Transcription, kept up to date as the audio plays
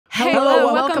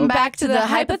Hello, welcome back to the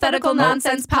Hypothetical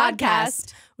Nonsense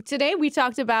podcast. Today we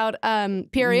talked about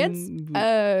periods.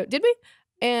 Did we?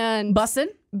 And bussin',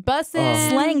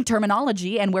 slang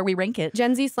terminology, and where we rank it.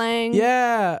 Gen Z slang.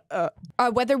 Yeah.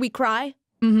 Whether we cry.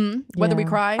 Whether we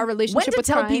cry. Our relationship with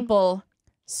tell crying. people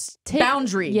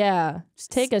boundary. Yeah.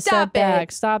 Take a step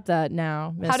back. Stop that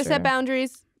now, mister. How to set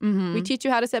boundaries. We teach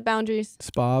you how to set boundaries.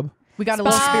 Spob. We got a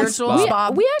little spiritual.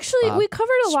 We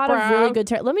covered a lot of really good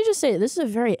terms. Let me just say, this is a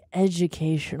very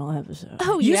educational episode.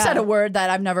 Oh, you said a word that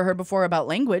I've never heard before about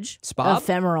language. Spob.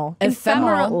 Ephemeral.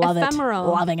 Ephemeral.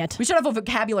 Loving it. We should have a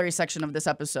vocabulary section of this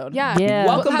episode. Yeah.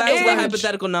 Welcome back to the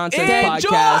Hypothetical Nonsense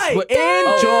podcast. Enjoy.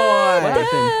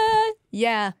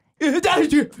 Yeah.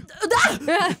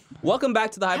 Welcome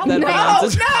back to the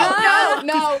Hypothetical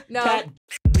Nonsense. No.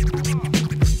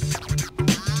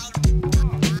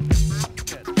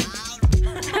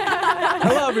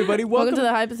 Hello, everybody. Welcome to the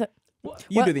hypothetical.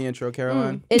 You do the intro,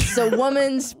 Caroline. It's a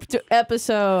woman's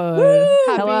episode.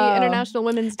 Happy Hello. International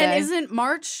Women's Day. And isn't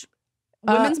March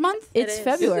Women's Month? It's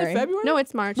February. Is it February? No,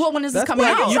 it's March. Well, when is this That's coming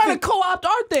like- out? you Trying to co-opt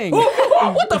our thing.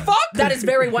 What the fuck? That is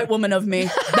very white woman of me.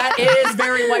 That is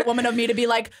very white woman of me to be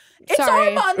like, it's Sorry.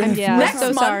 our month. Yeah. Next So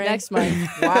month. sorry. Next month.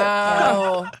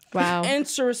 Wow. Wow.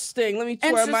 Interesting. Let me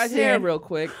twirl my Interesting. hair real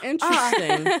quick.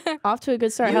 Interesting. Off to a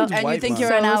good start. You- How- And you White think month.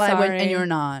 you're an So ally when, sorry. and you're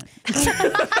not.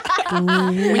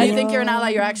 When you think you're an ally,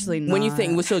 you're actually not. When you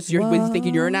think, when you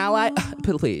thinking you're an ally,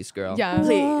 please, girl. Yeah.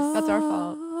 Please. That's our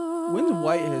fault. When's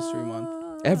White History Month?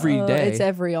 Every day. It's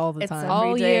all the It's time. all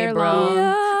every day, year bro. long.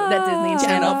 That Disney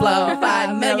Channel blow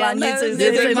 5 million uses.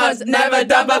 This is much much never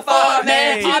done before,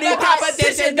 man. Beauty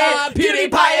competition done.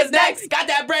 PewDiePie is next. Got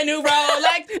that brand new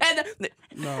Rolex. And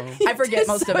No. I forget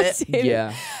most of it.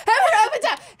 yeah.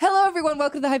 Hello, everyone.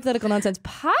 Welcome to the Hypothetical Nonsense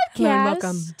podcast. Hello and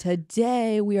welcome.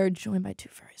 Today, we are joined by two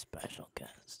very special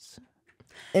guests.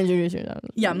 Introduce yourself,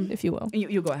 if you will.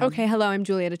 You go ahead. Okay, hello, I'm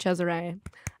Julieta Cesare.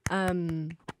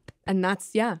 And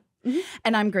that's,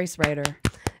 And I'm Grace Ryder.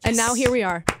 And now here we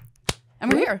are.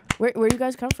 And we're here. Where you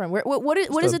guys come from? What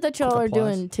is a it that y'all quick are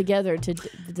applause. doing together to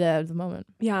the moment?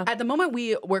 Yeah. At the moment,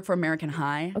 we work for American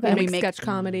High. Okay. And we Make make sketch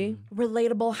comedy.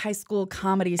 relatable high school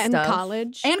comedy And stuff.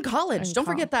 college. And college. Don't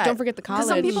forget that. Don't forget the Because some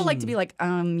college. people like to be like,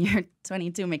 you're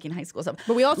 22 making high school stuff.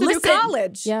 But we also Listen, do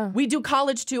college. Yeah. We do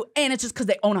college too, and it's just because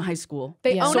they own a high school.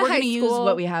 They Yeah. own So a we're high gonna school. use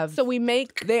what we have. So we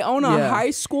make, They own a Yeah.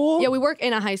 high school? yeah, we work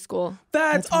in a high school.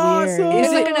 That's weird. awesome.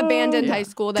 It's like an abandoned high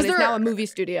school that is they're- now a movie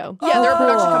studio. Yeah, they're a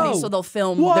production Oh. company, so they'll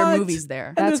film their What? movies there.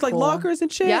 And That's there's like cool. lockers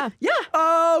and shit? Yeah. Yeah.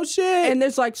 Oh, shit. And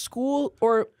there's like school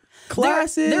or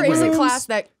classes. There is a rooms. class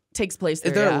that takes place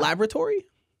there. Is there yeah. a laboratory?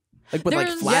 Like with like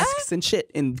There's- flasks and shit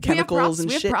and We have chemicals props. and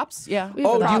We have shit? props. Yeah. We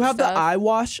have Oh, do prop you have the stuff. eye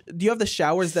wash? Do you have the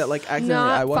showers that like accidentally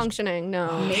eye Not wash? functioning,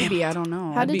 no. Maybe I don't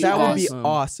know. How did you That would guys be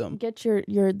awesome. get your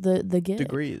the gig?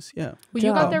 Degrees, yeah. Well, you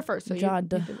Job. got there first, so you Job.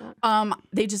 did that.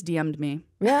 They just DM'd me.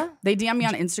 Yeah. They DM'd me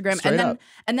on Instagram, Straight up.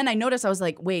 and then I noticed I was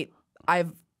like, wait,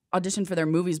 I've auditioned for their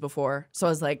movies before, so I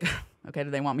was like, okay, do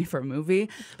they want me for a movie?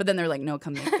 But then they're like, no,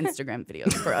 come make Instagram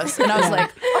videos for us, and I was like,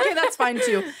 okay, that's fine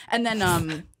too. And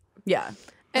then yeah.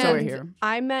 So we're And here.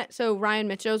 I met, so Ryan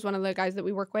Mitchell's one of the guys that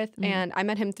we work with, and I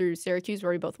met him through Syracuse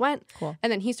where we both went. Cool. And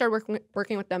then he started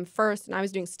working with them first, and I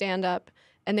was doing stand-up,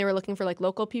 and they were looking for like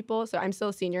local people. So I'm still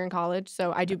a senior in college,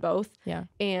 so I do both. Yeah.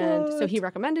 And so he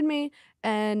recommended me,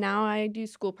 and now I do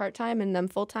school part-time and them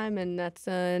full-time, and that's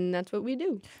what we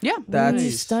do. Yeah. What are you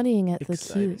That's studying at the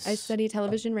exciting. Q's? I study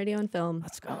television, radio, and film.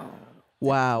 Let's go.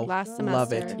 wow. Last semester.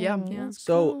 Love it. Yeah. Yeah.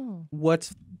 So,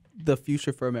 what's the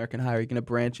future for American High? Are you gonna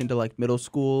branch into like middle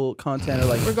school content or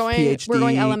like We're going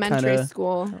PhD elementary kinda-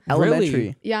 school.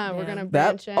 Elementary. Yeah, we're Yeah. gonna That-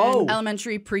 branch in. oh.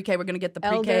 Elementary, pre-K. We're gonna get the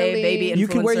pre-K Elderly. baby influencers. You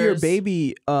can wear your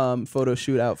baby photo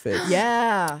shoot outfit.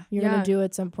 Yeah. You're Yeah. gonna do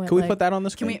at some point. Can we like, put that on the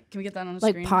Can screen? we get that on the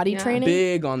like screen? potty Yeah. training?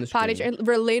 big on the potty screen.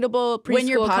 relatable preschool When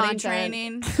you're potty content.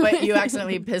 training, but you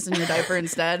accidentally piss in your diaper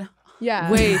instead.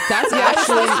 Yeah. Wait, that's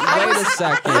actually, wait a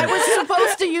second. I was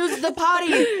supposed to use the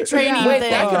potty training Wait, thing.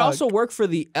 that could also work for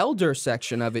the elder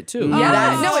section of it too. Yeah.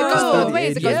 Yeah. No, it goes Oh, both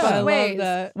ways. It goes yeah. both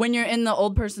ways. When you're in the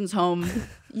old person's home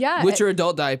Yeah. With your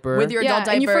adult diaper. with your yeah, adult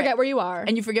diaper, and you forget where you are.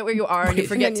 and you forget where you are, and you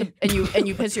forget to, and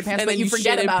you piss your pants, and but then you you forget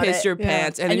shit and about piss it, your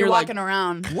pants, and and then you're like, walking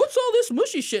around. what's all this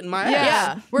mushy shit in my ass?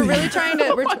 Yeah. We're really trying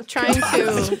to. We're trying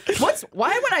to. Why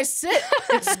when I sit,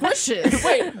 it squishes?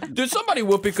 Wait, did somebody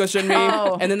whoopee cushion me?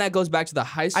 Oh. And then that goes back to the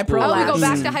high school. prolapsed. Oh, we go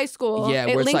back Mm. to high school. Yeah,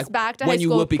 it where it's links like back to when high you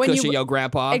school. whoopee When cushion your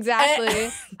grandpa. Exactly.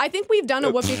 I think we've done a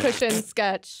whoopee cushion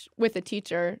sketch with a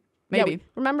teacher. Yeah, Maybe.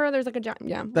 remember, there's like a That's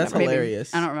whatever. Maybe.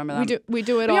 hilarious. I don't remember that. We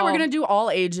do it But all. yeah, we're gonna do all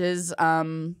ages.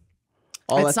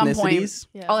 All at some point, ethnicities?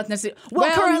 Yeah. all ethnicity. Well,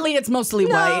 Well, currently it's mostly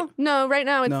white. No, right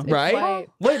now it's, No. it's Right? white.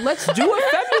 Wait, let's do a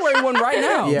February one right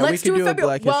now. Yeah, Let's we could do a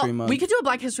February. Black History Month. We could do a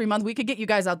Black History Month. We could get you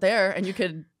guys out there, and you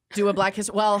could do a Black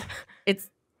History. Well, it's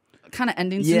kind of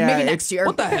ending soon. Yeah, Maybe it's- next year.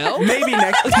 What the hell? Maybe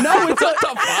next. No, it's What the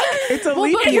fuck? it's a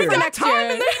leap year. the next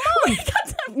year.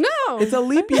 No. It's a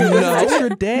leap year. It's an extra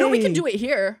day. No, we can do it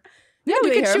here. Yeah, do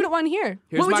we it could here. shoot one here.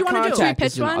 Here's What would my you wanna do? contact. Should we pitch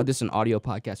This is an- one? This is an audio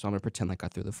podcast, so I'm gonna pretend like I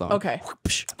threw the phone. Okay.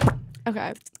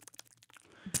 Okay.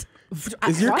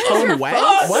 Is your phone wet?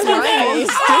 What?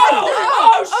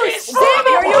 Oh shit!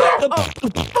 Sammy, are you?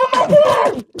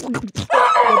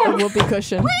 The whoopee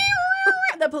cushion.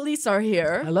 The police are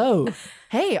here. Hello.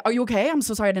 Hey, are you okay? I'm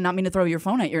so sorry. I did not mean to throw your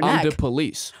phone at your I'm neck. the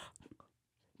police.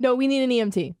 No, we need an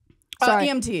EMT. Sorry.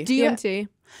 EMT. Do you? EMT.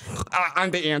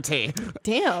 I'm the EMT.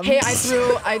 Damn. Hey, I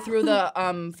threw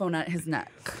the phone at his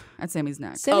neck. At Sammy's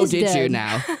neck. Oh, Sammy's did you dead.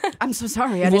 now? I'm so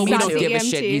sorry. I Well, didn't we mean don't to. give a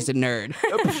EMT. shit. He's a nerd.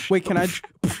 Wait, can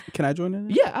I join in?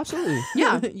 Yeah, absolutely.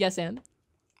 Yeah. Yes, and.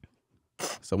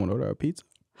 Someone order a pizza.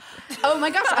 Oh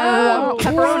my gosh.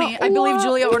 Pepperoni. I believe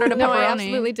Julia ordered a pepperoni. No, I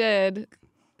absolutely did.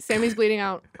 Sammy's bleeding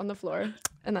out on the floor,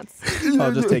 and that's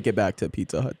I'll just take it back to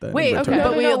Pizza Hut then. Wait, Return okay. it.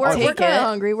 But we we're take kind it. of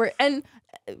hungry.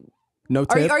 No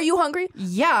Are tip. you hungry?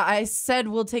 Yeah, I said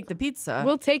we'll take the pizza.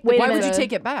 we'll take. Wait a Why minute. would you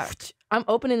take it back? I'm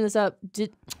opening this up.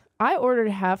 I ordered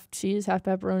half cheese, half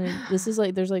pepperoni. This is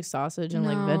like there's like sausage and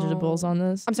like No. vegetables on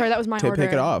this. I'm sorry, that was my to order.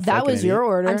 pick it off. That fucking was your idiot.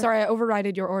 order. I'm sorry, I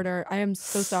overrided your order. I am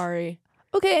so sorry.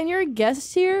 Okay, and you're a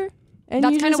guest here. And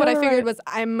That's you kind of just what I override- figured was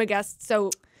I'm a guest, so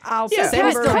I'll Yeah. put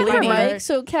Sammy's over still cut her bleeding. mic.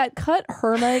 So, Kat, cut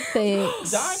her mic.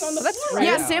 Thanks. Dying on the That's floor right.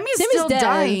 Yeah, now. Sammy's Sammy's still dead.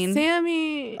 dying.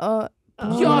 Sammy. Y'all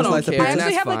Wanna don't slice the care. I pizza? actually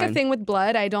That's have like a fine. thing with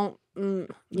blood. I don't.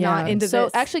 Not into so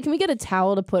this. actually, can we get a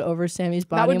towel to put over Sammy's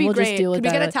body? that would and be we'll great. Just deal with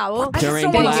Could we that. get a towel? During so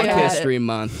wanna Black look at it. History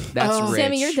Month. That's rich.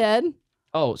 Sammy, you're dead.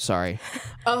 Oh, sorry.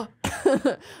 Oh,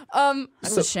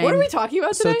 So- What are we talking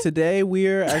about So today? today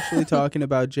we're actually talking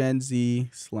about Gen Z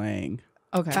slang.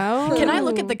 okay. Oh. Can I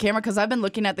look at the camera? Because I've been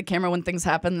looking at the camera when things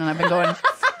happen, and I've been going.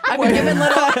 I've been giving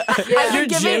little. Yeah, You're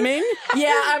gymming?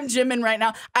 Yeah, I'm gymming right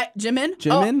now. Gymming?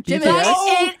 Gymming? Oh, gymming. BTS?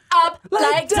 Light it up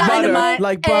like dynamite.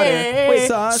 Like butter. Ay. Wait,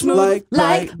 sauce Smooth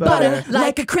like butter.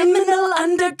 like a criminal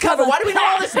undercover. Why do we know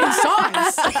all the same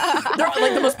songs? They're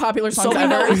like the most popular songs So we I've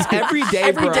know heard. every day,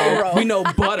 Every bro. day, bro. We know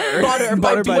butter. Butter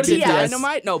Butter by What is it? BTS.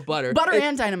 Dynamite? No, butter. Butter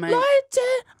and dynamite. Light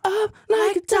it up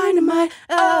like dynamite.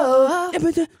 Oh,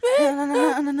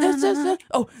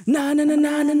 Oh, na na na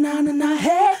na na na na na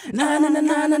hey, na na na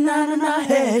na na na na na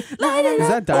hey. Is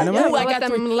that dynamite? Let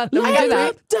them do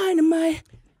that. Dynamite.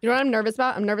 You know what I'm nervous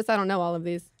about? I'm nervous I don't know all of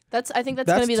these. I think that's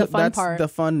gonna be the fun that's part. the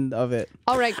fun of it.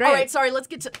 All right, great. All right, sorry. Let's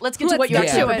get to what you get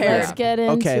actually to it. prepared. Let's get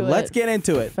into Okay, it. let's get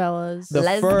into it. fellas. The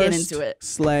Let's first get into it.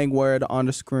 slang word on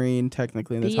the screen,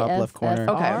 technically in the top left corner,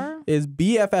 Okay. is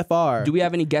BFFR. Do we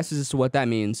have any guesses as to what that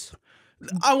means?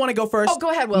 I want to go first. Oh,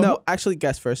 go ahead, Will. No, actually,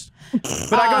 guess first.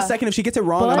 But I go second. If she gets it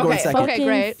wrong, I'm But going okay, second. okay.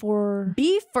 great. For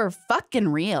Be for fucking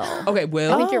real. Okay,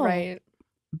 Will. I think you're Oh. right.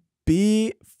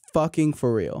 Be fucking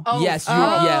for real. Oh, Yes, you,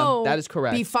 Oh. yeah, that is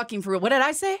correct. Be fucking for real. What did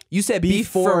I say? You said Be be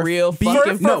for for- real. be-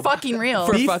 Fucking For no. fucking real.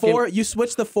 For Be fucking- for you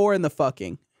switch the for and the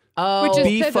fucking. Oh, Which is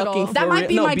be pivotal. fucking for That might real.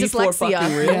 be no, my be for dyslexia.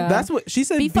 fucking real. Yeah. That's what she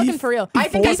said. Be fucking for real. I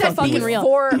think I said fucking fucking real.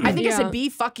 for. I think I Yeah. said be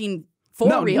fucking for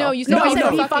No, real. no, you said I be said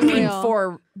be fucking fucking real.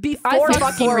 for. Be I for said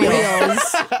fucking for real.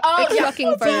 reals. Oh It's yeah,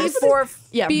 fucking be first. for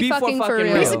yeah. Be Be for fucking for fucking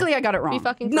real. real. Basically, I got it wrong. Be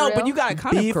fucking for No, real. but you got it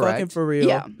kind Be of correct. fucking for real.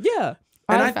 Yeah. Yeah.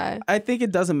 And Okay. I think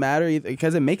it doesn't matter either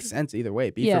because it makes sense either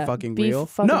way. Be Yeah, for fucking be real.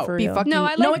 fucking no, for Be real. fucking. No,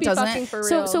 I like no, it be doesn't. fucking for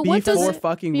So- real. so be what does for it-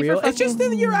 fucking be for real. It's just fucking-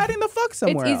 that you're adding the fuck It's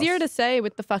somewhere easier else. to say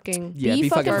with the fucking. Yeah, be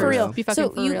fucking for real. Be fucking So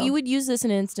for you real. you would use this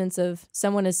in an instance of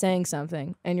someone is saying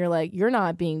something and you're like, you're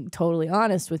not being totally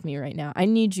honest with me right now. I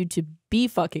need you to be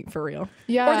fucking for real.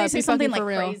 Yeah, Or they say be something fucking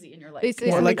like for real. crazy, and you're like, They say Or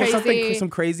something like if crazy. some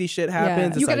crazy shit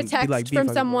happens. You it's get a like, text be like, be from fucking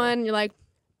for real. someone. You're like,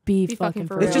 Be, Be fucking fucking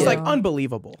for for real. It's just like Yeah.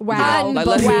 unbelievable. wow, Like,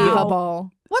 let's be-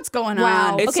 Unbelievable. what's going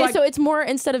Wow. on? It's Okay, like- so it's more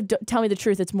instead of tell me the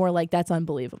truth, it's more like that's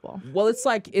unbelievable. Well, it's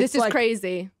like it's this is like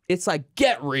crazy. it's like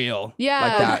get real. Yeah,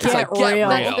 like that. It's get like get real. real.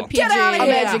 That's the PG. Get out of I'm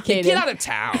here. educated. Get out of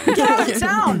town. Get out of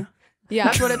town. Yeah,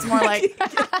 That's what it's more like. Get out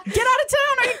of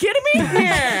town. Are you kidding me?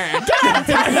 Yeah. What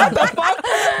the fuck?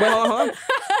 Well,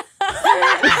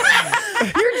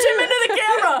 You're gymming to the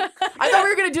camera. I thought we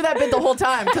were gonna do that bit the whole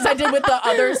time because I did with the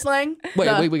other slang.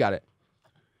 Wait, we got it.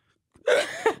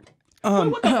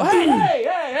 Um,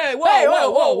 Hey,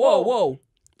 whoa.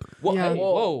 Yeah. Hey,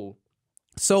 whoa.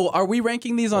 so are we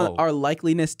ranking these on Whoa. our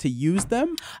likeliness to use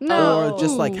them? No. Or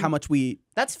just like how much we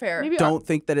That's fair. Maybe don't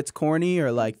think that it's corny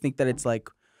or like think that it's like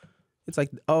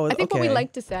oh I think okay. what we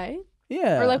like to say,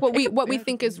 yeah or like what we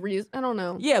think is I don't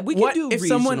know. Yeah, we What can do if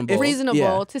someone- reasonable. if- Reasonable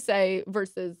yeah. to say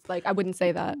versus like I wouldn't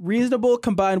say that. reasonable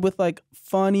combined with like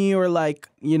funny or like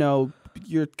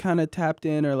you're kind of tapped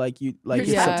in, or like you like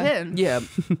You're it's tapped in. Yeah.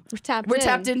 We're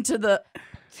tapped into the.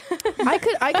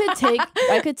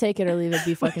 I could take it or leave it.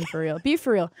 Be fucking for real. Be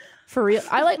for real. For real.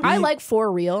 I like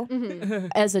for real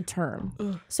as a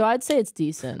term. So I'd say it's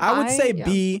decent. I would say yeah.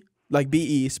 B, like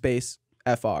BE space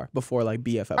FR before like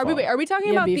BFFR. Are we talking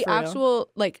Yeah, about be the for real. actual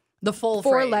like The full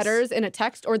 4 phrase. letters in a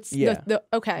text, or it's Yeah. the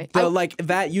okay? So like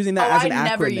that, using that Oh, as an I acronym.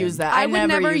 never use that. I would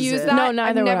never use it. that. No,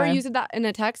 neither I've never would I. used that in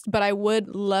a text, but I would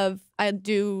love. I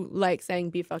do like saying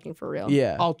 "be fucking for real."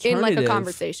 Yeah. Alternative. in like a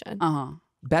conversation.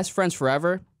 Best friends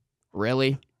forever.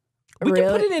 Really? We Really?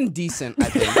 can put it in decent, I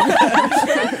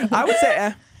think. I would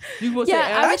say You would Yeah,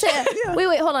 say, I would say.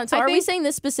 Wait, hold on. So I are we think- saying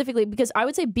this specifically? Because I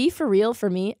would say "be for real" for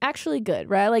me actually good,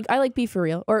 right? I like "be for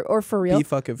real" or "for real." be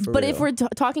fucking for But real. if we're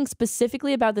talking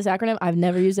specifically about this acronym, I've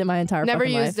never used it my entire Never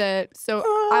fucking used life. it, so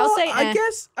I'll say. I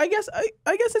guess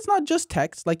it's not just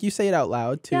text. Like you say it out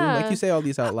loud too. Yeah. Like you say all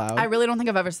these out loud. I really don't think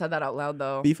I've ever said that out loud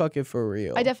though. be fucking for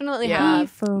real. I definitely Yeah. Be have,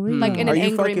 for real. like in are an you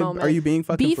angry fucking, moment. Are you being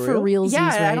fucking be for for real? real. Yeah,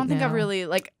 I right don't think I've now. really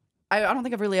like. I don't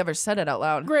think I've really ever said it out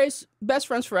loud. Grace, best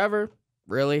friends forever.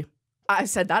 Really? I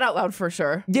said that out loud for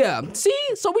sure. Yeah. See?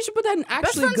 So we should put that in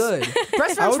actually friends- good. Best I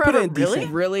friends would put forever. it in Really?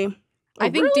 decent. Really? I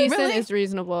think really? decent Really? is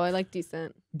reasonable. I like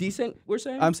decent. Decent, we're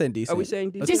saying? I'm saying decent. Are we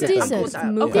saying decent? Let's Just get that. I'm cool decent. with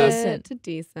that. Move Okay. it to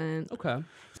decent. Okay.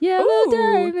 Yellow Ooh.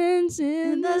 diamonds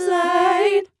in the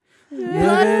light.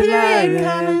 Blood pink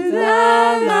comes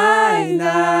down my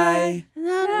night. You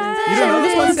don't know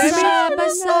this one, Sammy? Side by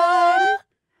side.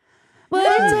 What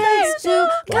it takes to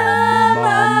come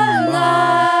alive.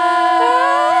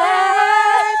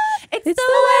 It's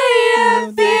the way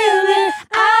I'm feeling.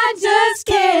 I just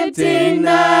can't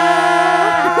deny.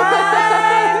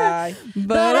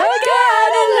 But I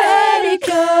gotta let it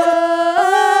go.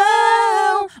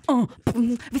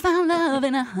 We found love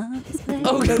in a hopeless place.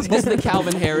 Oh, this is the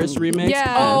Calvin Harris remix.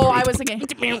 Yeah. Oh, I was thinking.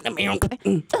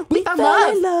 We found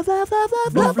love. I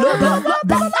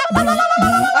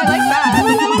like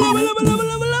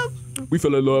that. We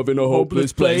fell in love in a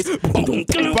hopeless place. That's great.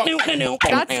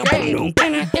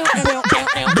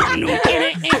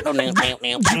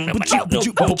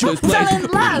 Hopeless Fell place. in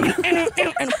love.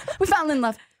 We fell in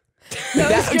love.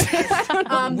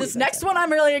 This next one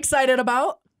I'm really excited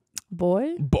about.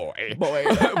 Boy. Boy. Boy.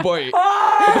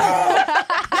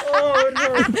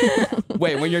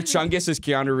 Wait, when your chungus is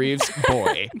Keanu Reeves,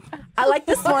 boy. I like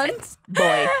this one.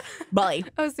 Boy.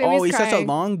 Oh, Sammy's Oh, he's crying. such a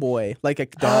long boy, like a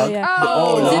dog. yeah.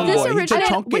 Oh, Oh, is long it this boy. He's a original?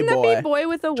 chunky Wouldn't that boy. be boy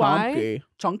with a Y?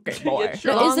 Chunky. Chunky boy. Is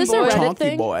this a boy. Reddit Chunky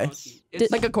thing? boy.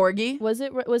 It's Like a corgi. Was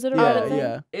it a Yeah, Reddit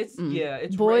thing? yeah.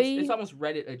 It's Boy. It's almost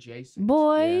Reddit adjacent.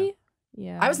 Boy.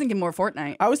 Yeah. I was thinking more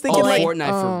Fortnite. I was Oh, thinking like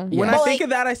Fortnite for when yeah. I think of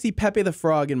that, I see Pepe the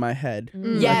Frog in my head.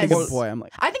 When I Yes. think of boy, I'm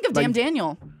like, I think of Like- Damn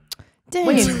Daniel. Damn.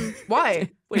 Wait, why?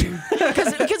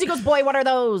 Because he goes, boy, what are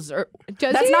those? Or,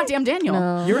 Does that's he? not Damn Daniel.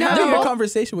 No. you're No. having They're a both-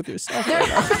 conversation with yourself. No,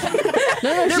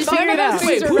 she's both- figured it out.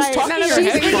 Wait, who's talking None of your those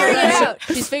head? things are Figuring right. it out.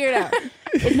 She's figured it out.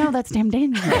 No, that's Damn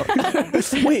Daniel.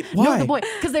 Wait, why? No, the boy.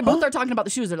 Because they both are talking about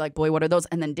the shoes. They're like, boy, what are those?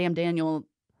 And then Damn Daniel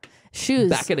Shoes.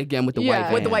 Back it again with the Yeah.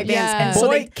 white with the white bands. Yeah. And so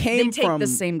Boy they came take from- the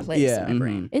same place yeah. in my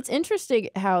brain. It's interesting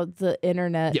how the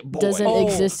internet Yeah, boy. doesn't Oh.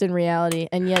 exist in reality,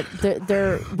 and yet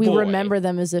we Boy. remember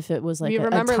them as if it was like We a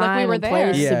remember time like we were and there.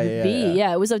 place Yeah, to yeah, be.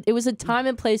 yeah. Yeah, it was a time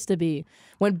and place to be.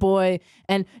 When boy,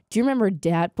 and do you remember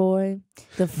Dat Boy?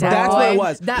 The That's boy? what it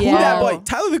was. That Who boy. that boy?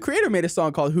 Tyler the Creator made a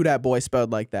song called "Who That Boy"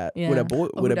 spelled like that. Yeah. With a boy,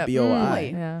 Oh, with who a that B-O-I.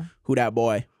 boy. Yeah. Who that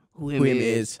boy? Who Who him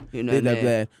is? You know Did that that.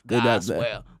 bad. Did God, that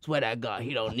bad. swear that God,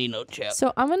 he don't need no chip.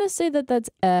 So I'm gonna say that's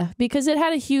because it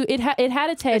had a huge it had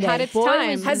its heyday. had its Boy time.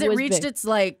 was- Has it was reached big. its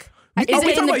like? Are Is we it in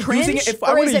talking the about cringe, using it? If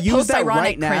I or were is to it use that post-ironic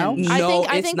right now, cringe? I No,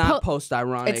 think- it's not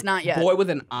post-ironic. It's not yet. Boy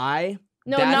with an I.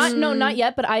 No, That's- not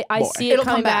yet, but I Boy. see it It'll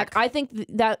coming come back. I think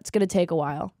that's gonna take a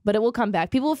while, but it will come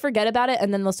back. People will forget about it,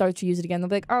 and then they'll start to use it again. They'll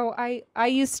be like, Oh, I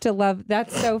used to love.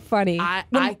 That's so funny.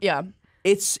 Yeah.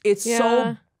 It's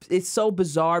Yeah. so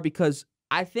bizarre because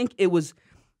I think it was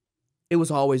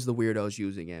always the weirdos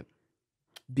using it.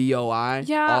 BOI.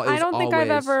 yeah, I don't think I've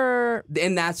ever.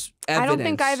 And that's evidence. I don't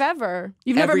think I've ever.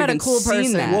 You've never met a even cool seen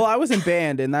person. that. well, I was in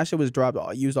band and that shit was dropped,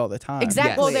 used all the time. Exactly.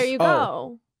 Yes. Well, there you Oh.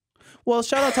 go. Well,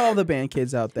 shout out to all the band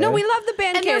kids out there. No, we love the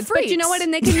band And they're kids, but you know freaks. what?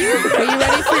 And they can use. Are you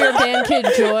ready for your band kid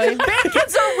joy? Band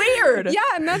kids are weird. Yeah,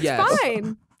 and that's Yes.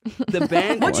 fine. The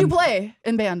band. What'd you play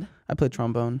in band? I played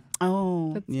trombone.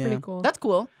 Oh, That's Yeah. pretty cool. that's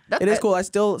cool. That's It is cool. I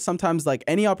still sometimes like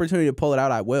any opportunity to pull it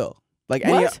out, I will. Like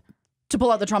any What? To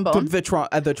pull out the trombone. the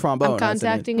trombone. I'm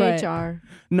contacting Right. HR.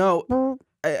 No,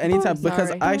 anytime because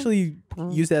Sorry. I actually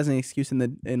used it as an excuse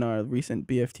in our recent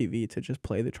BFTV to just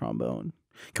play the trombone.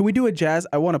 Can we do a jazz?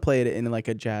 I want to play it in like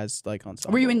a jazz like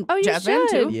ensemble. Were you in Oh, you jazz band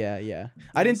should. too? Yeah.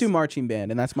 I didn't do marching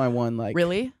band, and that's my one like.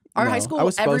 Really? Our No, high I school,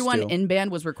 was supposed everyone to. in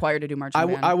band was required to do marching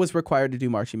band. I was required to do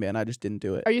marching band. I just didn't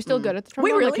do it. Are you still good at the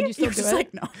trombone? Wait, Like, really? could you still You're do just it?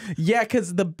 like, no. Yeah,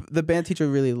 because the band teacher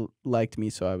really liked me,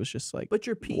 so I was just like. But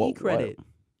your PE what- credit.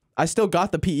 I still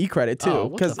got the PE credit too, Oh, what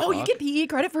the because fuck? Oh, you get PE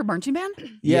credit for marching band? yeah,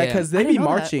 Yeah. because I they didn't be know that.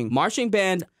 marching. Marching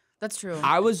band. That's true.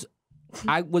 I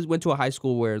went to a high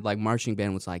school where like marching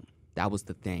band was like that was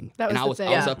the thing. That was and the I was thing.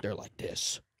 I was Yeah. up there like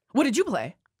this. What did you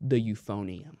play? The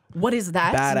euphonium. What is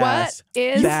that? Badass. What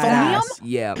is Badass. that?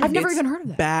 Yeah. I've never it's- even heard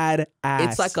of that. Badass.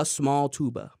 It's like a small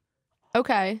tuba.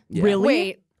 Okay. Yeah. Really?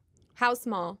 Wait. How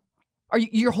small? Are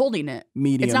you're holding it?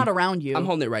 medium. It's not around you. I'm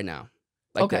holding it right now.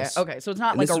 Like okay. this. Okay. So it's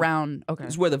not And like this is- around. Okay.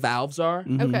 This is where the valves are.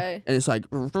 Mhm. Okay. And it's like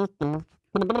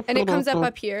And it comes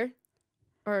up here?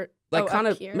 Or like kind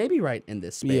up of here? maybe right in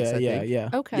this space. I think. Yeah.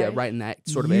 Okay. Yeah, right in that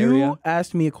sort of you area.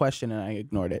 asked me a question and I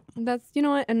ignored it. That's, you know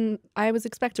what? And I was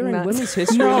expecting During that. Women's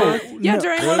History No, Month. Yeah, no.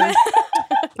 during Really? women.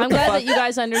 I'm glad that you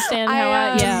guys understand how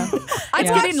I. Yeah. It's watched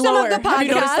getting some of lower. the Have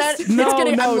you noticed podcast. that? No, it's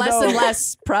getting, no, I'm less no. and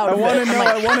less proud I of want to it. know.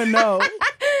 I want to know.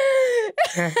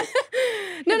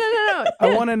 No.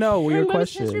 I want to know your Women's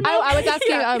question. History Month? I was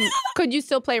asking, could you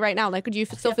still play right now? Like, could you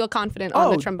still feel confident on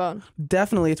Oh. the trombone?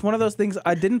 Definitely. It's one of those things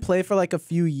I didn't play for like a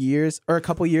few years or a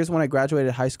couple years when I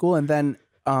graduated high school, and then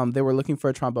they were looking for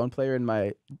a trombone player in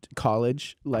my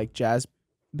college like jazz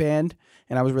band,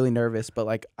 and I was really nervous, but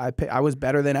like I was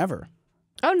better than ever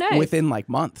Oh, nice. within like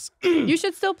months. You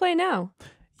should still play now.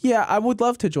 Yeah, I would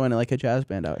love to join like a jazz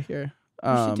band out here. do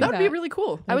That would be that. really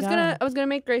cool. I was Yeah. gonna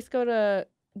make Grace go to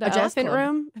the A jazz Elephant club.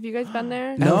 Room. Have you guys been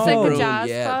there? No. It's like Room, a jazz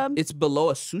yeah. club. It's below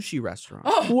a sushi restaurant.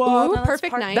 Oh, What? Ooh, No, that's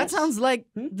perfect part- night. that sounds like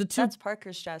the two. That's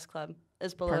Parker's Jazz Club.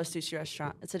 It's below a sushi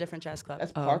restaurant. It's a different jazz club.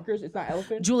 That's Parker's. It's not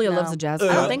Elephant. Julia No. loves the jazz. I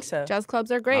club. don't think so. Jazz clubs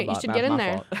are great. You should get in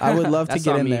there. I would love to That's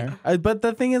get on in me. there. But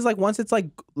the thing is, like, once it's like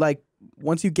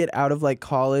once you get out of like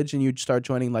college and you start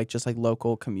joining like just like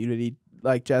local community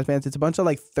like jazz bands, it's a bunch of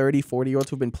like 30, 40-year-olds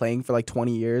who've been playing for like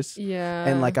 20 years. Yeah.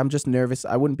 And like I'm just nervous.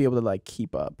 I wouldn't be able to like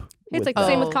keep up. It's with like that. the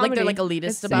same with Like comedy. they're like elitist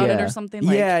It's about it Yeah. or something.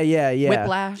 Like yeah.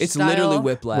 Whiplash. It's style. literally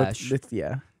whiplash.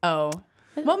 Yeah. Oh.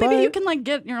 Well, maybe But- you can like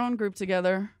get your own group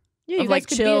together. Yeah, you of, guys like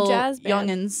could chill be a jazz band.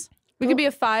 youngins. We could be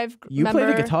a five You member.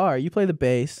 play the guitar. You play the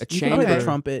bass. A You can play the chamber.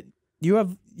 trumpet.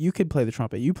 You could play the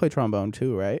trumpet. You play trombone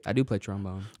too, right? I do play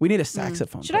trombone. We need a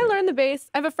saxophone. Should I player. learn the bass?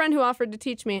 I have a friend who offered to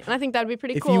teach me, and I think that'd be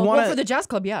pretty If cool. you Well, wanna- for the jazz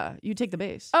club, yeah, you take the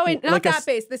bass. Oh wait, not like a that s-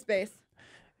 bass. This bass.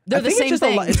 They're I the think same it's just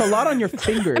thing. it's a lot on your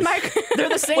fingers. They're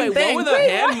the same Wait, thing. what were the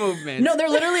hand movements? No, they're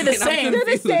literally the I'm same.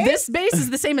 confused. They're the same? This bass is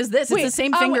the same as this. Wait, it's the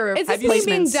same oh, finger is this Have you me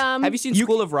being placements. dumb? Have you seen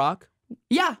School of Rock?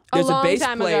 Yeah. A There's a long bass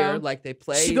time player, ago. like they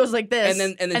play. She goes like this, and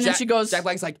then and Jack, then she goes. Jack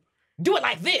Black's like, do it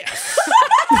like this.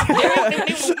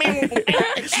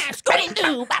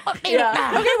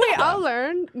 Yeah. Okay, wait, I'll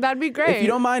learn. That'd be great. If you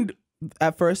don't mind,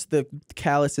 at first the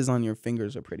calluses on your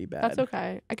fingers are pretty bad. That's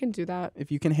okay. I can do that.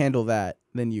 If you can handle that,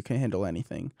 then you can handle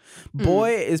anything.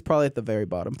 Boy is probably at the very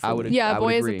bottom. For I me. would- Yeah, I would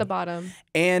boy is agree. at the bottom.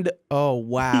 And oh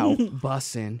wow,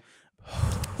 Bussin'.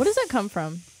 What does that come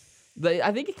from?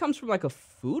 I think it comes from like a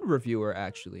food reviewer,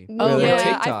 actually. Oh Really? yeah,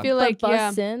 TikTok. I feel like But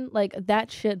yeah. bussin', like that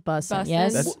shit bussin'. Bussin'.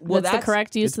 Yes, That's- well, that's the that's-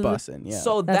 correct use it's of the. bussin'. Yeah.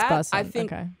 So That's that I bussin',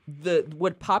 think okay.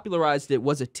 what popularized it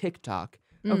was a TikTok,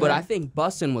 but I think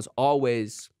bussin' was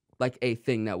always like a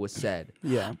thing that was said.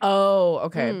 yeah. Oh,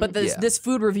 okay. But Yeah. this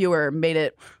food reviewer made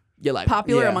it Yeah, like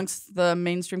popular Yeah. amongst the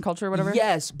mainstream culture or whatever.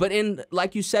 Yes, but in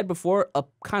like you said before, a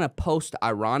kind of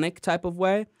post-ironic type of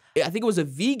way. I think it was a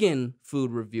vegan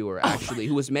food reviewer actually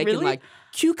who was making really? like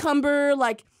cucumber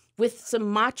like with some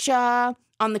matcha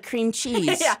on the cream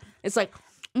cheese. Yeah. It's like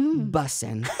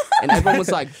bussin', and everyone was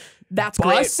like, That's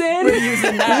great. "Bussin'?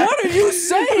 What are you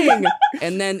saying?"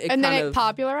 And then it And then kind it of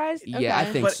popularized. yeah, I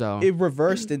Okay. think But so. it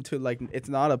reversed into like it's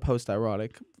not a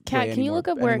post-ironic. Kat, way can you anymore. look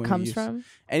up where it Anyone who comes use- from?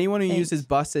 Anyone who Thanks. uses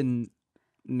bussin'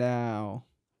 now.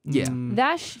 Yeah.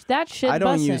 That shit. I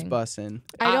don't bussing. use bussin'.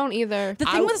 I don't either. The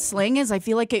thing with slang is, I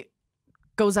feel like it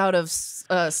goes out of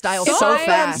style Some so of them-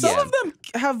 fast. Some Yeah. of them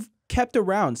have kept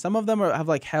around. Some of them have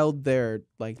like held their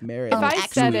like merit. If I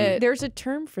said it, There's a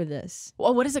term for this.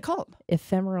 Well, what is it called?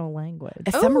 Ephemeral language.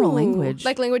 Ephemeral Ooh, language.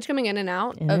 like language coming in and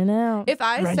out. In and out. If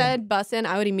I said bussin',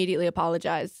 I would immediately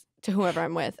apologize to whoever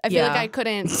I'm with. I feel Yeah. like I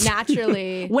couldn't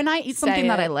naturally. when I eat say something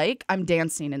that it. I like, I'm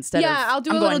dancing instead Yeah, of. I'll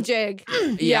do I'm a little going, jig.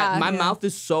 yeah, my yeah. mouth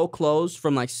is so closed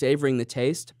from like savoring the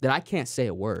taste that I can't say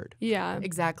a word. Yeah.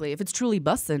 Exactly. If it's truly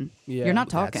bussin', Yeah. you're not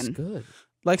That's talking. good.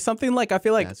 Like something like I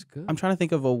feel like That's good. I'm trying to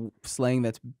think of a slang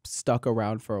that's stuck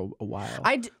around for a while.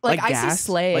 I say gas?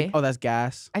 slay. Like, oh, that's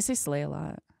gas. I say slay a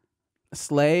lot.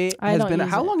 Slay I has don't been. use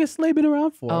How it. long has Slay been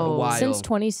around for? Oh. A while. Since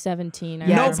 2017.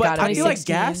 Yeah, no, it's but gotta I be. feel like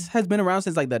 2016. Gas has been around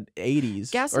since like the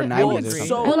 80s Gas or is- 90s well, or it's something.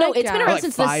 so- Well, no, like it's been gas. around Like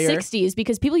since fire. the 60s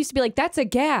because people used to be like, "That's a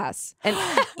gas," and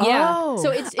yeah, Oh. so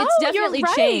it's Oh, you're definitely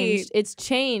right. changed. It's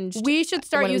changed. We should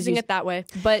start When it was using used- it that way.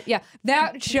 But yeah,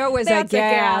 that show is That's a a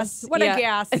gas. gas. What a Yeah.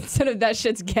 gas. Instead of that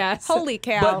shit's gas. Holy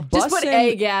cow. But Just put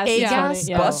a gas. A on gas? it,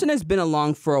 yeah. Bussin' has been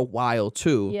along for a while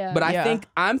too. Yeah. But I Yeah. think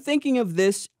I'm thinking of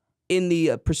this in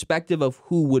the perspective of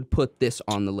who would put this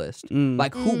on the list.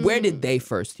 Like where did they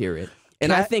first hear it?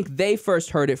 And I Cat- think they first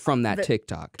heard it from that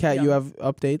TikTok. Kat, you have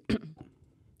update?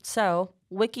 So,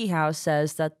 WikiHow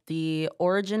says that the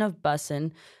origin of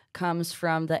bussin' comes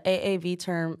from the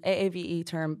AAVE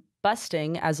term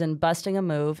busting, as in busting a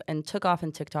move, and took off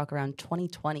in TikTok around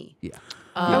 2020.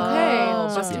 Okay.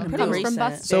 busting a Comes move. from Recent.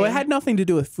 busting. So it had nothing to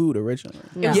do with food originally.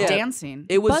 It was Yeah. dancing.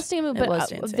 It was busting a move, It but was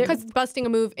dancing. because busting a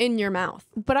move in your mouth.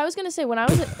 but I was gonna say when I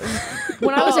was a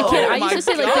kid, I used to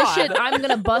say like this shit. I'm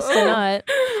gonna bust a nut.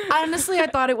 Honestly, I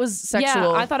thought it was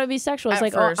sexual. Yeah, I thought it'd be sexual. It's At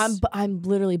like, first. I'm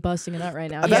literally busting a nut right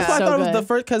now. That's Yeah. why I So thought it was good. the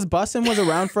first, because bussin' was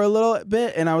around for a little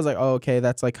bit, and I was like, oh, okay,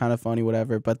 that's like kind of funny,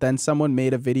 whatever. But then someone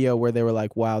made a video where they were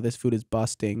like, wow, this food is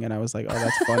busting, and I was like, oh,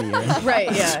 that's funnier.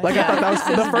 right, yeah. Like I yeah. thought that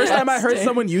was the first time I heard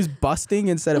someone use busting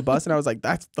instead of busting. I was like,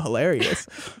 that's hilarious.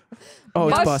 Oh,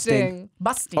 it's busting.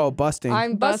 busting. Oh, busting.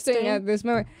 I'm busting at this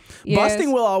moment.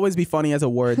 Busting will always be funny as a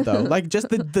word though. Like just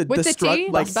the With the strut, T,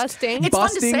 like busting. It's fun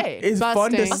to busting say. is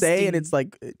fun to Busting. say, and it's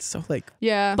like it's so like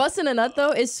Yeah. Busting a nut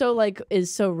though is so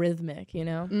rhythmic, you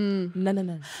know.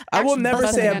 No. I will Actually, never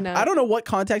busting say a nut. I don't know what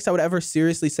context I would ever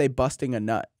seriously say busting a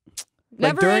nut.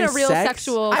 Like, Never in during a real sex,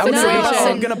 sexual I would say, situation. oh,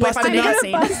 I'm gonna bust a I'm nut.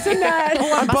 busting. Bust a nut.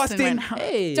 I'm busting.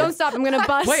 Hey. Don't stop. I'm gonna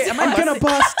bust. Wait, am I I'm gonna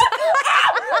bust.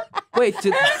 Wait,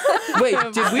 did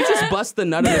we just bust the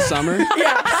nut in the summer?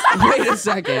 Yeah. Wait a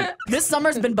second. This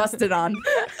summer's been busted on.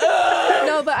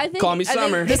 No, but I think Call me I think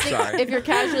Summer. this thing- Sorry. if you're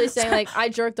casually saying like I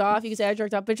jerked off, you can say I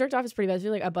jerked off, but jerked off is pretty bad. If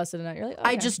you're like I busted a nut, you're like okay.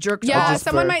 I just jerked Yeah, off. just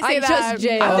someone for- might say I that. just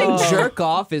jailed. I think Oh. jerk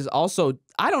off is also.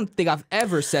 I don't think I've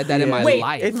ever said that in my Wait,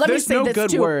 life. It's, Let me there's say no this, good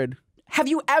too. word. Have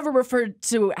you ever referred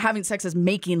to having sex as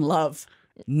making love?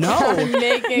 No.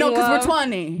 making No, because love. we're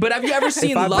 20. But have you ever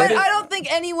seen I Love? bet But I don't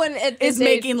think anyone at this Is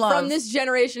making age love. from this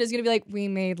generation is gonna be like we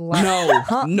made love.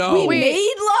 No, no, we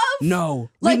made love? no.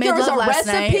 Like made there was love a last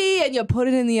recipe and you put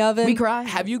it in the oven. We cried.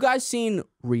 Have you guys seen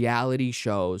reality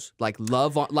shows like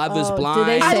Love is do Blind?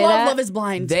 they I say love that? Love is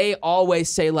Blind. They always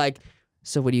say like,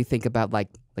 so what do you think about like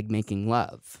making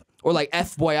love? Or like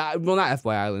well not F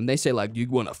Boy Island. They say like you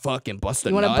want to fucking bust a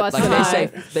You wanna nut. bust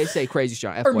like a they say crazy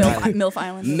shit on F or Boy MILF, Island. MILF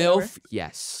Island. or whatever. MILF,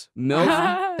 yes.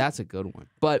 MILF, that's a good one.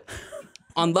 But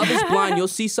on Love is Blind, you'll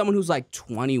see someone who's like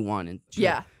 21 and she's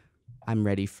Yeah. like, I'm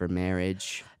ready for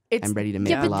marriage. It's- I'm ready to make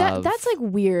yeah, but love. that's like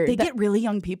weird. They get really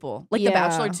young people. Like The Yeah.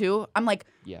 Bachelor, too. I'm like,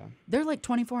 yeah. they're like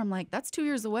 24. I'm like, that's 2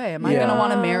 years away. Am I Yeah. going to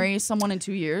want to marry someone in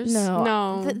 2 years? No,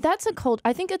 No. that's a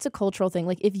I think it's a cultural thing.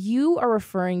 Like if you are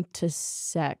referring to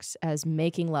sex as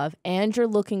making love and you're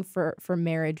looking for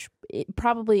marriage,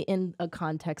 probably in a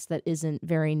context that isn't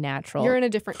very natural, You're in a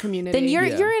different community. then you're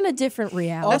Yeah. you're in a different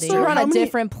reality. Also, you're on how a many-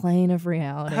 different plane of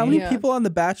reality. How many Yeah. people on The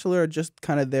Bachelor are just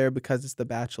kind of there because it's The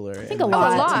Bachelor? I think a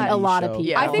lot. A lot of people.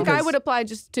 Yeah. I think I Because- would apply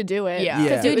just to do it. Yeah. Yeah.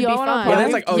 Because Dude, it would y'all be wanna fun. apply? But then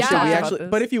it's like, oh shit, we Yeah. actually.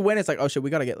 But if you win, it's like, oh shit, we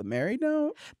gotta get married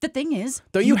now. The thing is,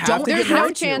 Don't you have to There's get no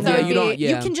married? chance Yeah, I would you be. don't-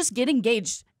 yeah. You can just get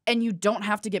engaged and you don't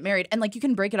have to get married. And like you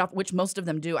can break it off, which most of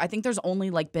them do. I think there's only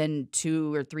like been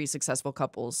 2 or 3 successful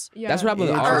couples. Yeah. That's what happened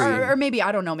with Yeah. Ari. Or maybe,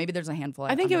 I don't know, maybe there's a handful. I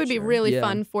think I'm it would not be sure. really Yeah.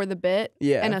 fun for the bit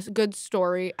Yeah. and a good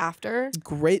story after.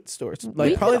 Great stories.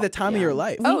 Like probably the time of your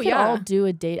life. We Oh, could yeah. all do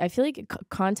a date. I feel like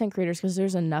content creators, because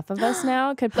there's enough of us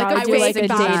now, could Like a probably do like a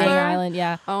basic dating bachelor? island.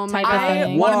 Yeah. Oh my type of God. I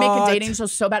thing. want to make What? a dating show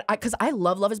so bad because I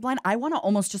love Love is Blind. I want to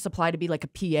almost just apply to be like a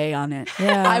PA on it.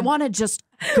 Yeah. I want to just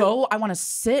go. I want to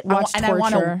sit. Watch I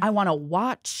want torture. to. I want to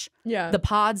watch Yeah. the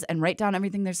pods and write down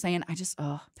everything they're saying.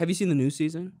 Have you seen the new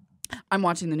season? I'm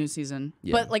watching the new season,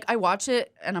 Yeah. but like I watch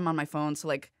it and I'm on my phone, so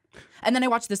like, and then I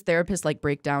watch this therapist like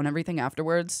break down everything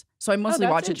afterwards. So I mostly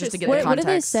that's watch it just to get interesting. the What do they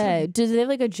context. say? Do they have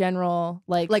like a general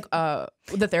like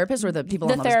The therapist or the people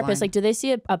the on Love is therapist? Blind? Like, do they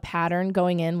see a pattern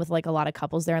going in with like a lot of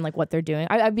couples there and like what they're doing?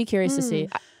 I'd be curious to see.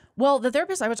 Well, the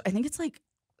therapist I watch, I think it's like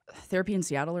Therapy in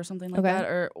Seattle or something like Okay. that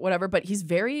or whatever. But he's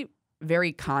very,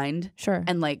 very kind Sure.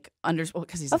 and like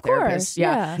because he's Of a therapist. course,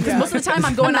 yeah. Because most of the time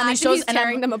I'm going on these shows He's and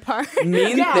tearing them apart. Mean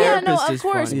Yeah. Yeah, therapist no, of is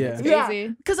course. funny. Yeah. It's crazy.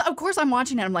 Because of course I'm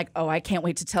watching it. I'm like, oh, I can't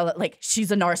wait to tell it. Like she's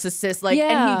a narcissist. Like, and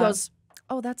Yeah. he goes,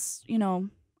 oh, that's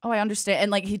oh, I understand.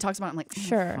 And like he talks about it, I'm like,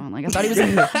 Sure. like I thought he was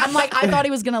I thought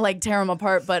he was gonna like tear him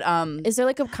apart, but Is there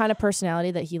like a kind of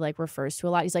personality that he like refers to a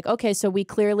lot? He's like, okay, so we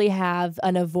clearly have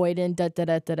an avoidant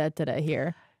da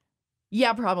here.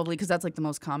 yeah, probably because that's like the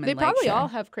most common. They like, probably all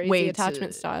have crazy way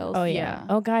attachment to- styles. Oh Yeah.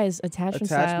 Oh guys, attachment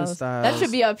styles. That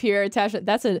should be up here. Attachment.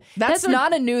 That's That's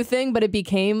not a new thing, but it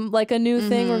became like a new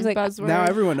thing. Where it's like Buzzword. Now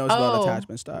everyone knows about Oh.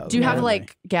 attachment styles. Do you have apparently.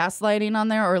 like gaslighting on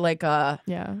there or like yeah.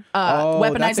 Oh,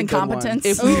 that's a weaponizing good one. competence?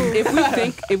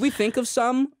 If we think of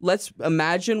some, let's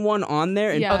imagine one on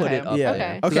there and Yeah. put Okay. it up Yeah.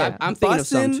 there. Okay. 'Cause Okay. I'm thinking of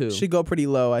some Bussin' too. should go pretty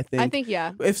low, I think. I think,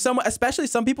 yeah. If someone, especially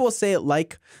some people will say it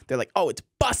like they're like, "Oh, it's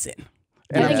bussin'."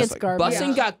 And I I'm think just it's like, garbage.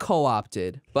 Bussin' got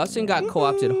co-opted. Bussin' got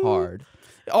co-opted hard.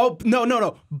 Oh no,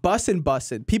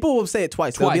 bussin'. People will say it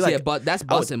twice. They'll be Twice, like, yeah, but that's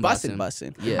 "Oh, it's bussin'.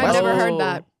 bussin'." Yeah. I've never heard Oh.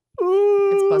 that.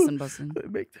 It's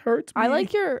bussin'. It hurts. I me.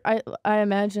 like your. I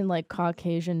imagine like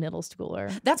Caucasian middle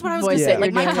schooler. That's what I was Voice gonna say. it.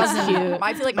 Like my You're doing cousin, cute.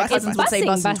 I feel like my Bussin', cousins would say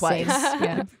bussin' twice.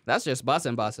 yeah. That's just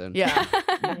bussin'. Yeah,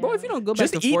 Bro, if you don't go back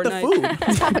just to eat Fortnite, the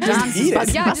food. Papa John's eat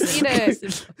it. Yeah, just eat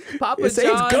it. Papa Say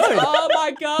it's John's. good. Oh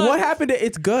my god. What happened to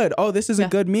it's good? Oh, this is a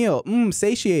good meal.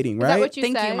 Satiating, Is right? that what you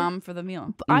thank say? you, Mom, for the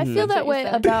meal. I feel that what you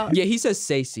way said. about. Yeah, he says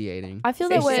satiating. I feel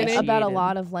that way Satiated. about a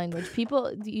lot of language.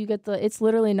 People, you get the. It's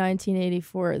literally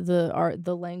 1984.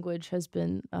 The language has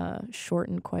been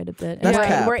shortened quite a bit. That's we're,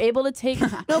 cap. we're able to take.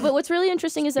 No, but what's really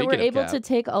interesting is that Speaking we're of able cap. to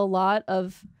take a lot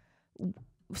of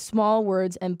small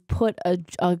words and put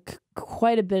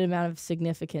quite a bit amount of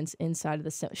significance inside of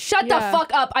the shut Yeah. the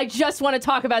fuck up. I just want to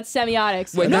talk about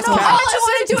semiotics. Wait, No, that's no, All cap. I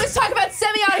want to do is talk about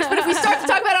semiotics, but if we start to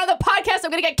talk about it on the podcast,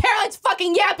 I'm going to get Caroline's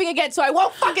fucking yapping again, so I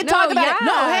won't fucking No, talk about yeah. it.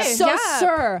 No, Hey, so, yeah.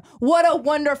 sir, what a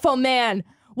wonderful man.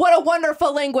 What a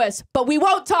wonderful linguist. But we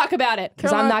won't talk about it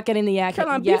because I'm Caroline- not getting the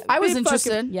Caroline, I was Be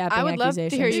interested. yapping I would love to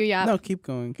hear you yap. No, keep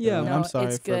going. Yeah. Caroline. No, I'm sorry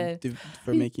it's for good.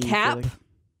 for making Cap? you feel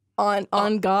like,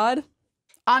 on God,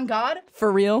 On God,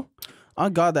 for real.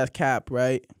 on God, that's cap,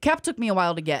 right? Cap took me a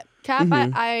while to get. Cap,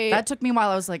 That took me a while.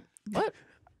 I was like, what?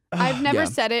 I've never Yeah.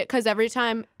 said it because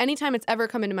anytime it's ever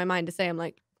come into my mind to say, I'm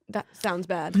like, that sounds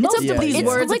bad. Most Yeah, of these yeah.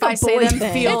 words, It's if like I a say boy them,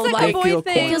 thing. feel It's like a They boy feel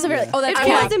thing. cool. Feels very like, oh, that's It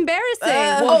cap. feels embarrassing.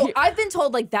 Oh, I've been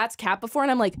told like that's cap before,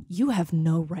 and I'm like, you have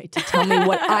no right to tell me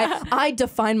what I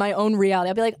define my own reality.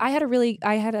 I'll be like, I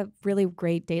had a really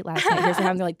great date last night. Here's what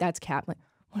happened. They're like, that's cap. I'm like,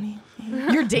 what do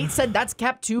you? Your date said that's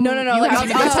Cap too. No. You Like, have to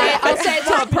go I'll say it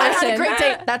to a I had a person. great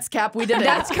date. That's Cap. We did it.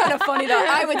 That's kind of funny though.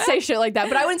 I would say shit like that,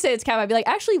 but I wouldn't say it's cap. I'd be like,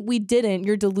 actually, we didn't.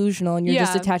 You're delusional, and you're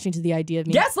just Yeah. attaching to the idea of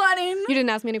me. gaslighting. You didn't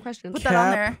ask me any questions. Put that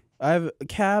on there.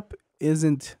 Cap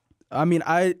isn't. I mean,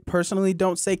 I personally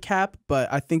don't say cap,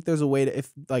 but I think there's a way to, if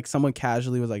like someone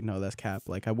casually was like, no, that's cap.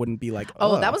 Like I wouldn't be like,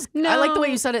 Oh, that was. I like the way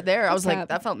No. you said it there. I was like, Cap.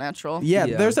 that felt natural. Yeah,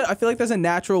 Yeah. I feel like there's a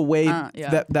natural way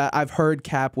Yeah. that I've heard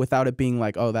cap without it being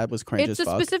like, oh, that was cringe It's as a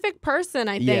fuck. specific person,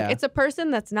 I think. Yeah. It's a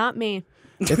person that's not me.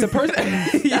 It's a person.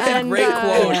 That's a And, great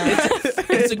quote. yeah.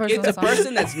 It's a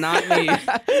person that's not me.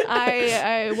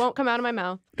 I won't come out of my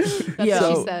mouth. That's Yeah. what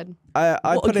So- she said. I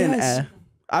Well, put it in yes.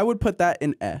 I would put that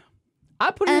in I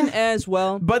put it in as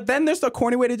well. But then there's the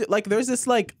corny way to do, like there's this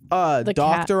like The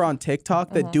doctor on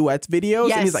TikTok that duets videos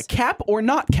and he's Yes. like cap or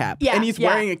not cap. Yeah, And he's yeah.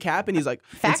 wearing a cap and he's like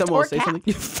and Fact someone or will say cap?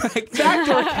 something. Fact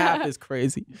or cap is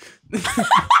crazy.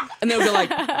 And they'll go like,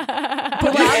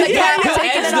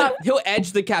 he'll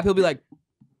edge the cap. He'll be like,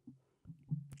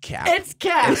 Cap. It's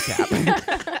Cap.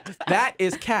 cap. That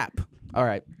is cap. All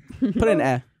right. Put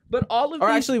an but all of Or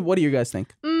these. actually, what do you guys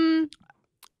think?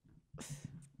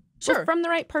 Sure. Well, from the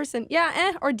right person.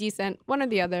 Yeah, or decent. One or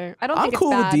the other. I don't I'm think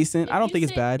cool it's with bad. decent. I don't think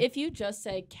it's bad. If you just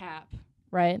say cap,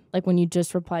 right? Like when you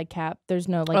just reply cap, there's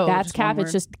no like Oh, that's just cap. one It's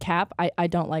word. just cap. I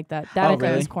don't like that. That Oh, I think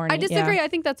really? is corny. I disagree. Yeah. I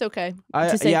think that's okay. I,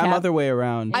 to say I'm cap. other way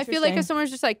around. I feel like Interesting. if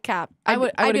someone's just like cap, I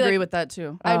would I'd be agree like, with that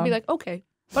too. I'd be like, okay.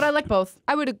 But I like both.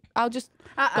 I'll just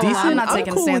Decent. I'm not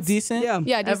taking cool a with stance. decent. yeah,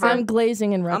 yeah, decent. I'm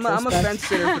glazing in I'm retrospect. a fence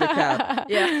sitter for the cap.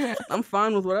 Yeah. I'm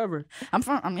fine with whatever. I'm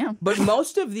from. Yeah. But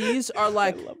most of these are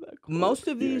like, most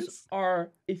of these are,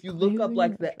 if you look up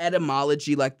like the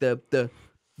etymology, like the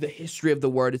history of the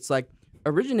word, it's like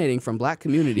originating from black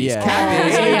communities. Yeah. Cap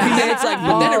is, Yeah. and then it's like,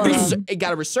 but then Ballin'. it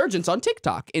got a resurgence on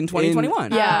TikTok in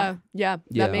 2021. yeah, Yeah.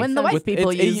 That makes When the sense. white people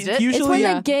It's- used it's it. usually- It's when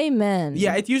Yeah. they're gay men.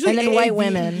 Yeah, it's usually and then white AAVE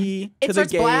women. to It the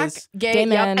starts black, gays, gay, Gay yep,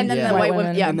 men, and then Yeah. the white white women.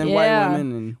 women. Yeah. and then Yeah. white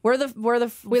women. And We're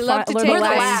the We love to we're take the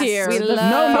last last. tier. We The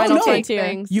love final no. tier.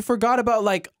 things. you forgot about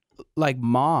like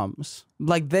moms,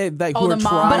 like they like Oh, who the are moms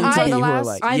trying are to the be who are last?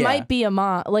 like I yeah. might be a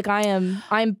mom. Like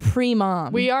I'm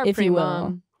pre-mom. We are if you will.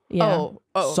 pre-mom. Yeah.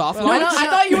 Oh. Soft I launch?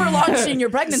 thought you were launching your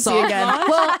pregnancy again.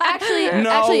 Well, actually,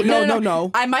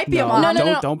 No. I might be a No, mom.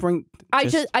 No. Don't bring. I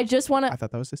just want I to.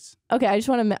 thought that was this. Okay, I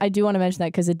do want to mention that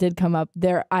because it did come up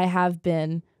there. I have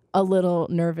been a little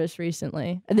nervous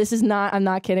recently. This is not. I'm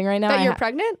not kidding right now. That you're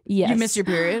pregnant? Yes. You missed your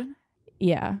period?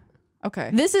 Yeah.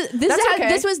 Okay. This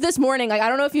okay. was this morning. Like I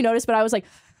don't know if you noticed, but I was like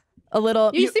a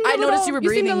little. I noticed you were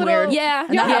breathing weird. Yeah.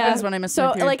 And that happens when I miss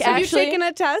my period. Like Have actually, you taken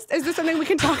a test? Is this something we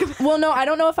can talk about? well, no, I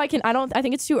don't know if I can. I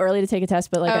think it's too early to take a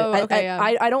test, but like,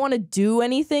 I don't want to do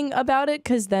anything about it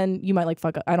because then you might like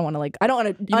fuck up. I don't want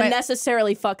to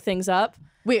unnecessarily fuck things up.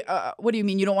 Wait, what do you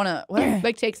mean? You don't want to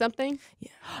like take something? Yeah.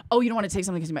 Oh, you don't want to take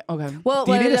something because you might. Okay. Well,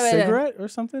 Do you need a cigarette or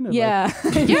something? Or yeah.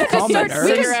 Yeah, calm my nerves?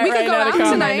 we could go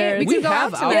out tonight. We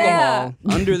have alcohol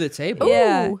under the table.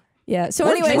 Yeah. Yeah. So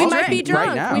We're anyway, we might be right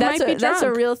drunk. now. We might be drunk. That's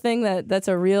a real thing. That's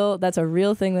a real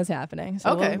thing that's happening.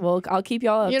 So Okay. I'll keep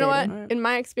y'all updated. You know what? In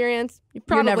my experience, you're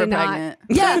You're probably never not. pregnant.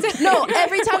 Yeah, no.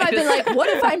 Every time I've been like, "What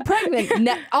if I'm pregnant?"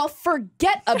 I'll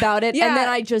forget about it, Yeah. and then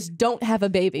I just don't have a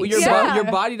baby. Well, your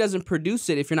body doesn't produce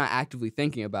it if you're not actively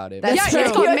thinking about it. That's Yeah, true.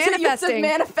 it's called You have to manifesting.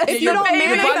 manifest If you your don't baby. Your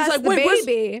body's manifest like, the wait, what's-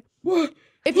 baby,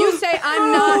 if you say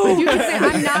I'm not, if you just say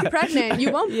I'm not pregnant,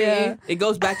 you won't Yeah. be. It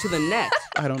goes back to the net.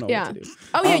 I don't know Yeah. what to do.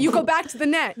 Oh yeah, you go back to the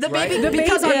net. The Right? baby, The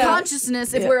because baby- our yeah.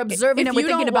 consciousness, if we're observing If it, we're you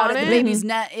thinking don't about want it, it- the baby's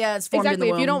net, it's formed Exactly. in the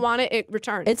If womb. you don't want it, it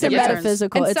returns. It's a It returns.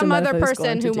 metaphysical. and it's some a other metaphysical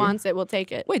person who entity. wants it will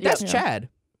take it. Wait, that's Chad.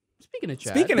 Speaking of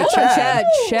Chad. Speaking of Oh,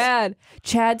 Chad.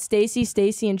 Chad,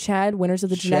 Stacy, and Chad, winners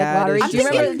of the genetic Chad lottery. is Do you just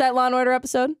remember like- that Law and Order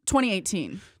episode?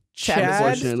 2018.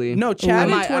 Unfortunately. No, Chad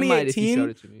in I might if you showed 2018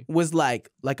 it to me. was like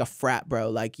a frat bro.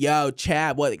 Like, yo,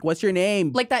 Chad, what's your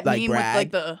name? Like that meme with brag.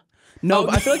 like the. No,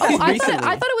 but I feel like that's I recently.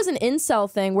 thought it was an incel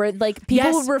thing where like people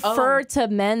Yes. would refer to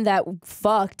men that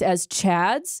fucked as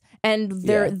Chads, and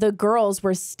the girls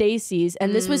were Stacy's,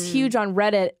 and this was huge on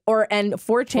Reddit and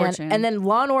 4chan. 4chan. And then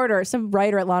Law and Order, some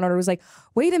writer at Law and Order was like,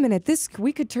 "Wait a minute,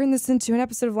 we could turn this into an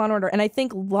episode of Law and Order." And I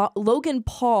think Logan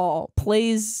Paul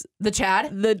plays The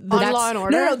Chad? the On Law and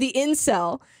Order? No, the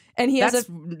incel, and he has That's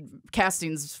a.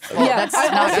 casting's fault. Yeah, That's I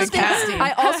not also good think, casting.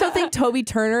 I also think Toby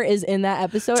Turner is in that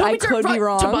episode. I could be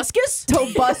wrong. Tobuscus?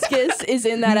 Tobuscus is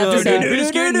in that Nugget episode. in a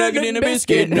biscuit, nugget in a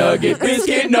biscuit,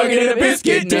 nugget in a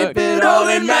biscuit, dip it all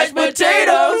in mashed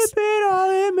potatoes. Dip it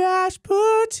all in mashed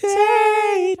potatoes.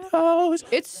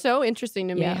 It's so interesting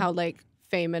to me Yeah. how like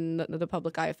fame in the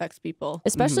public eye affects people.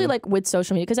 Especially like with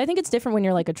social media, because I think it's different when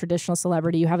you're like a traditional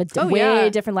celebrity. You have a Oh, way yeah.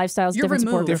 different lifestyles, You're different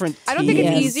support. removed. Different. I don't think it's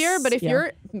Yes. easier, but if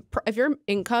Yeah. your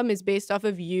income is based off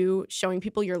of you showing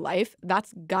people your life,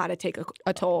 that's gotta take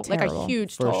a toll, like a Terrible.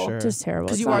 huge For toll. sure. Just terrible.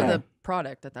 Because It's you are not- the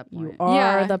product at that point. you are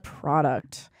Yeah. the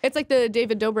product. It's like the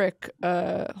David Dobrik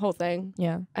whole thing.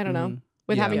 Yeah. I don't know.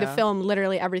 With Yeah. having to Yeah. film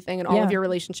literally everything and all Yeah. of your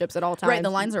relationships at all times. Right, the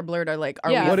lines are blurred. Are like,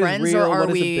 are Yeah. we What is friends real? or are What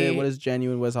is we? a bit? What is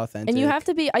genuine? What is authentic? And you have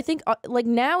to be, I think, like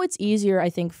now it's easier, I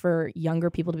think, for younger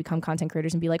people to become content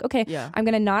creators and be like, okay, Yeah. I'm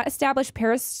going to not establish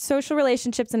parasocial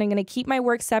relationships and I'm going to keep my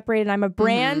work separated. I'm a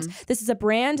brand. This is a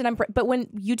brand. But when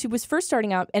YouTube was first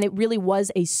starting out and it really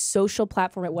was a social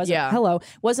platform, it wasn't,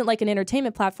 wasn't like an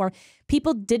entertainment platform.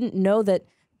 People didn't know that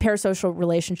parasocial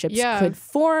relationships could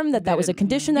form, that was a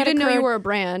condition that you didn't know you occurred. were a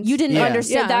brand. You didn't Yeah.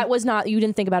 understand Yeah. that was not, you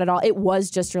didn't think about it at all. It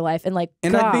was just your life. And like,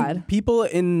 And God. I think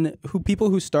people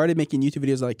who started making YouTube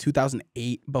videos in like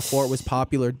 2008 before it was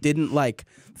popular didn't like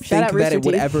think out that Rooster it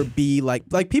would Teeth. ever be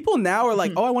like people now are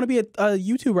like, oh, I want to be a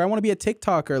YouTuber, I want to be a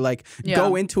TikToker, like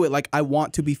go into it like I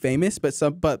want to be famous,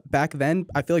 but back then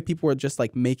I feel like people were just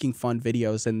like making fun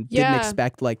videos and didn't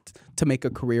expect like to make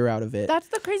a career out of it. That's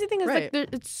the crazy thing is like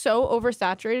it's so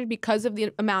oversaturated because of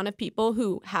the amount of people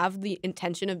who have the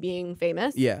intention of being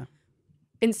famous. Yeah.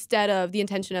 Instead of the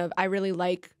intention of I really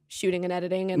like shooting and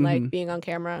editing and like being on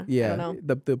camera. Yeah. I don't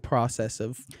know. The process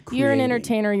of You're an creating.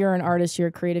 entertainer, you're an artist, you're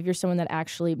a creative, you're someone that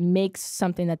actually makes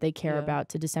something that they care about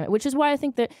to disseminate, which is why I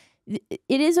think that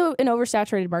it is an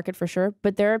oversaturated market for sure,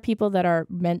 but there are people that are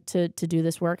meant to do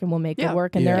this work and will make it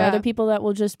work, and there are other people that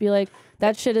will just be like,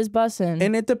 that shit is bussin'.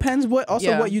 And it depends what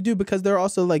you do, because there are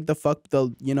also like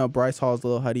Bryce Hall's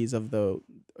little huddies of the.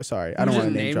 Sorry, I don't want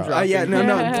to name drop. Yeah, no.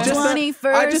 Just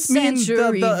I just mean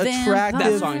the attractive.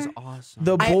 That song is awesome.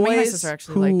 The Me and my boys sister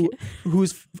actually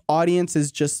whose audience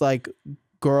is just like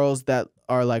girls that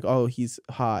are like, oh, he's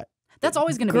hot. That's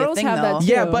always going to be a Girls thing, have though. that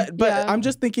Yeah, too. but I'm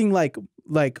just thinking like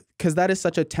because that is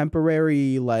such a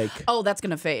temporary like. Oh, that's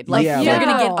going to fade. Like, Yeah, you're like-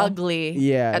 going to get ugly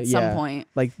Yeah, at some point.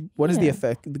 Like, what is the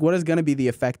effect? What is going to be the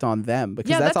effect on them?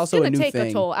 Because that's also gonna a new take thing.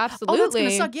 a toll. Oh, Absolutely. that's going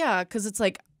to suck. Yeah, because it's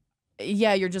like,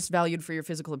 yeah, you're just valued for your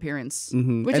physical appearance.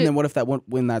 And then what if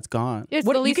when that's gone? It's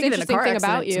What the you least could get in a interesting car thing about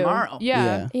accident you. tomorrow.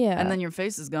 Yeah. Yeah. And then your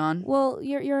face is gone. Well,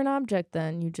 you're an object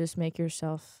then. You just make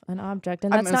yourself an object.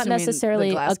 And I'm that's not assuming the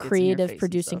necessarily glass a gets in your face creative and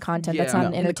producing stuff. content. Yeah. That's not No.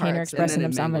 an In the car entertainer accident. expressing And then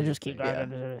it themselves. I'm gonna mangles just keep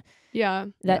it. Yeah.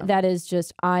 That is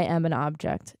just I am an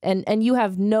object. And you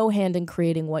have no hand in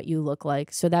creating what you look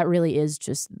like. So that really is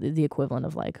just the equivalent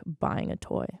of like buying a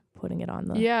toy, putting it on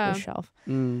the shelf.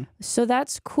 So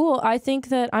that's cool. I think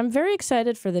that I'm very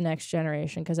excited for the next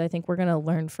generation because I think we're going to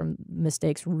learn from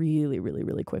mistakes really, really,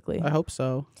 really quickly. I hope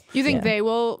so. You think they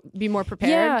will be more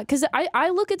prepared? Yeah, because I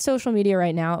look at social media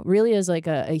right now really as like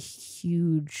a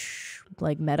huge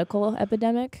like medical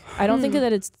epidemic. I don't think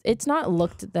that it's not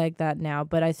looked like that now,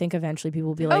 but I think eventually people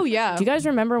will be like, oh yeah. do you guys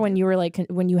remember when you were like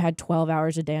when you had 12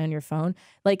 hours a day on your phone?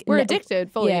 Like We're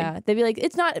addicted fully. Yeah, they'd be like,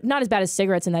 it's not as bad as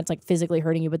cigarettes and that's like physically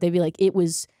hurting you, but they'd be like, it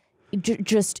was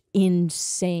just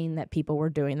insane that people were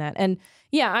doing that. And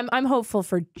yeah, I'm hopeful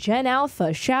for Gen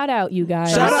Alpha. Shout out, you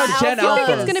guys. Shout out Gen I think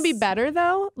Alpha. it's gonna be better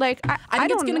though. Like I I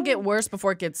think it's don't gonna know. get worse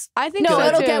before it gets. I think No, so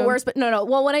it'll too. get worse, but no.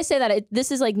 Well, when I say that,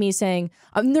 this is like me saying,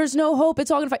 there's no hope. It's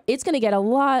all gonna fight. It's gonna get a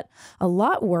lot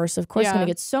worse. Of course, it's gonna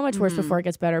get so much worse before it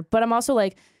gets better. But I'm also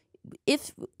like,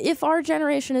 if our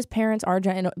generation as parents,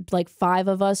 like 5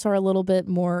 of us are a little bit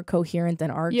more coherent,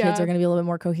 then our kids are gonna be a little bit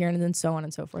more coherent, and then so on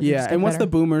and so forth. Yeah, and once the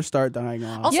boomers start dying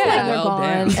off. Also, Yeah. like, they're Well, gone,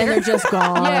 damn. and they're just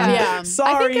gone. Yeah.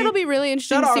 Sorry. I think it'll be really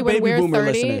interesting Shout to out see our when baby we're boomer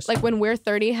 30, listeners. like when we're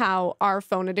 30, how our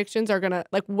phone addictions are gonna,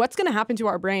 like what's gonna happen to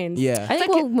our brains. Yeah. I think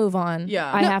we'll move on.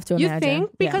 Yeah. I No, have to You imagine.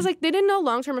 think? Because Yeah. like they didn't know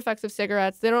long-term effects of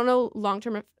cigarettes. They don't know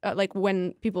long-term like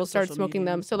when people started social smoking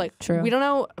media. them. So like True. we don't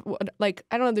know like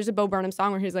I don't know, there's a Bo Burnham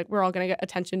song where he's like we're all going to get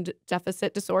attention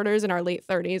deficit disorders in our late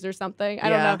 30s or something. I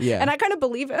don't Yeah. know. Yeah. And I kind of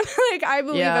believe him. Like I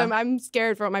believe Yeah. him. I'm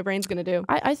scared for what my brain's going to do.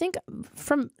 I think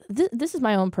from this is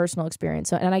my own personal experience,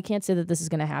 so, and I can't say that this is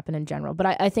going to happen in general, but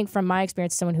I think from my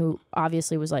experience, someone who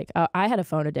obviously was like, I had a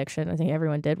phone addiction. I think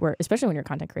everyone did, where especially when you're a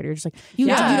content creator, you're just like, you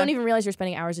don't even realize you're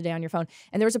spending hours a day on your phone.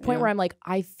 And there was a point where I'm like,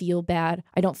 I feel bad.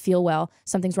 I don't feel well.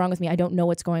 Something's wrong with me. I don't know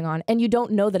what's going on. And you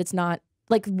don't know that it's not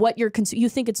like what you're you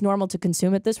think it's normal to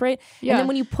consume at this rate. Yeah. And then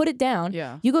when you put it down,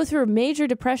 you go through a major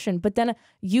depression. But then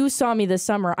you saw me this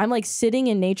summer. I'm like sitting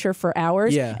in nature for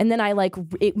hours. Yeah. And then I like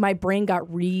my brain got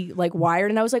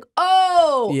wired and I was like,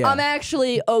 oh, Yeah. I'm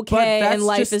actually okay that's and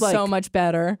life just is like- so much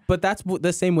better. But that's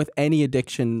the same with any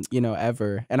addiction,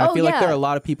 ever. And Oh, I feel like yeah. there are a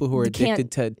lot of people who are You can't-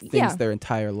 addicted to things yeah. their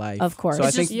entire life. Of course. So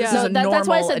It's I think just- this is a that's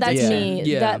why I normal said that's addiction. me.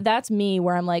 Yeah. That's me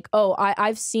where I'm like, oh,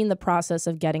 I've seen the process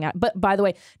of getting out. But by the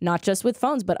way, not just with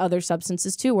phones, but other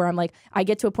substances too, where I'm like, I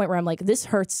get to a point where I'm like, this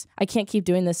hurts. I can't keep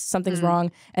doing this. Something's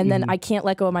wrong. And then I can't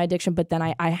let go of my addiction, but then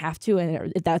I have to.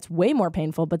 And that's way more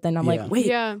painful. But then I'm Yeah. like, wait,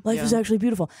 life is actually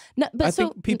beautiful. No, but I so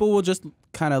think people will just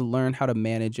kind of learn how to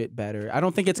manage it better. I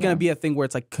don't think it's going to be a thing where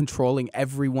it's like controlling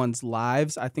everyone's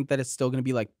lives. I think that it's still going to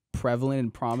be like prevalent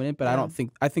and prominent, but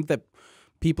I think that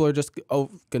people are just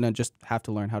going to just have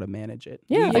to learn how to manage it.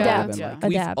 Yeah, rather adapt. than, Yeah. like-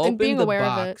 We've Adapt. opened being the aware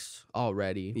of it. box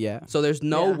already. Yeah. So there's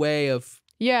no Yeah. way of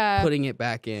Yeah. putting it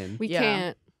back in. We Yeah.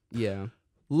 can't. Yeah.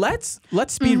 Let's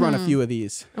speed run a few of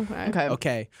these. Okay. Okay.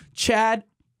 Okay. Chad,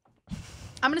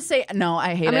 I'm gonna say no.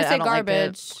 I hate I'm it. gonna I say don't like it.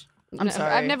 garbage. I'm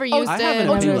sorry. I've never used I it. have an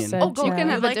Oh, do you- opinion. oh, go You ahead. can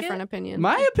have like a different it? opinion.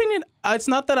 my opinion, it's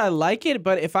not that I like it,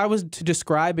 but if I was to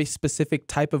describe a specific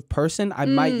type of person, I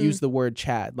might use the word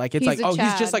Chad. Like it's He's like, a he's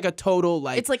just Chad. like a total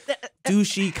like It's like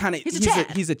douchey kind of. He's a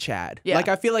Chad. He's a Chad. Yeah. Like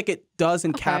I feel like it does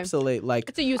encapsulate like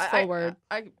It's a useful word.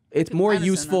 it's more I understand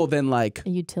useful than like a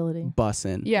utility.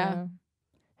 bussin'. Yeah.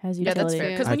 Has Yeah, utility. that's fair.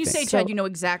 Because I when you think. say Chad, So- you know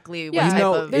exactly what Yeah. type You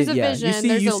know, of. There's a yeah. vision, You see,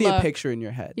 there's you a see a look. picture in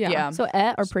your head. Yeah. Yeah. So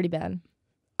or pretty bad.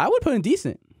 I would put him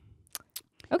decent.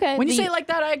 Okay. When you say it like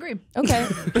that, I agree. okay.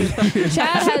 Chad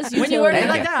has utility. When you word it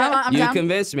like that, I'm You down.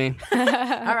 convinced me. All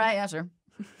right, yeah, sure.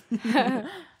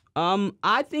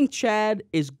 I think Chad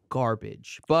is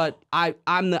garbage, but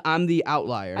I'm the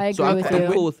outlier. I so agree I'm, with I'm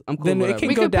you. cool with I'm cool Then with it whatever. can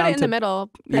We go could put down it in to the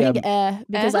middle. I think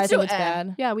because Let's I think do it's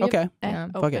bad. Yeah, we Okay. Yeah.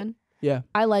 Fuck it. open. Yeah.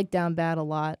 I like Down Bad a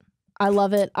lot. I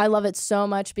love it. I love it so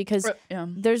much because Yeah.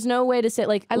 there's no way to say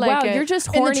like, I like wow, it. you're just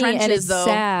In the horny and trenches, it's though.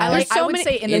 sad. I like. There's so I would many-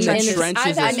 say in the In the trenches.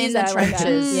 trenches I'm is- in the I like that.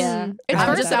 trenches. Yeah. It's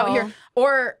I'm just out versatile. here.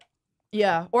 Or,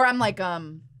 yeah. Or I'm like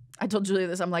I told Julia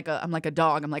this. I'm like a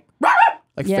dog. I'm like "Rah!"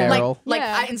 Like Yeah. feral. like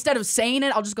Yeah. instead of saying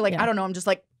it, I'll just go like Yeah. I don't know. I'm just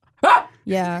like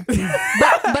Yeah.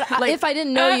 but if I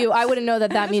didn't know you, I wouldn't know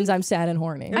that that means I'm sad and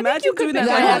horny. Imagine doing that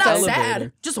be- on well, an not elevator.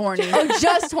 sad, just horny. Oh,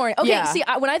 just horny. Okay, Yeah. see,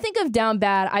 when I think of Down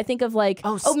Bad, I think of like,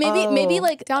 maybe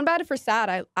like, Down bad for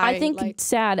sad. I think like,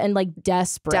 sad and like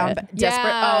desperate. Down desperate.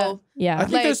 Yeah. Oh, Yeah. I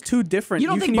think Like, there's two different. you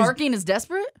don't think can use- barking is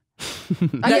desperate?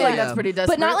 I feel like that's pretty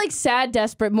desperate. But not like sad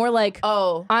desperate, more like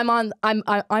I'm on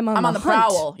the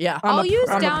prowl. Yeah. I'll use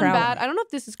down bad. I don't know if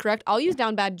this is correct. I'll use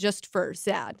down bad just for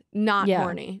sad, not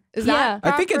horny. Is that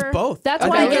proper? I think it's both. That's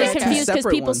why I get it's confused because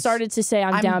people ones. started to say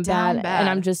I'm down bad, and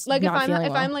I'm just like not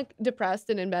if I'm like depressed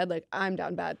and in bed, like I'm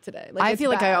down bad today. Like I feel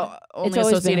like I only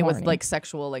associate it with like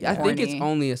sexual, like I think it's horny.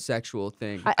 only a sexual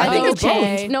thing. I think it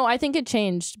changed. No, I think it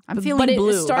changed. I'm feeling but blue.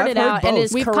 it started I've heard out and both.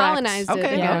 is We've correct. colonized it.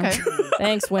 Okay, Yeah. okay.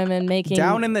 Thanks, women, making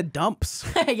Down in the dumps.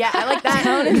 Yeah, I like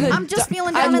that. I'm just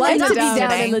feeling down I'd in like the to be dumps down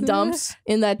today. in the dumps,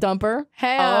 in that dumper.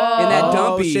 Hey, In that Oh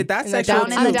dumpy. shit, that's In the sexual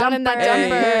down in too. down in that Hey,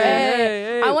 jumper.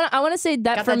 hey, hey. I want to say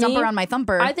that Got for that me. jumper on my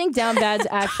thumper. I think down bad's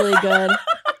actually good.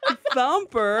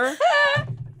 Thumper.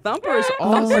 Thumper is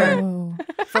awesome.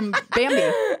 Oh. from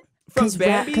Bambi. From 'Cause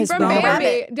Bambi. Cause From Bambi.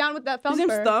 Bambi, down with that His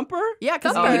name's thumper. Thumper? Yeah,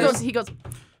 because Thumper. he goes.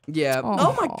 Yeah. Aw.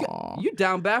 Oh my god. You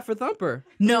down bad for Thumper.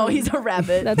 No, he's a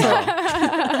rabbit. That's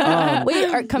all. Wait,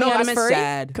 are coming No, out I as meant furry?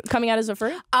 sad. Coming out as a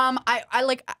furry? I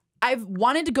like. I've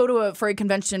wanted to go to a furry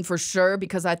convention for sure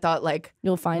because I thought like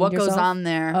You'll find what yourself. goes on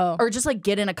there, Oh. or just like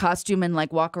get in a costume and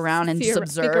like walk around and just Speak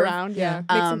observe. around. Yeah, make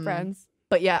some Um, friends.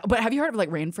 But yeah, but have you heard of like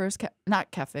Rainforest?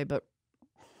 Not cafe, but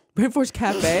Rainforest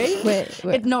Cafe?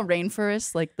 Wait. no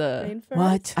Rainforest. Like the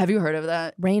What? have you heard of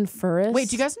that? Rainforest? Wait,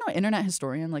 do you guys know Internet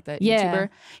Historian, like that Yeah. YouTuber?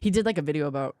 He did like a video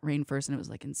about rainforest and it was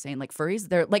like insane. Like furries,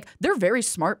 they're very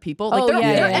smart people. Like Oh, they're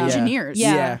yeah, yeah. engineers.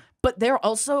 Yeah. But they're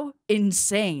also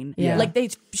insane. Yeah. Like they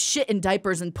shit in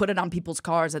diapers and put it on people's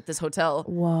cars at this hotel.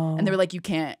 Whoa. And they were like, you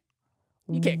can't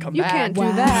come You back. can't do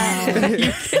Wow.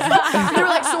 that. They were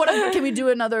like, so what? Can we do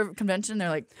another convention? They're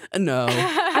like, No.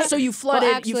 so you flooded,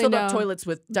 you actually, filled up no. toilets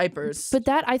with diapers. But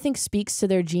that I think speaks to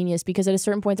their genius because at a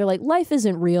certain point they're like, life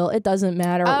isn't real. It doesn't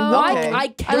matter. Oh, Why okay. I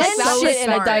can like that shit in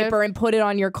a perspective. diaper and put it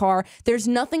on your car. There's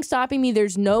nothing stopping me.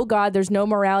 There's no God. There's no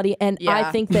morality. And I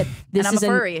Yeah. think that this I'm is a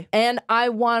furry. and I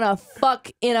want to fuck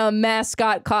in a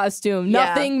mascot costume. Yeah.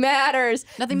 Nothing matters.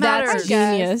 Nothing That's matters.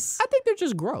 genius. I think they're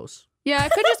just gross. Yeah,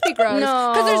 it could just be gross. No,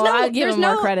 because there's no, I'd give there's him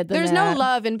no, more credit than there's that. no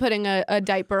love in putting a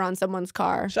diaper on someone's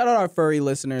car. Shout out our furry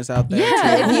listeners out there.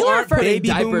 Yeah, too. if you are aren't putting baby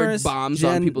diaper boomers, bombs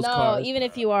on Gen- people's No, cars. even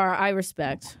if you are, I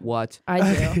respect. What?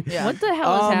 I do. Yeah. What the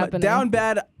hell is happening? Down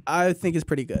bad, I think is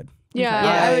pretty good. Yeah,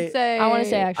 Yeah. I would say. I wanna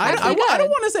say actually. I Actually don't good.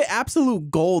 want to say absolute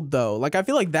gold though. Like I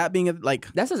feel like that being like,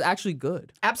 That says actually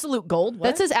good. Absolute gold. What?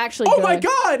 That says actually oh good. my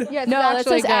god, Yeah, No, that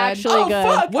says actually Oh, good.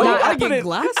 fuck. What? No, I I put get it-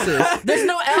 glasses. There's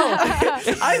no L.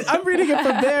 I'm reading it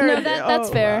from there. No, that's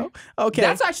fair. wow. Okay,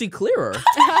 That's actually clearer.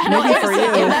 maybe for you.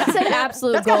 If that said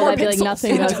absolute gold, I'd be like pixels.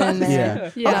 nothing goes in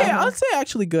there. Yeah. Yeah. Okay, I'll say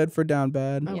actually good for down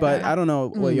bad, but I don't know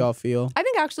what y'all feel. I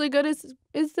think actually good is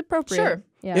appropriate. Sure.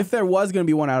 Yeah. If there was going to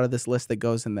be one out of this list that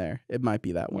goes in there, it might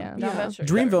be that one. Yeah. Yeah, that's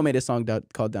Dreamville made a song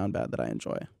called Down Bad that I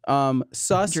enjoy.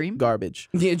 Sus Dream? garbage.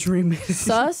 Yeah, dream.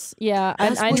 Sus, yeah. I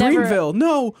never. Dreamville,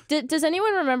 no. Does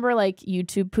anyone remember like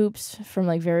YouTube poops from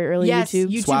like very early Yes, YouTube?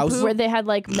 YouTube Swouse. poop. Where they had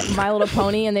like My Little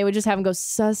Pony and they would just have them go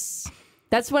sus.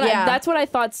 That's what Yeah. that's what I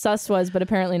thought sus was, but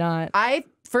apparently not. I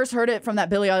first heard it from that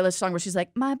Billie Eilish song where she's like,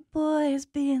 "My boy is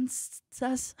being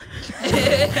sus."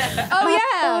 Oh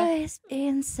yeah. Boy is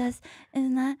being sus,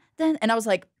 and I was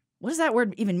like, "What does that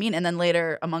word even mean?" And then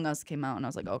later, Among Us came out, and I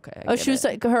was like, "Okay." I Oh, get she was it.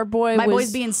 like her boy. My was,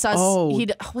 boy's being sus. Oh.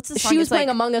 What's the song? She was It's playing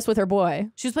like, Among Us with her boy.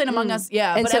 She was playing Among Us,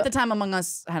 yeah. And But so- at the time, Among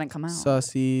Us hadn't come out.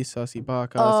 Sussy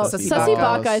Baka. Oh, Sussy Sussy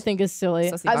Baka. Baka, I think is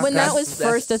silly. Sussy When Baka. that was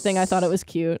first a thing, I thought it was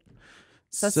cute.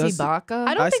 Sussy Baka.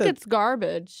 I don't I think said- it's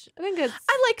garbage. I think it's.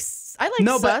 I like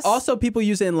No, sus. but also people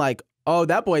use it in like, oh,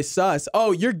 that boy's sus.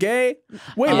 Oh, you're gay?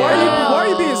 Wait, why are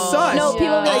you being sus? No, people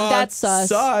be like, Yeah. that's sus.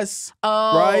 Sus.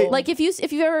 Oh. Right? Like if you've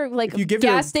ever like If you give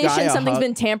your gas guy station a something's hug-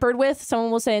 been tampered with,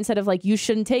 someone will say instead of like you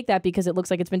shouldn't take that because it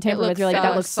looks like it's been tampered with. looks You're like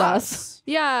that sus. looks sus.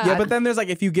 Yeah. Yeah, but then there's like,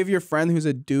 if you give your friend who's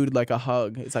a dude like a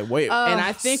hug, it's like, wait, And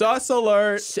I think sus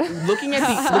alert. looking at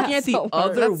the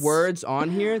other That's- words on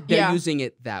here, they're Yeah. using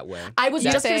it that way. I was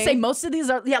just gonna say most of these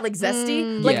are like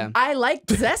zesty. Like Yeah. I like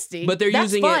zesty, But they're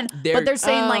That's using fun. it- But they're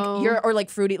saying Oh. like you're or like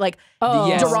fruity, like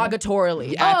Yes.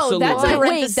 derogatorily. Yeah. Oh, that's Absolutely. a, wait,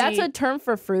 Parenthesis. that's a term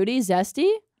for fruity, zesty.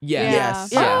 Yeah. Yes.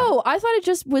 Yeah. Oh, I thought it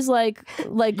just was like You're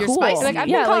cool. spicy. Like, I've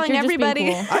been yeah, calling like you're just being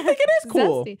everybody- cool. I think it is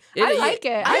cool. Zesty. It I is- like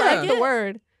it. I I like like the it.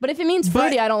 word. But if it means But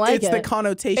fruity, I don't like it's it. the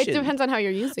connotation. It depends on how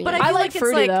you're using But it. I I feel like like it's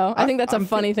fruity like- though. I think that's a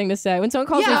funny thing to say. When someone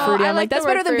calls me Yeah, fruity, I I'm like like, that's the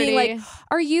word better than being like,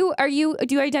 fruity.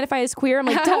 do you identify as queer? I'm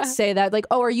like, don't say that. Like,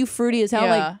 oh, are you fruity as hell? I'm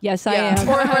Yeah. like, yes, I Yeah. am.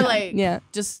 Or like Yeah.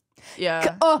 just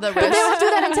yeah. Oh, the but they rest. don't do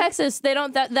that in Texas. They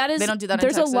don't. That is. They don't do that in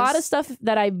There's Texas. a lot of stuff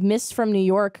that I miss from New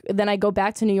York. Then I go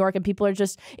back to New York, and people are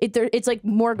just. It's like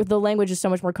more. The language is so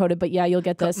much more coded. But yeah, you'll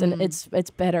get this, and it's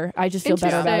better. I just feel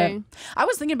better about it. Interesting. I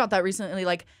was thinking about that recently.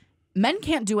 Like men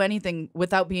can't do anything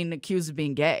without being accused of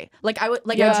being gay. Like I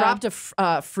dropped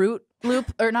a fruit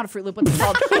loop, or not a Fruit Loop. What's it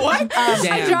called? What?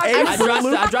 Damn.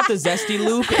 I dropped a Zesty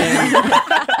Loop.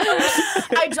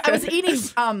 And I was eating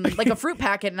like a fruit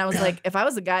packet, and I was like, if I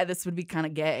was a guy, this would be kind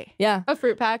of gay. Yeah, a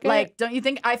fruit packet. Like, don't you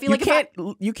think? I feel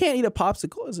you can't eat a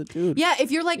popsicle as a dude. Yeah,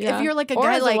 if you're like a Or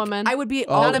guy, as a like woman. I would be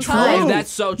Oh, not true. implied.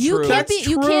 that's so true. you can't That's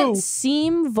you true. can't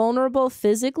seem vulnerable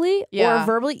physically Yeah. or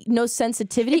verbally. No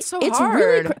sensitivity. It's so really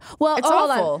hard. well. It's hold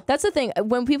awful. on. That's the thing.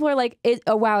 When people are like,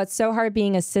 "Oh wow, it's so hard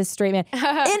being a cis straight man."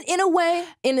 in a way,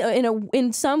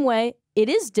 in some way, it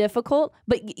is difficult,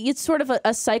 but it's sort of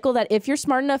a cycle that if you're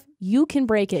smart enough, you can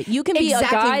break it. You can be a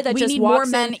guy that we just need walks more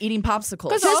in, men eating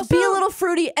popsicles. just be a little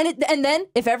fruity, and then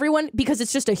if everyone, because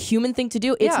it's just a human thing to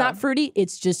do, it's Yeah. not fruity,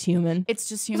 it's just human. It's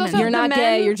just also human. You're the not men-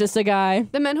 gay, you're just a guy.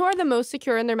 The men who are the most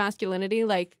secure in their masculinity,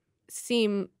 like,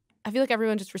 I feel like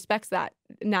everyone just respects that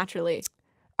naturally.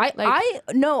 I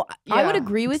would Yeah.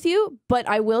 agree with you, but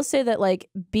I will say that like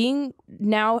being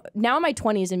now in my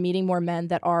 20s and meeting more men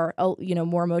that are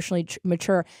more emotionally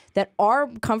mature, that are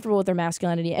comfortable with their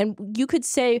masculinity, and you could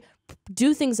say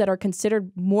do things that are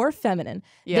considered more feminine.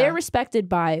 Yeah. They're respected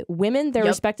by women, they're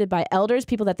Yep. respected by elders,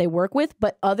 people that they work with,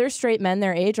 but other straight men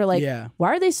their age are like, Yeah. why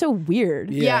are they so weird?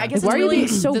 Yeah, I guess Why it's are you really being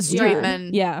so the straight weird? men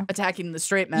Yeah. attacking the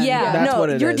straight men. Yeah, That's no, what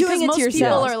it you're is. doing Because it most to people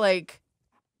yourself. are like,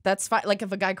 that's fine. Like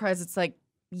if a guy cries, it's like,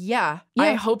 yeah, Yeah.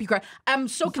 I hope you cry. I'm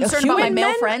so concerned about my human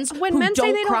male friends when who men don't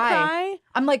say they cry. don't cry,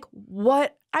 I'm like,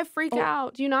 what? I freak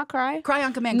out. Do you not cry? Cry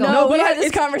on command. Go. No, we but had this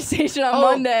it's- conversation on Oh,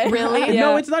 Monday. really? Yeah.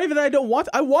 No, it's not even that I don't want.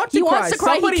 I want to He cry. wants to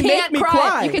cry. Somebody He make can't me cry.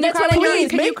 cry. You can- That's that's what I mean.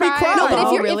 Please make me cry. No, but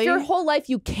Oh, if really? your whole life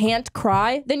you can't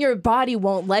cry, then your body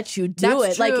won't let you do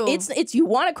That's it. Like true. it's you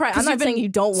want to cry. I'm 'Cause not you've saying been you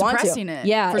don't want to. suppressing it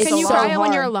Yeah, for it's so Can you long. cry when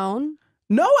hard. you're alone?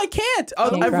 No, I can't.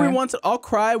 Can't Every cry. once I'll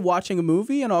cry watching a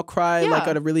movie, and I'll cry like Yeah.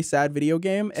 at a really sad video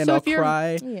game, and So I'll if you're-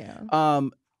 cry. Yeah.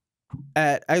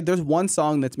 There's one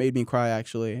song that's made me cry.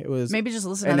 Actually, it was Maybe just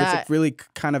listen and to it's that. really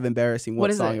kind of embarrassing what What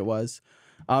is song it? it was.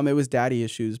 It was "Daddy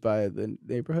Issues" by The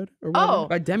Neighborhood. Or whatever. Oh,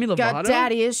 By Demi Lovato. got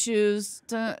daddy issues.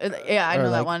 Yeah, I Or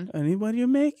know that like, one. Anybody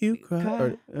make you cry?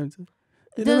 Cry.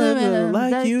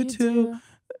 Like you too.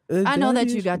 I know that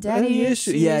you got daddy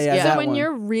issues. Yeah, yeah. Yeah. So that when one.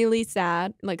 you're really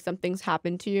sad, like something's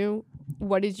happened to you,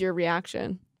 what is your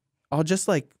reaction? I'll just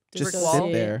like just Dissociate.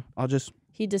 sit there. I'll just.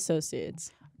 He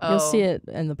dissociates. Oh. You'll see it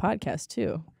in the podcast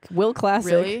too. Will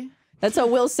Classic. Really? That's how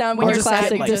Will sound when I'll you're just get,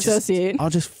 classic like, just- dissociate. I'll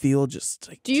just feel just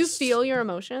like. Do you just- feel your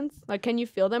emotions? Like, can you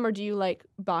feel them, or do you like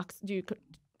box? Do you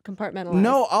compartmentalize?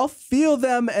 No, I'll feel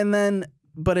them, and then,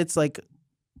 but it's like,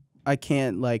 I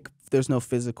can't like. There's no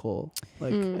physical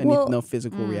Well, no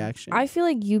physical reaction. I feel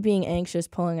like you being anxious,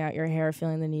 pulling out your hair,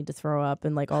 feeling the need to throw up,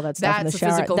 and like all that stuff in the That's a shower.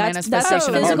 physical That's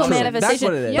manifestation a of physical emotion. manifestation. That's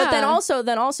what it is. But then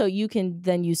Yeah. also you can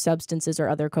then use substances or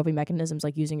other coping mechanisms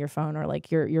like using your phone or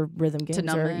like your rhythm games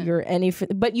numb or it. your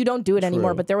but you don't do it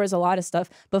anymore. True. But there was a lot of stuff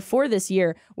before this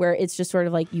year where it's just sort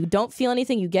of like you don't feel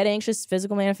anything, you get anxious,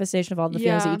 physical manifestation of all the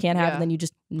feelings that Yeah. you can't have, Yeah. and then you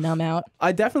just numb out.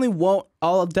 I definitely won't.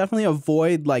 I'll definitely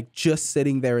avoid like just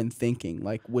sitting there and thinking,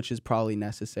 like, which is probably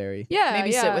necessary. Yeah,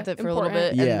 Maybe sit with it for a little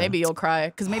bit, Yeah. and maybe you'll cry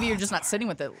because maybe you're just not sitting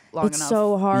with it long It's enough.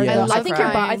 so hard. Yeah. though. I I love think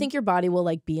crying. I think your body will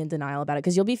like be in denial about it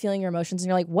because you'll be feeling your emotions and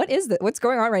you're like, what is that? What's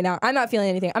going on right now? I'm not feeling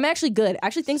anything. I'm actually good.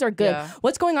 Actually, things are good. Yeah.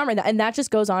 What's going on right now? And that just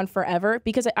goes on forever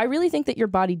because I really think that your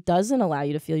body doesn't allow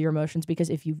you to feel your emotions because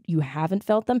if you haven't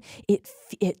felt them,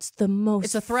 it's the most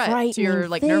It's a threat to your frightening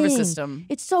like nervous thing. system.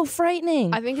 It's so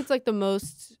frightening. I think it's like the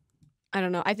most. I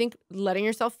don't know. I think letting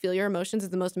yourself feel your emotions is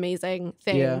the most amazing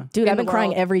thing. Yeah. Dude, in I've been the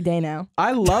crying world. every day now.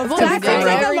 I love Well, to that be seems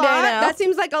like every a day lot. now. That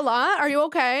seems like a lot. Are you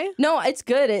okay? No, it's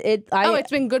good. It's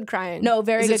been good crying. no,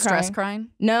 very Is good it stress crying. crying?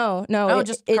 No, Oh, it-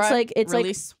 just it's cry, like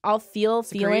release. I'll feel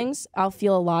Secrete. feelings. I'll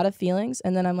feel a lot of feelings,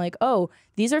 and then I'm like, oh,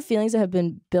 these are feelings that have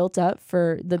been built up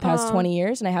for the past 20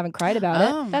 years, and I haven't cried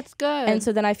about it. That's good. And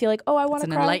so then I feel like, oh, I want It's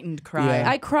to an cry. enlightened cry. Yeah.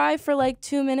 I cry for like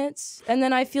 2 minutes, and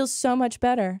then I feel so much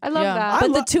better. I love Yeah. that.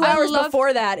 But the 2 I hours love-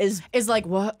 before that is Is like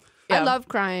what? I Yeah. love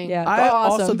crying. yeah. I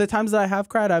awesome. also the times that I have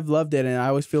cried, I've loved it, and I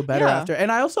always feel better Yeah. after.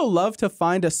 And I also love to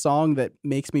find a song that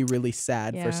makes me really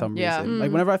sad Yeah. for some Yeah. reason.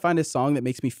 Like whenever I find a song that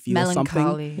makes me feel something,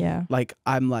 Melancholy. yeah. like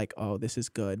I'm like, oh, this is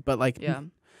good. But like, Yeah.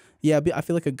 I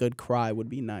feel like a good cry would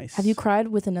be nice. Have you cried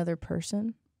with another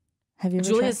person? Have you ever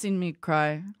Julia's tried? seen me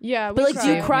cry. Yeah. But we like, do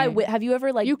you cry. cry? Me. With, have you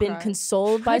ever like You been cry.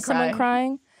 consoled by I someone cry.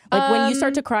 crying? Like when you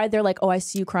start Um, to cry, they're like, "Oh, I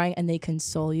see you crying," and they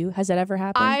console you. Has that ever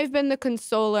happened? I've been the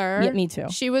consoler. Yeah, me too.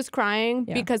 She was crying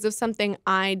Yeah. because of something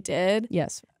I did,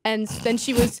 Yes. and then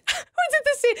she was. Was it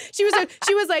the same?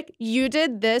 She was like, "You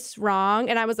did this wrong,"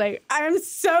 and I was like, "I'm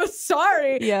so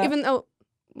sorry." Yeah. Even though,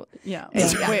 Yeah.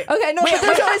 Yeah. Wait. Okay, no, but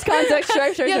there's always context. Sure,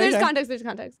 yeah, sure, there's sure. context. There's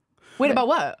context. Wait, about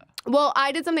what? Well,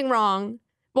 I did something wrong.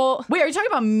 Well, wait, are you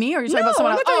talking about me or are you talking No, about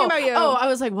someone I'm else? not talking about you. Oh, I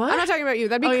was like, what? I'm not talking about you.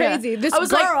 That'd be yeah. crazy. This I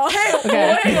was girl. like, hey,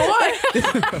 wait,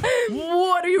 what?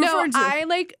 What are you No, referring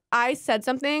to? I said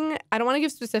something. I don't want to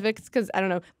give specifics because I don't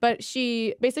know. But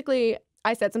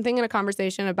I said something in a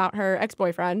conversation about her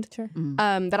ex-boyfriend Sure.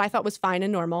 that I thought was fine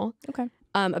and normal. Okay.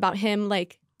 About him,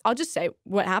 like, I'll just say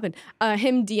what happened.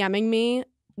 Him DMing me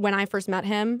when I first met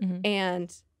him,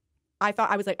 and I thought,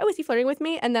 I was like, oh, is he flirting with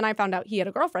me? And then I found out he had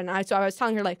a girlfriend. So I was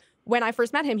telling her, like, when I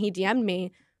first met him, he DM'd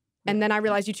me. And then I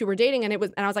realized you two were dating, and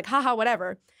I was like, haha,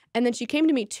 whatever. And then she came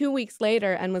to me 2 weeks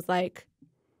later and was like,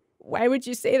 why would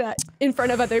you say that in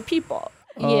front of other people?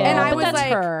 Yeah, And I but was that's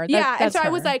like, her. yeah. And That's so I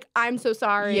was her. like, I'm so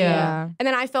sorry. Yeah. And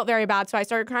then I felt very bad. So I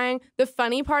started crying. The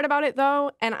funny part about it,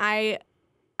 though, and I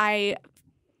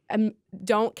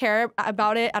don't care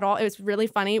about it at all. It was really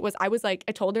funny. I was like,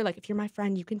 I told her, like, if you're my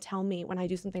friend, you can tell me when I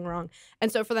do something wrong. And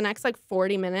so for the next like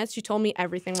 40 minutes, she told me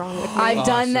everything wrong with me. I've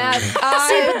done that. See, but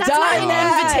I've that's done not an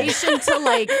that. invitation to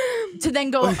like to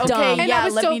then go, okay, Dumb. And I yeah,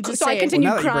 was let so- me just so I say it. continued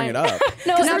Well, now that you bring it up. No, Because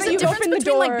now there's that a you difference opened the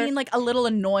between like door- being like a little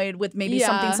annoyed with maybe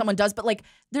something Yeah. someone does, but like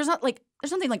there's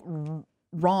something like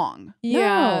wrong.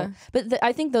 Yeah. No. But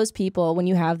I think those people, when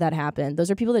you have that happen,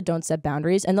 those are people that don't set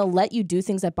boundaries, and they'll let you do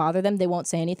things that bother them. They won't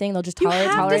say anything. They'll just You tolerate,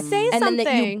 have to tolerate. say and then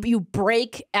something. you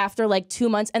break after like 2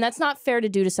 months, and that's not fair to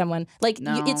do to someone. Like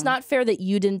No. it's not fair that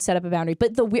you didn't set up a boundary.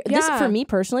 But this Yeah. for me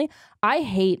personally, I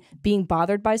hate being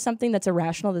bothered by something that's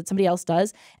irrational that somebody else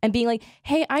does, and being like,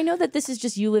 "Hey, I know that this is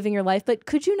just you living your life, but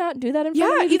could you not do that in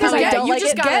front of me? either Because I get, don't you like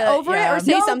just it." get over it or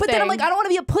say No, something. but then I'm like, I don't want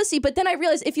to be a pussy. But then I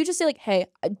realize if you just say like, "Hey,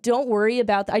 don't worry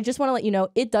about that. I just want to let you know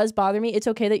it does bother me. It's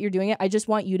okay that you're doing it. I just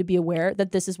want you to be aware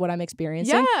that this is what I'm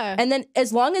experiencing." Yeah. And then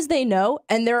as long as they know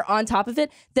and they're on top of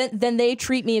it, then they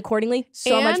treat me accordingly.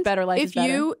 So much And better. Life is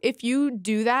better. if you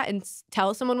do that and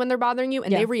tell someone when they're bothering you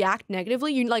and Yeah. they react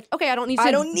negatively, you're like, okay, I don't need I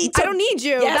don't need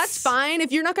you. Yes. That's fine.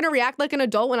 If you're not going to react like an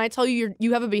adult when I tell you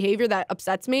you have a behavior that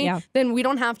upsets me, Yeah. then we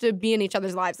don't have to be in each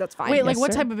other's lives. That's fine. Wait, like Yes,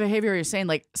 what sir. type of behavior are you saying?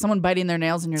 Like someone biting their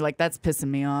nails and you're like, that's pissing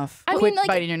me off. I Quit mean, like,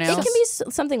 biting your nails. It can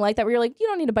be something like that where you're like, you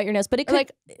don't need to bite your nails, but it Or could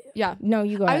like, yeah. No,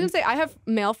 you go I ahead. was gonna say I have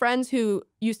male friends who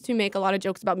used to make a lot of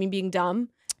jokes about me being dumb.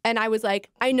 And I was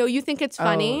like, I know you think it's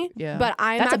funny, yeah. but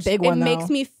That's a big one, It makes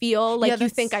though. me feel like you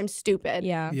that's- think I'm stupid.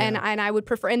 Yeah. Yeah. And I would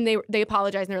prefer, and they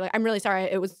apologize and they're like, I'm really sorry.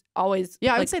 It was always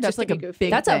Yeah, I would like, say that's just to like be a goofy.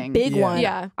 big That's thing. a big Yeah. one.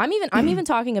 Yeah. I'm even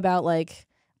talking about like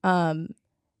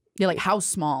Yeah, like how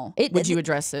small It- would you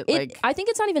address it? Like I think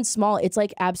it's not even small. It's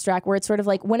like abstract, where it's sort of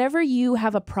like whenever you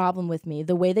have a problem with me,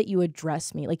 the way that you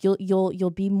address me, like you'll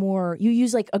be more. You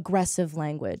use like aggressive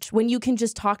language when you can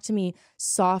just talk to me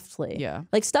softly. Yeah.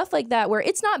 like stuff like that, where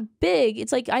it's not big.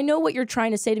 It's like I know what you're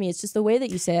trying to say to me. It's just the way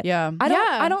that you say it. Yeah.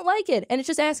 Yeah. I don't like it, and it's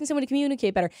just asking someone to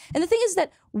communicate better. And the thing is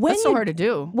that when that's so hard to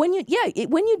do. when you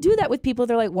when you do that with people,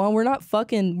 they're like, well, we're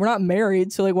not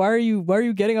married, so like why are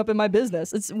you getting up in my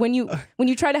business? It's when you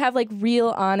try to have like real,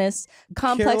 honest,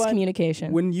 complex Caroline,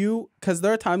 communication. Because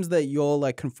there are times that you'll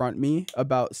like confront me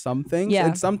about some things, Yeah.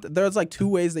 and there's like two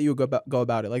ways that you go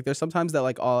about it. Like there's sometimes that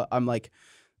like I'm like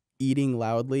eating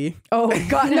loudly. Oh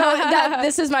God, no!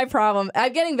 This is my problem.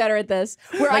 I'm getting better at this,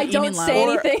 where Like I don't eating say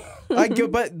loud. anything.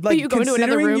 But like you go into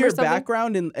another considering room or your something?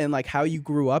 background and like how you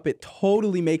grew up, it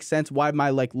totally makes sense why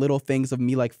my like little things of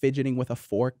me like fidgeting with a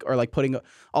fork or like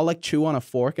I'll like chew on a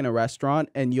fork in a restaurant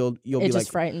and you'll It be just like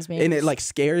frightens me. and it like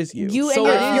scares you. You So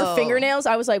and your Oh. fingernails.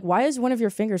 I was like, why is one of your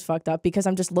fingers fucked up? Because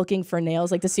I'm just looking for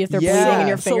nails, like to see if they're Yeah. bleeding and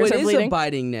your So fingers it are is bleeding. a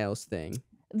biting nails thing.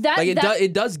 That Like that-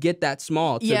 it does get that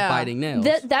small to Yeah. biting nails.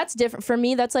 That's different for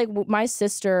me. That's like my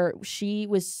sister. She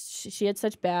had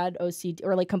such bad OCD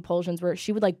or like compulsions where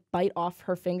she would like bite off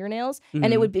her fingernails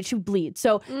and she would bleed.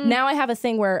 So now I have a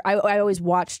thing where I always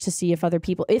watch to see if other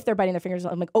people, if they're biting their fingers,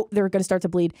 I'm like, oh, they're gonna start to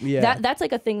bleed. Yeah. That's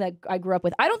like a thing that I grew up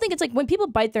with. I don't think it's like when people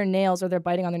bite their nails or they're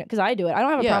biting on their because I do it. I don't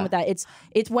have a Yeah. problem with that.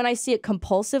 It's when I see it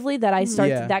compulsively that I start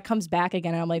Yeah. that comes back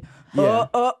again and I'm like, Yeah.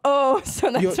 oh. So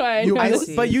that's why I know this.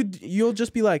 but you'll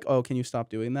just be like, oh, can you stop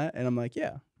doing that? And I'm like,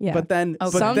 yeah. Yeah. But then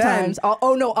Sometimes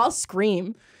I'll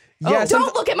scream. Yeah,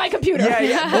 Don't look at my computer.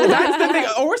 Yeah. Well, that's the thing.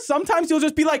 Or sometimes you'll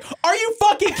just be like, "Are you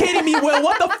fucking kidding me, Will?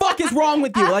 What the fuck is wrong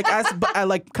with you?" Like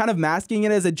like kind of masking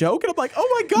it as a joke, and I'm like,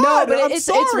 "Oh my god, but I'm it's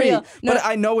sorry." real. No, but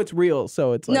I know it's real,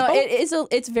 so it's like, No, oh.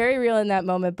 it's very real in that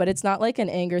moment, but it's not like an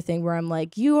anger thing where I'm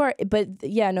like, you are. But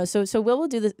yeah, no. So Will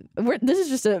do this. This is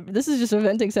just a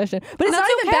venting session, but it's That's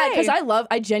not even bad okay. because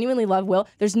I genuinely love Will.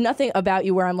 There's nothing about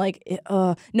you where I'm like,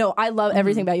 no, I love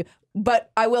everything about you.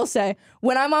 But I will say,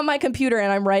 when I'm on my computer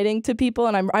and I'm writing to people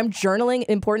and I'm journaling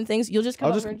important things, you'll just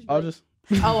come over and I'll just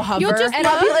Oh, hover. You'll just And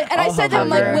I'll be like, and I I'll said to him,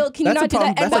 hover. like, Will, can you That's not do a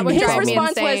that? problem. And That would his drive me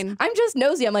response was, insane. I'm just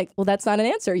nosy. I'm like, well, that's not an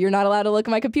answer. You're not allowed to look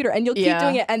at my computer. And you'll keep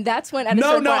doing it. And that's when at a No,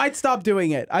 certain no, point, I'd stop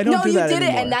doing it. I don't no, do you that did it.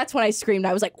 anymore. And that's when I screamed.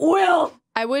 I was like, Will.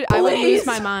 I would Please. lose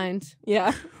my mind.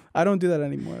 Yeah. I don't do that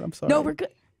anymore. I'm sorry. No, we're good.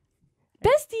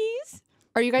 Besties.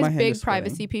 Are you My guys hand big is sweating.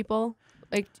 privacy people?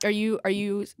 Like, are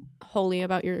you holy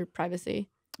about your privacy?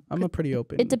 I'm a pretty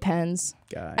open It depends.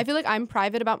 guy. I feel like I'm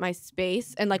private about my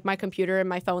space and like my computer and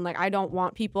my phone. Like I don't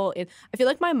want people in. I feel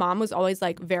like my mom was always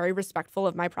like very respectful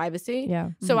of my privacy. Yeah.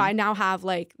 So I now have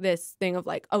like this thing of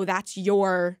like, oh, that's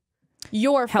your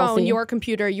phone, Healthy. your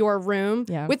computer, your room.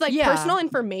 Yeah. With like Yeah. personal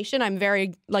information, I'm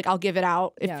very like I'll give it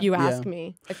out if Yeah. you ask Yeah.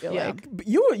 me. I feel Yeah. like But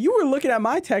you were looking at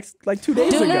my text like 2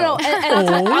 days Dude, ago. no.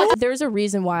 And there's a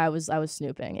reason why I was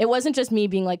snooping. It wasn't just me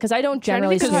being like, because I don't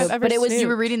generally think if I've snoop, ever but it was You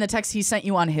were reading the text he sent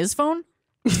you on his phone?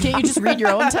 Can't you just read your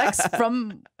own text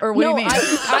from, or what do no. you mean?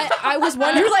 I was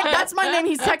wondering. You're like, that's my name.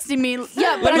 He's texting me.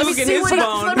 Yeah, but Let me I'm look at his phone.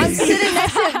 I'm sitting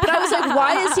next to him, but I was like,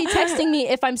 why is he texting me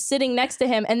if I'm sitting next to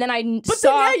him? And then I But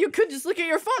saw. then, yeah, you could just look at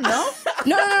your phone, no?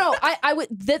 No. I would.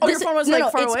 Oh, your phone was, no, like, no,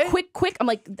 far it's away? quick. I'm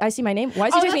like, I see my name. Why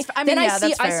is he Oh, texting me? that's- I mean, then yeah, I see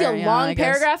that's I see a fair. Yeah, long I guess.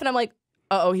 paragraph, and I'm like,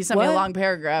 Uh-oh, he sent me a What? long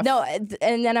paragraph. no.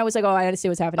 And then I was like, oh, I had to see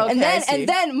what's happening. Okay, I see. and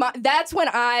then that's when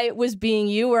I was being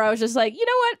you, where I was just like, you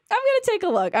know what? I'm gonna take a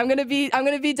look. I'm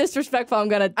gonna be disrespectful. I'm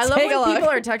gonna I love take when a look. people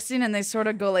are texting and they sort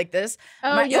of go like this.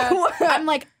 Oh, yeah. I'm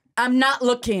like, I'm not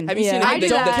looking. Have you Yeah. seen I like, do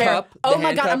the that. cup? Oh the my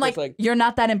hand god, cup I'm like, with, you're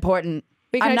not that important.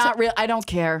 Wait, I'm can I not real. I don't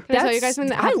care. Can I tell you guys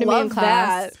something that I happened to me in love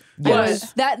class? that.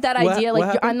 Yes. That What- idea, what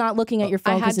like happened? I'm not looking at your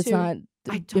phone I because had it's to. not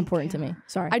important to me.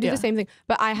 Sorry. I do Yeah. the same thing,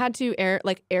 but I had to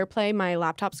AirPlay my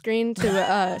laptop screen to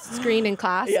a screen in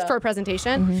class for a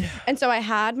presentation. And so I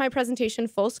had my presentation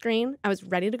full screen. I was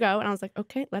ready to go, and I was like,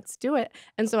 okay, let's do it.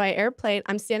 And so I AirPlayed.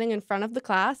 I'm standing in front of the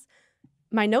class.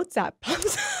 My notes app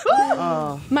pops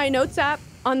up. My notes app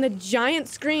on the giant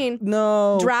screen.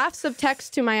 No. Drafts of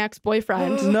text to my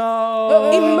ex-boyfriend.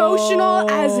 No. Emotional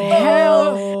as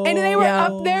hell. And they were Yeah.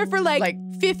 up there for like Like,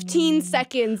 15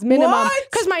 seconds minimum. What?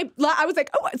 Because I was like,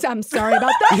 oh, I'm sorry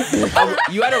about that.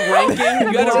 You had a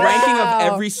ranking. You had a ranking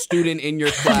of every student in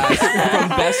your class from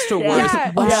best to worst.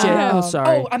 Yeah. Oh shit! Yeah. Oh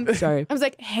sorry. Oh, I'm sorry. I was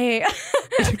like, hey,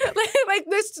 like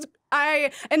this.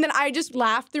 And then I just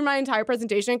laughed through my entire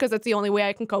presentation because that's the only way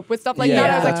I can cope with stuff like Yeah,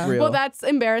 that. I was that's like, real. well, that's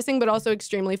embarrassing, but also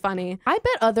extremely funny. I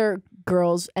bet other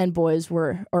girls and boys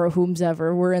were, or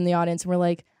whomsoever, were in the audience and were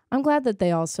like, I'm glad that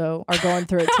they also are going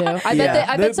through it too. I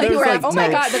Yeah. bet some There's people were like, like, oh my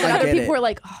no, God. But then I other get people it. were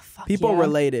like, oh, fuck People yeah.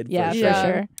 related. Yeah, for for sure.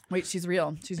 sure. wait, she's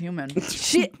real. She's human.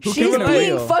 She's can relate?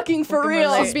 being fucking for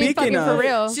real. relate? She's being Speaking fucking of- for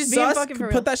real. She's being Sus, fucking for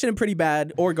real. put that shit in pretty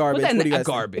bad or garbage. that in What do you guys think?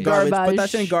 garbage. Garbage. Put that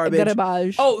shit in garbage.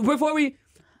 Garbage. Oh, before we,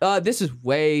 this is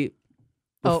way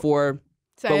before.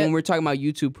 Say But it. when we're talking about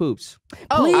YouTube poops,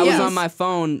 Oh, I was yes. on my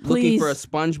phone looking Please. for a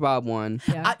SpongeBob one.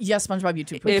 Yes, SpongeBob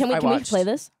YouTube. If Can we I watched. play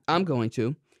this? I'm going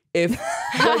to. If but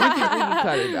we can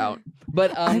cut it out.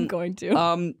 But I'm going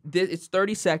to. it's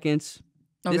 30 seconds.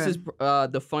 This Okay. is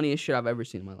the funniest shit I've ever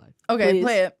seen in my life. Okay, Please.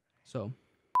 play it. So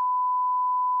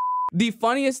the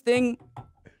funniest thing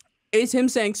is him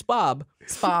saying "spob."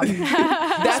 Spob.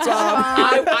 That's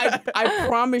I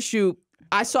promise you.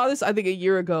 I saw this, I think, a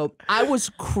year ago. I was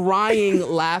crying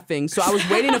laughing. So I was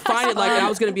waiting to find it, like, and I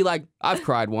was going to be like, I've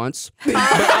cried once. But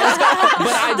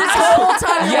I This whole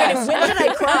time, Yes. when did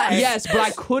I cry? Yes, but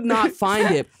I could not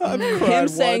find it. Him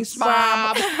saying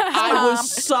 "spob," I was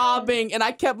sobbing, and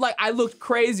I kept like I looked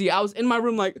crazy. I was in my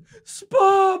room like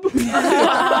 "spob." He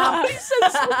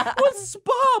said, "What's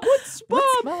spob? What's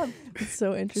spob?" It's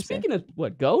so interesting. Speaking of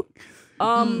what goat?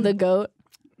 The goat.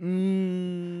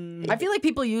 I feel like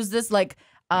people use this like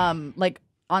on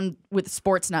with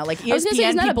sports now. Like was gonna say, ESPN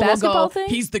isn't that a people will basketball go, thing?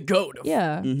 he's the goat of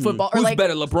Yeah. football. Or Who's like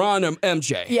better, LeBron or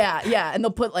MJ? yeah, and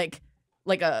they'll put like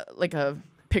a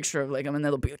picture of like him, and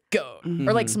they'll be like goat.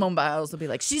 Or like Simone Biles will be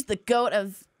like, she's the goat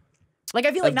of. Like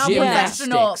I feel like Of now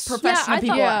gymnastics. professional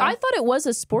people. I thought it was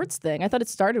a sports thing. I thought it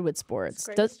started with sports.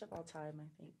 Does- of all time, I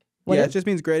think. What Yeah, is- it just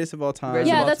means greatest of all time. Greatest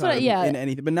Yeah, of all that's what I- time. yeah. In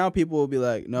anything, but now people will be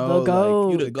like, no, The like,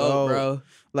 goat. You the goat, bro.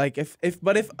 Like if if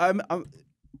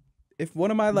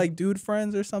one of my like dude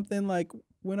friends or something like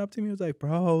went up to me and was like,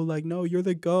 bro, like no, you're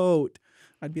the goat,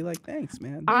 I'd be like, thanks,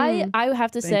 man. I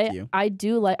have to Thank say you. I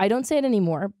do like. I don't say it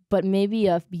anymore, but maybe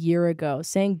a year ago,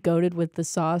 saying "goated with the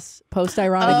sauce" post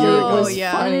ironically Oh, was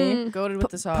yeah. funny. Goated with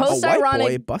the sauce. a post- white ironic-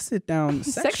 boy busted down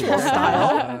Sexual sexual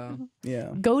style. Yeah.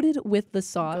 Goated with the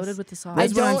sauce. Goated with the sauce. I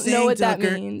That's what I'm don't know saying, what that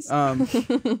Tucker.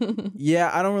 means. Yeah,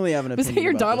 I don't really have an Was opinion. it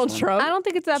your about Donald this one. Trump? I don't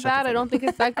think it's that bad. I don't think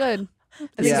it's that good. I think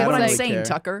Yeah, That's I what don't I'm really saying, care.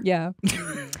 Tucker. Yeah.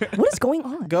 What is going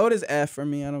on? Goat is F for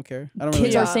me. I don't care. I don't really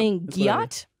Kids are care. saying It's whatever.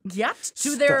 "giat." Yeah,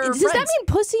 to their Does that friends. mean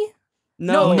pussy?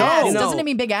 No, ass. no. Doesn't it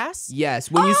mean big ass? Yes.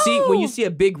 When you see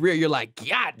a big rear, you're like,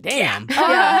 God damn.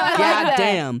 Yeah. God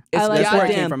damn. It's like That's where it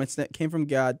came goddamn. from. It came from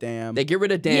goddamn. They get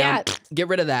rid of damn. Yeah. Get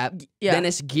rid of that. Yeah. Then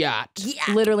it's gyat.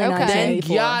 Literally Okay. Then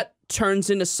 1984. gyat turns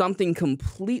into something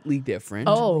completely different.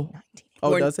 Oh.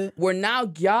 Oh, does it? Where now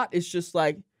gyat is just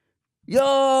like,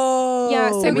 yo. Yeah,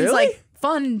 so It means Really? like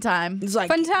fun time. It's like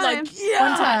Fun time. Like,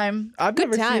 yeah. Fun time. I've Good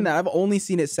never seen time. that. I've only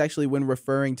seen it sexually when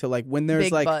referring to like when there's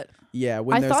Big like butt.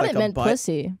 when I there's thought like it a meant butt.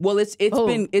 pussy. Well, it's Oh.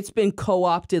 been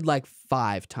co-opted like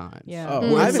 5 times. Yeah. Oh, Where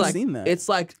I it's haven't like, seen that. It's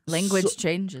like Language so-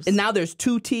 changes. and now there's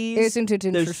 2 T's. Isn't it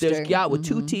There's interesting? gyat with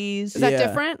 2 T's. Is that Yeah.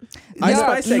 different? I Yeah.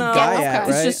 Spice say No, guy okay. at,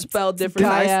 It's right? just spelled different.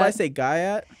 Can I Guy Spice say guy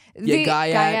at? Yeah,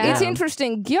 guy at. It's yeah.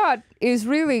 interesting. Gyat is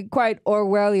really quite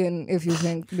Orwellian, if you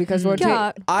think, because we're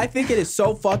Yeah. I think it is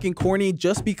so fucking corny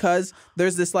just because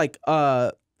there's this like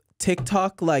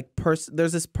TikTok like person.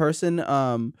 There's this person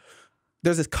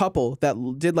there's this couple that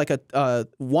did like a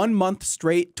 1 month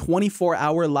straight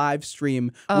 24-hour live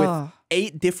stream with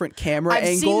 8 different camera I've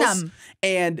angles, seen them.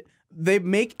 and they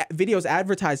make videos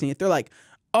advertising it. They're like,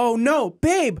 "Oh no,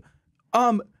 babe,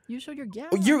 you showed your gal.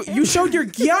 you showed your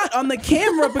gyat on the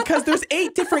camera because there's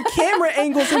 8 different camera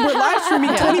angles and we're live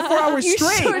streaming 24 hours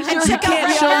straight. And You check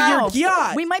can't out show right your now.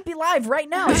 gyat." We might be live right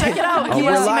now. Check it out. Oh, You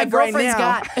we're wanna see my live right girlfriend's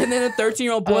now. got. And then a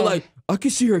 13-year-old boy like, I can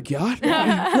see her gyat.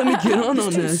 Let me get on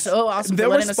this. So awesome. They'll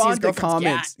for letting us see his respond to girlfriend's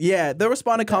comments. Yeah, they'll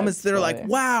respond to comments that are like,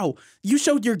 "Wow, you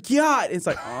showed your gyat." It's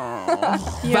like,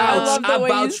 oh. Vouch. I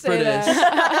vouch for this.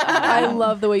 I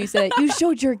love the way you said it. You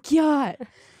showed your gyat.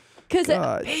 Because,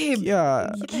 God, yeah.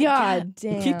 God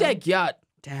damn. Keep that gyat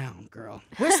down, girl.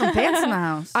 Where's some pants in the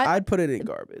house? I'd put it in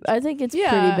garbage. I think it's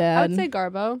Yeah, pretty bad. I would say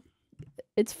Garbo.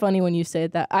 It's funny when you say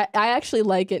it that. I actually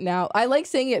like it now. I like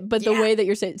saying it, but the way that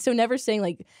you're saying it. So never saying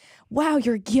like, wow,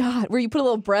 your gyat, where you put a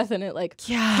little breath in it, like,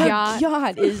 her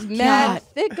gyat is mad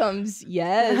thickums.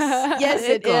 Yes. Yes,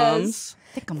 it is.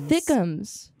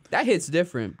 Thickums. That hits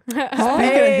different. Speaking of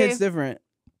hits different.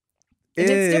 It's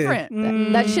Eh.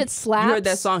 different. That shit slaps. You heard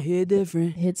that song? Hit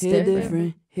different. Hits hit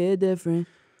different. Hit different.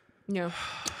 Yeah.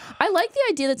 I like the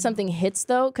idea that something hits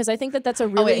though, because I think that that's a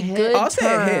really it hits. good I'll say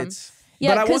term. it hits.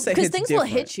 Yeah, but I won't say because hits things different.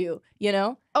 will hit you. You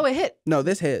know, Oh, it hit. No,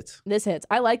 this hits. this hits.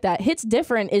 I like that. Hits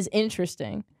different is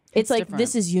interesting. It's like different.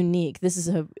 this is unique. This is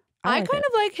a. I like kind it.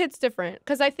 of like hits different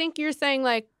because I think you're saying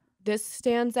like this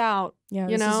stands out. Yeah,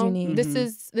 You this is know, unique. this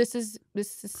is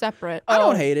separate. I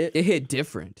don't hate it. It hit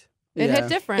different. It Yeah. hit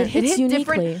different. It hits hit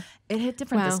different. uniquely. It hit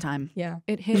different Wow. this time. Yeah.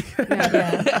 It hit. When I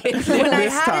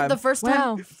This had time. it the first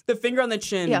time. Wow. The finger on the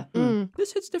chin. Yeah.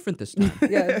 This hits different this time.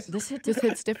 This hit This different.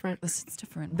 hits different. This hits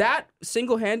different. That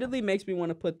single-handedly makes me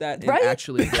want to put that in Right?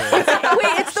 actually good.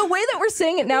 Wait, it's the way that we're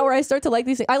saying it now where I start to like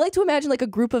these things. I like to imagine like a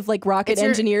group of like rocket It's your-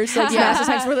 engineers like Yeah. NASA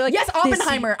science where they're like, Yes, this-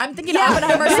 Oppenheimer. I'm thinking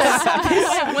Oppenheimer says.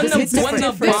 when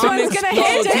the bomb one's gonna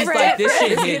hit explodes, he's like, this shit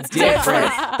different. hit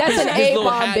different. That's an His A little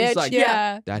bomb, hat, he's bitch. like,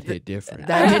 Yeah. that hit different.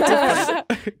 That hit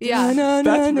different. Yeah.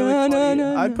 That's really funny.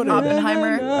 I'd put it in.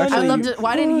 Oppenheimer. I Actually, loved it.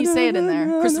 Why didn't he say it in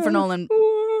there? Christopher Nolan.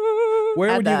 Where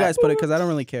Add would that. you guys put it? Because I don't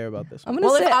really care about this I'm one.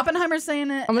 gonna Well, say if Oppenheimer's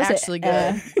saying it, I'm gonna actually say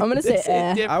eh. good. I'm gonna say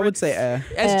eh. I would say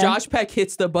As Josh Peck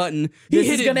hits the button, he This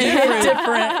hit is it gonna different. hit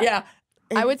different. Yeah.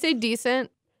 I would say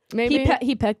decent. Maybe.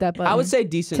 He pecked that button. I would say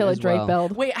decent till as it Drake well.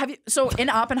 belled. Wait, have you? So in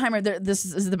Oppenheimer, this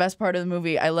is the best part of the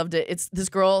movie. I loved it. It's this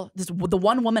girl, the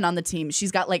one woman on the team.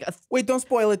 She's got like Wait, don't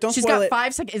spoil it. Don't she's spoil got it.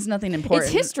 5 seconds. It's nothing important.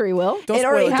 It's history, Will. Don't it spoil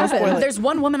already it, don't happened. spoil it. There's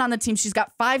one woman on the team. She's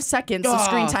got 5 seconds of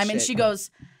screen time, and shit. she goes,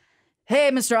 "Hey,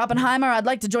 Mr. Oppenheimer, I'd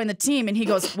like to join the team." And he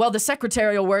goes, "Well, the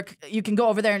secretarial work, you can go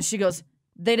over there." And she goes,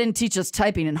 "They didn't teach us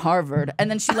typing in Harvard." And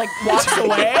then she like walks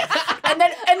away, and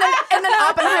then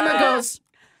Oppenheimer goes,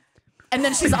 and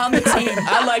then she's on the team.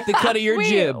 I like the cut of your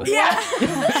jib. Yeah.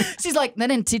 She's like, "They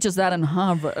didn't teach us that in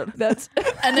Harvard."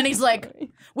 And then he's like,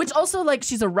 which also like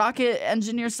she's a rocket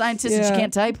engineer scientist and she Yeah.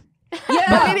 can't type.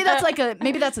 Yeah, but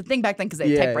maybe that's a thing back then because they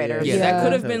had Yeah, typewriters. Yeah, Yeah. that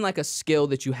could have been like a skill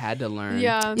that you had to learn.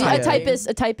 Yeah. Yeah, a typist,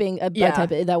 a typing, a Yeah. type,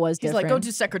 that was He's different. like, "Go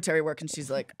do secretary work," and she's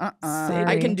like, Sorry.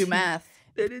 I can do math.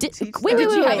 Wait, Did you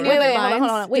have any other hold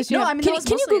lines? on. Wait, No, I mean, can that was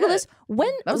you mostly Google it. this?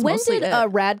 When That was mostly did it.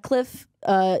 Radcliffe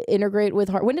integrate with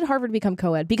Harvard? When did Harvard become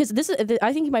co-ed? Because this is,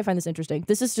 I think you might find this interesting.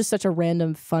 This is just such a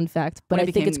random fun fact, but When I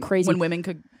it think it's became- crazy. when women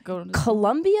could go to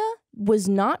Columbia was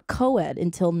not co-ed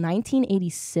until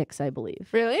 1986, I believe.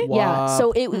 Really? Yeah. Wow.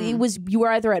 So it was, you were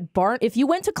either at if you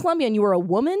went to Columbia and you were a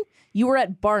woman, you were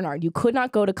at Barnard. You could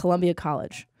not go to Columbia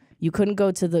College. You couldn't go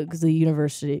to the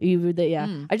university.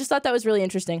 I just thought that was really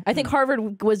interesting. I think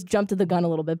Harvard was jumped to the gun a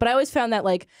little bit, but I always found that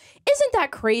like, isn't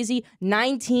that crazy?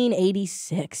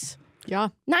 1986. Yeah.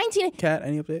 19. Kat,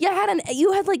 any update? Yeah,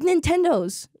 you had like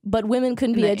Nintendos, but women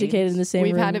couldn't be educated in the same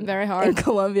We've room. had it very In hard.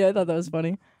 Columbia, I thought that was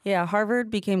funny. Yeah,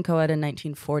 Harvard became co-ed in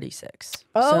 1946.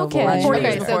 Oh, okay. we'll 40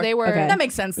 Okay, years so they were. Okay. That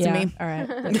makes sense to Yeah. me. All right.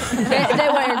 they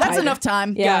weren't That's enough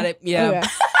time. Yeah. Got it. Yeah. Okay.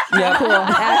 Yeah. Cool.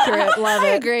 Accurate. Love I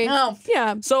it. agree. Oh,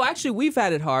 Yeah. So actually, we've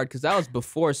had it hard because that was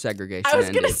before segregation. I was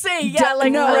gonna ended. say, yeah,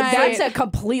 like no, right. that's a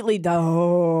completely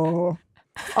no.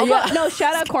 No,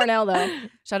 shout out Cornell though.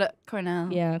 Shout out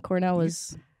Cornell. Yeah, Cornell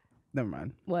was Never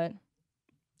mind. what?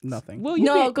 Nothing. Well, you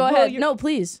No, be- go well, ahead. you're- No,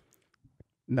 please.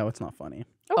 No, it's not funny.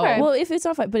 Okay. Well, if it's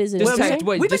not fun, but is it Just interesting? text,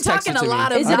 wait, We've been just text talking it a to me.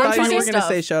 lot of Is it I thought you funny were gonna stuff.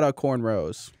 say shout out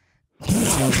Cornrows. No,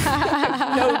 Wait,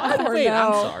 I'm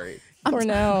Cornell. sorry.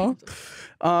 Cornell.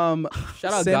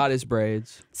 Shout out Simp. Goddess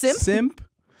Braids. Simp.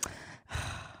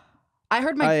 I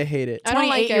heard my I hate it. I don't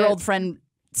like 28-year-old it. friend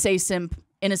say simp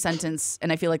in a sentence,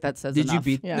 and I feel like that says Did you enough.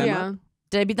 beat Yeah. them Yeah. up?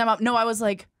 Did I beat them up? No, I was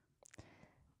like,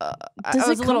 I Does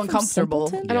was it a little come from uncomfortable.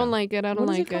 simpleton? I don't like it. I don't Where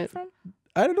does like it it. come from?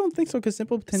 I don't think so because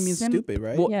simpleton means Simp. stupid,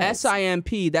 right? Well, Yeah.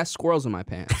 SIMP, that's squirrels in my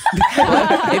pants.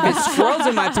 if it's squirrels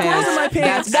in my pants, in my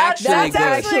pants. that's actually good.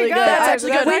 actually good. That's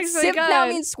actually good. Wait, Actually simp good. now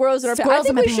means squirrels in our pants. I Squirrels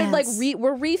think in we my should like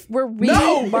pants. we're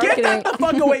No, marketing. get that the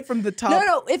fuck away from the top.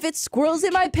 No, if it's squirrels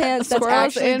in my pants, that's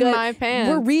Squirrels actually in good. my pants.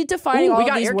 We're redefining Ooh, all we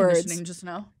got these air words. conditioning just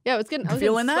now. Yeah, it was good. I was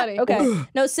Feeling getting that? sweaty. Okay.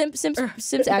 No, simp's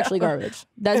actually garbage.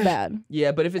 That's bad.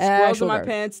 Yeah, but if it's squirrels Actual in my garbage.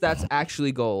 pants, that's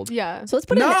actually gold. Yeah. So let's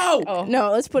put it No! in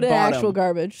No, let's put it in Bottom. actual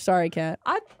garbage. Sorry, Kat.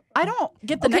 I don't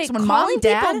get the Okay, next one. calling Mom,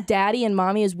 dad. people daddy and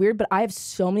mommy is weird, but I have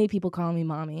so many people calling me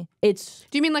mommy. It's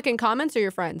Do you mean like in comments or your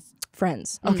friends?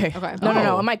 friends. Okay. Okay.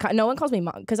 No. No one calls me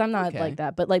mom because I'm not Okay. like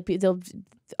that. But like,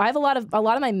 I have a lot of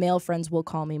my male friends will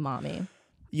call me mommy.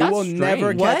 You will That's never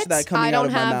strange. catch What? that coming I out don't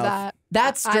of my have mouth. that.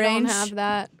 That's I strange. don't have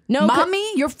that. No,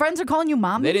 Mommy, your friends are calling you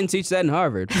mommy. They didn't teach that in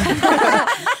Harvard.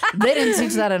 They didn't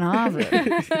teach that in Harvard.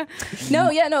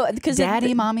 no, because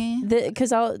Daddy, mommy.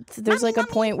 Because there's like a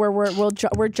point where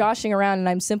we're joshing around and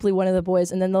I'm simply one of the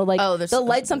boys, and then they'll they'll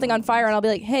light something on fire and I'll be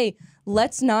like, hey,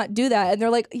 let's not do that, and they're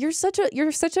like, you're such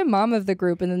a mom of the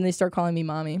group, and then they start calling me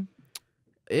mommy.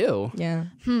 Ew. Yeah.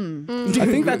 I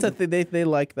think that's a thing. They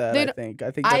like that. They I don't- think.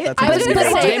 I think I that's. was a thing.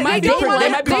 gonna say, They might be, don't wanna- they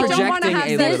might be they don't wanna projecting have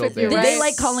a sex little with you, bit. right? They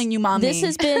like calling you mommy. This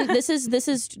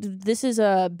has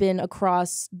been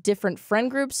across different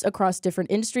friend groups, across different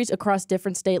industries, across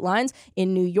different state lines.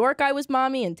 In New York, I was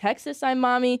mommy. In Texas, I'm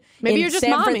mommy. Maybe In you're just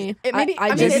San Fran- mommy. Maybe- I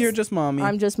mean, Maybe it's- you're just mommy.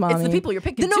 I'm just mommy. It's the people you're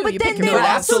picking No, too. but You then pick they them.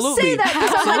 also absolutely. say that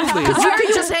 'cause I'm like, Absolutely. Because you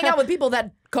can just hang out with people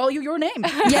that call you your name.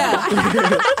 yeah.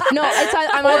 No,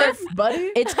 I'm either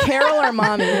buddy. it's Carol or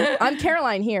mommy. I'm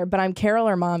Caroline here, but I'm Carol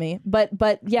or mommy. But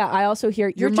yeah, I also hear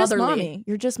you're You're just motherly. mommy.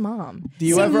 You're just mom. Do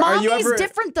you See, ever? Are you mommy's ever?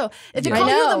 different though. If they Yeah. call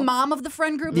I you know. the mom of the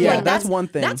friend group, Yeah, like, that's one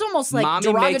thing. That's almost like Mommy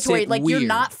makes derogatory. it Like you're weird.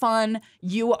 not fun.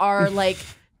 You are like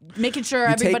making sure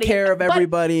You everybody take care of but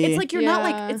everybody. It's like you're not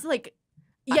Yeah. like it's like.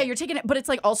 Yeah, you're taking it, but it's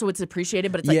like also it's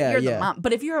appreciated. But it's like Yeah, you're yeah. the mom.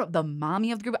 But if you're the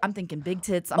mommy of the group, I'm thinking big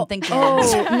tits. I'm thinking. Oh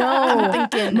no,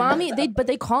 thinking- mommy. But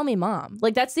they call me mom.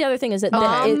 Like that's the other thing is that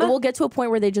Mom? we'll get to a point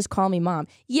where they just call me mom.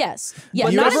 Yes, yeah,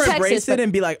 Do you not ever in Texas, embrace it but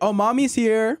and be like, "Oh, mommy's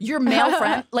here"? Your male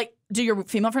friend, like, do your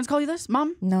female friends call you this,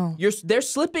 mom? no. They're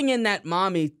slipping in that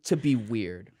mommy to be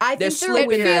weird. I They're think they're slipping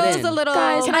weird. that Feels in. a little.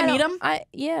 Guys, Can I don't- meet 'em?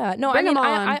 Yeah, no. Bring I mean, 'em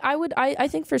on. I would. I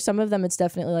think for some of them, it's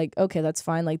definitely like, okay, that's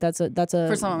fine. Like that's a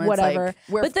For some of them, it's whatever. like,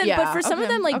 we're- but then, yeah, but for some of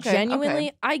okay, them, like okay,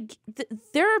 genuinely,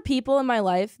 there are people in my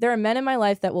life. There are men in my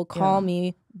life that will call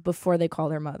me before they call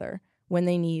their mother when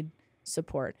they need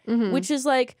support, which is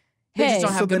like, They hey, just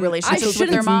don't have good then relationships I with their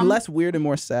shouldn't- mom. Less weird and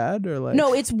more sad, or like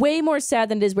no, it's way more sad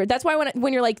than it is weird. That's why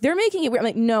when you're like they're making it weird, I'm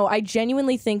like, no, I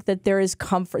genuinely think that there is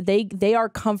comfort. They are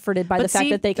comforted by But the fact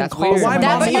see, that they can that's call weird. Why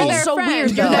someone mommy? That's But you're also their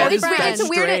weird, friend. You're though. their No, it's friend. weird. It's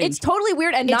weird. Strange. It's totally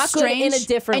weird and not It's good in a strange,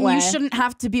 different and way. you shouldn't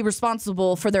have to be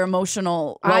responsible for their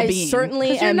emotional I well-being. certainly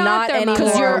 'Cause you're am not not their anymore.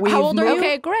 mother. 'Cause you're- We've how old are you? moved-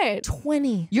 Okay, great.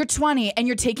 20. You're 20 and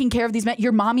you're taking care of these men.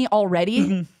 You're mommy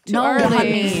already. No, early.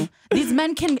 honey. These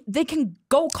men can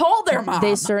go call their mom.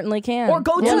 They certainly can. Or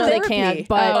go to well, no, they therapy. can't.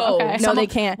 But Oh, okay. no, Some they of-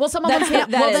 can't. well, some of That's them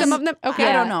can't. that Well, is- Some of them. Okay.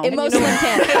 I don't know. And most of them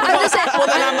can't. I'm just saying. Well,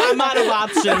 then I'm out of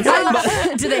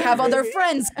options. Do they have other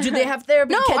friends? Do they have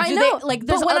therapy? No, I Do know. They, like,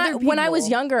 there's but other when I was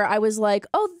people. younger, I was like,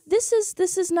 "Oh, this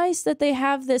is nice that they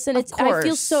have this," and it's I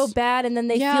feel so course. bad, and then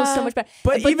they feel Yeah. so much bad.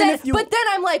 But even then, if you- but then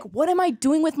I'm like, "What am I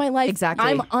doing with my life? Exactly.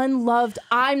 I'm unloved.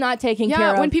 I'm not taken care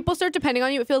Yeah, of." when people start depending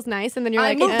on you, it feels nice, and then you're I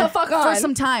like, move eh. the fuck on for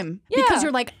some time Yeah. because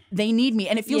you're like they need me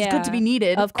and it feels good to be Yeah.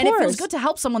 needed Of and it feels course. good to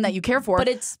help someone that you care for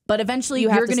but eventually you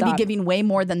have you're to going to be stop. giving way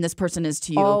more than this person is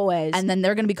to you Always. and then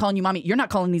they're going to be calling you mommy. You're not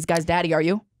calling these guys daddy, are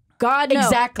you? God, no.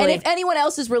 Exactly. And if anyone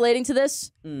else is relating to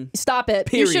this, stop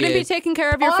it. You shouldn't be taking care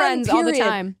of your friends all the period.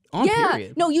 time.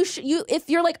 Period. No, you if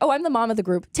you're like, oh, I'm the mom of the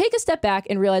group, take a step back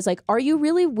and realize, like, are you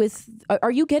really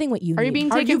are you getting what you need? Are you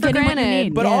being Are taken you for getting what you granted?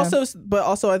 need? But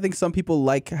also, I think some people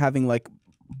like having like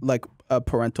a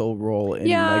parental role. In,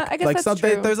 Yeah, I guess like that's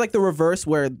something. true. There's like the reverse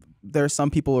where there's some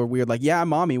people who are weird. Like, yeah,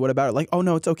 mommy. What about it? Like, oh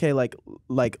no, it's okay. Like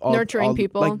Nurturing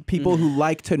people. Like people who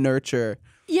like to nurture.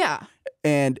 Yeah.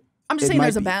 And I'm just it saying might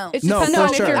there's a be- balance. It's No, depends for on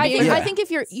if sure. you're being. I think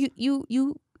if you're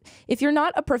if you're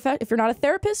not a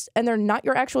therapist and they're not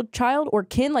your actual child or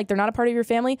kin, like they're not a part of your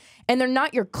family and they're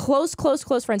not your close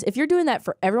friends, if you're doing that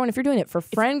for everyone, if you're doing it for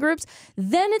friend groups,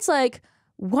 then it's like,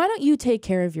 why don't you take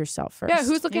care of yourself first? Yeah,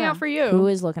 who's looking out for you? Who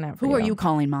is looking out for you? Who are you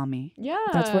calling mommy? Yeah,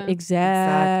 That's what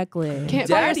exactly. Can't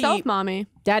call Daddy yourself mommy.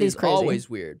 Daddy's It's crazy. always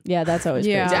weird. Yeah, that's always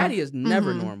Yeah. crazy. Daddy is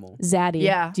never normal. Zaddy.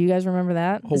 Yeah. Do you guys remember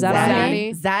that? Oh, Is that wow. a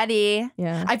thing? Zaddy.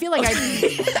 Yeah. I feel like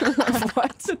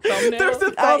What? There's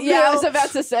a thumbnail. Yeah, I was about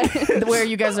to say. where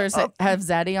you guys are have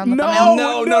Zaddy on the No.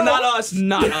 thumbnail. No, not us.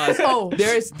 Not us. Oh.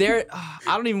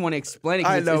 I don't even want to explain it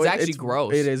I because know it's actually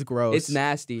gross. It is gross. It's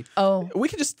nasty. Oh. We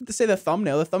could just say the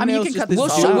thumbnail. The I mean, thumbnail you is can just cut this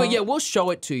this dude- out. We'll show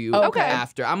it to you Okay.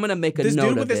 after. I'm gonna make a This note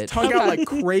dude with of his it. tongue out like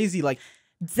crazy, like,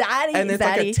 Zaddy. and it's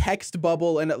Zaddy. like a text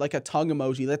bubble and like a tongue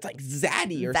emoji that's like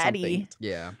zaddy or Zaddy. something.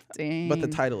 Yeah. Dang. But the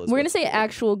title is. We're gonna say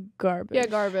actual garbage. Yeah,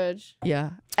 garbage.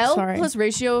 Yeah. L Sorry. plus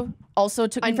ratio also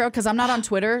took me for because I'm not on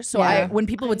Twitter. So Yeah. when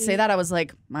people would say that, I was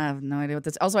like, I have no idea what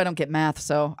this. Also, I don't get math,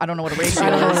 so I don't know what a ratio I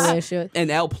don't know what is. the issue is.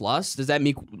 And L plus, does that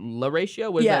mean la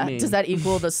ratio? What does Yeah. that mean? Does that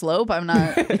equal the slope? I'm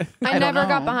not. I don't never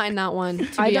got know. behind that one.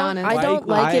 To I be don't. honest, I don't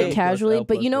like I- it casually, L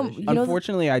but plus you know, ratio.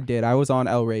 Unfortunately, I did. I was on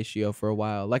L ratio for a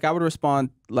while. Like I would respond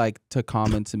like to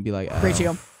comments and be like L,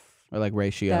 Ratio. or like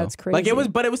ratio. That's Like it was,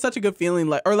 crazy. but it was such a good feeling.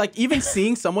 Like or like even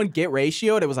seeing someone get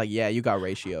ratioed, it was like, yeah, you got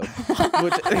ratioed.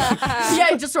 Which,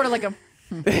 Yeah, just sort of like a.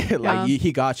 like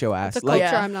he got your ass. it's a Like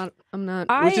culture. Yeah. I'm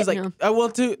not. which is like no. well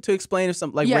to explain if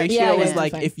some like Yeah, ratio yeah, is yeah,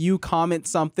 like fine. if you comment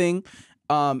something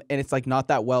and it's like not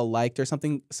that well liked or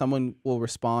something, someone will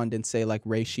respond and say like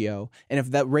ratio, and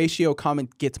if that ratio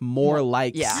comment gets more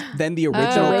likes Yeah. than the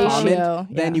original ratio,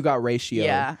 comment, then yeah. you got ratio.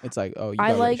 Yeah. It's like, oh, you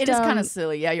I got like- It is kind Um, of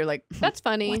silly. Yeah, you're like. That's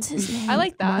funny. What's his name? I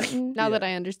like that. Martin? Now that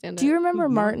I understand Do you it. remember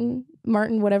Martin,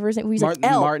 whatever his name? He's like Martin-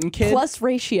 L Martin kid? plus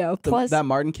ratio plus. that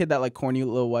Martin kid, that like corny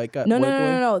little white guy. no, white no,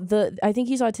 boy. no. The I think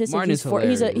he's autistic. Martin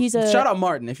he's is he's a Shout out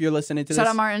Martin if you're listening to Shout this.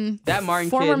 out Martin. That Martin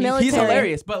former kid. military. He's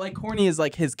hilarious, but like corny is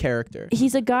like his character.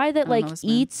 He's a guy that know like this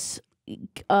man. eats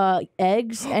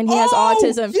eggs and he has Oh,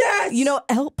 autism. yes! You know,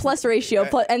 L plus ratio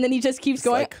plus, and then he just keeps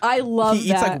going. like- I love He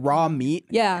that. eats like raw meat.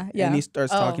 Yeah, yeah. And he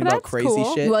starts Oh. talking about That's crazy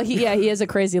cool. shit. Well, he has a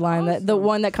crazy line that the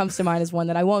one that comes to mind is one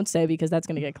that I won't say because that's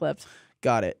gonna get clipped.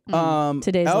 Got it.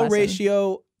 Today's L lesson.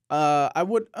 ratio. I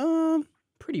would.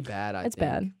 Pretty bad. It's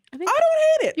bad. I think I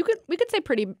don't hate it. we could say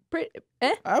pretty.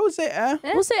 I would say.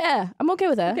 We'll say I'm okay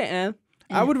with that. Okay,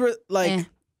 I would like.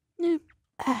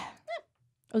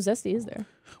 Oh, Zesty is there.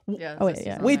 Yeah. Oh, wait, Zesty's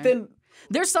yeah. on Wait, there. then.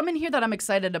 There's some in here that I'm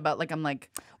excited about. Like I'm like.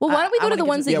 Well, why don't we I go to wanna the get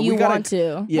ones to- that Yeah, you we gotta- want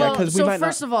to? Yeah, Well, because we so might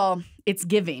first of all, it's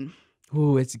giving.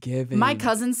 Ooh, it's giving. My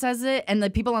cousin says it, and the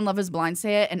people on Love Is Blind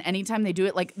say it, and anytime they do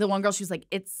it, like the one girl, she's like,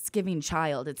 "It's giving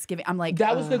child. It's giving." I'm like,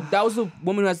 That was the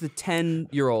woman who has the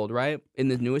 10-year-old, right? In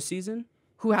the newest season.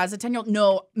 who has a 10-year-old?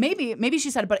 No, maybe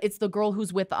she said it, but it's the girl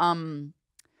who's with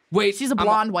Wait, She's a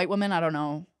blonde white woman. I don't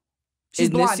know. She's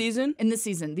in blonde this season. In this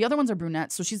season, the other ones are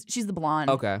brunettes, so she's the blonde.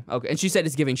 Okay. And she said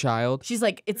it's giving child. She's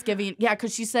like, it's giving, yeah,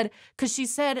 because she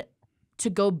said to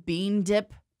go bean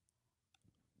dip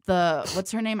the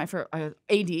what's her name? I forgot.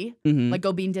 AD, Mhm. like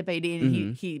go bean dip AD,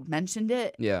 and he mentioned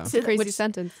it. Yeah. It's a crazy Which-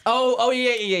 sentence. Oh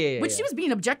yeah. Which she was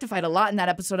being objectified a lot in that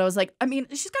episode. I was like, I mean,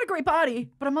 she's got a great body,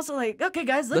 but I'm also like, okay,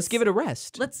 guys, Let's give it a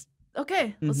rest. let's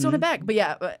tone it back. But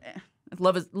yeah,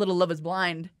 Love is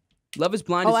Blind. Love is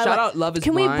Blind. Oh, I Shout like- out Love is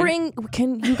Can Blind.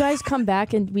 can you guys come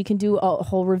back and we can do a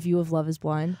whole review of Love is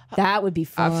Blind? That would be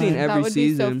fun. I've seen That every would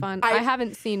season. be so fun. I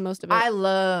haven't seen most of it. I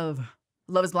love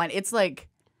Love is Blind. It's like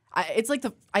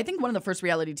I think one of the first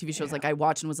reality TV shows like I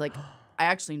watched and was like, I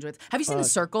actually enjoyed it. Have you seen The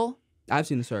Circle? I've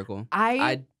seen The Circle.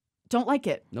 I don't like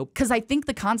it. Nope. Because I think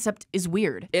the concept is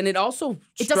weird. And it also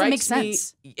It doesn't make strikes me-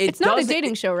 sense. it's not a doesn't-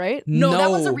 dating show, right? No,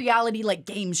 that was a reality like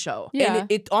game show. Yeah.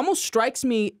 And it almost strikes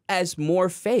me as more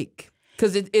fake.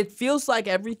 Because it feels like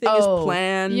everything Oh, is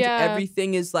planned. yeah.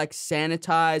 Everything is like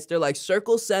sanitized. They're like,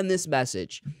 Circle, send this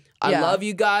message. I Yeah. love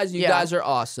you guys. You Yeah. guys are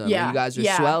awesome. Yeah. You guys are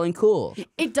Yeah. swell and cool.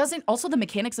 It doesn't. Also, the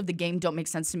mechanics of the game don't make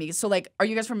sense to me. So, like, are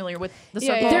you guys familiar with The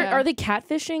Yeah, Circle? yeah. Are they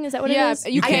catfishing? Is that what Yeah, it is?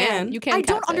 you I can. can. You can. I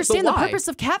don't catfish. understand the But why? purpose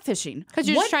of catfishing. 'Cause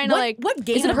you're just trying to, like- what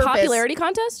game Is it a purpose? popularity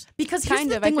contest? Because here's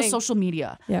Kind the of, I thing with think. social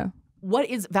media. Yeah. what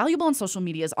is valuable on social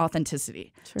media is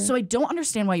authenticity. So I don't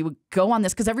understand why you would go on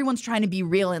this, because everyone's trying to be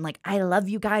real and like, I love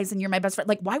you guys and you're my best friend.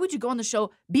 Like, why would you go on the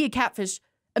show, be a catfish,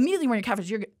 immediately when you're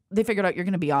catfish, they figured out you're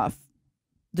going to be off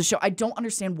the show. I don't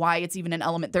understand why it's even an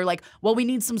element. They're like, well, we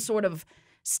need some sort of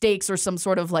stakes or some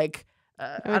sort of like,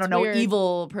 I don't know,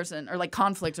 evil person or like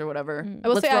conflict or whatever. I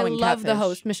will say I love the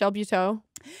host, Michelle Buteau.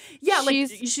 Yeah, like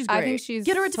she's great. I think she's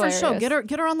get her a different show. Get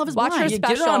her on Love Is Watch Blind. her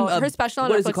special. Her special on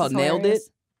what Netflix is it called? is Nailed hilarious.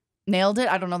 It. Nailed It.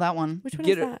 I don't know that one. Which one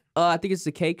is that? I think it's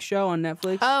the cake show on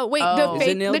Netflix. Oh wait,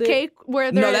 Is the cake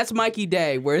where they're no, that's Mikey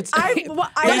Day. Where it's I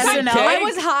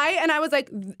was high and I was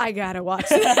like, I gotta watch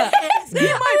this.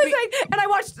 I was like, and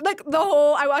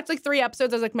I watched like 3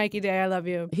 episodes. I was like, Mikey Day, I love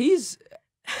you. He's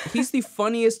the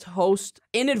funniest host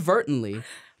inadvertently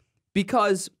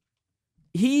because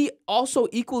he also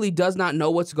equally does not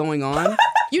know what's going on.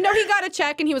 You know, he got a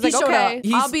check and he was like, okay,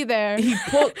 I'll be there. He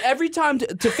pulled every time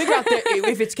to figure out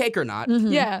if it's cake or not.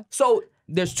 Yeah. So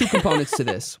there's 2 components to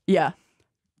this. Yeah.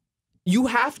 You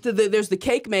have to, there's the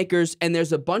cake makers and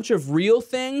there's a bunch of real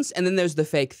things and then there's the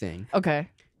fake thing. Okay.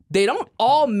 They don't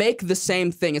all make the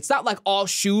same thing. It's not like all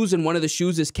shoes and one of the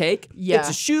shoes is cake. Yeah. It's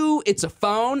a shoe, it's a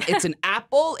phone, it's an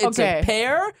apple, it's a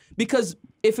pear. Because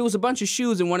if it was a bunch of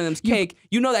shoes and one of them's cake,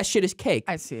 you know that shit is cake.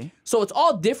 I see. So it's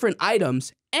all different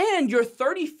items and you're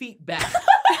 30 feet back.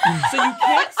 So you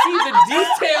can't see the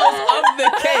details of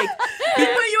the cake. He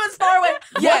put you as far away.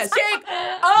 Yes. What's cake?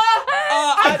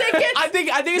 I think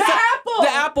it's the apple. The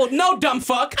apple. No, dumb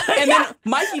fuck. And then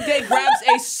Mikey Day grabs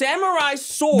a samurai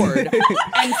sword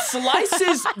and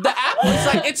slices the apple. It's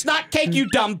like, it's not cake, you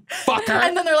dumb fucker.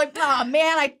 And then they're like, oh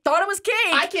man, I thought it was cake.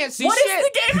 I can't see What shit. is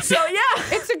the game show?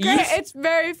 Yeah. It's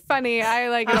very funny. I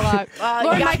like it a lot.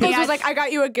 Lorne Michaels was like, I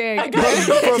got you a gig.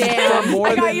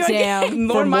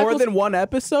 For more than one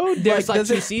episode? There's like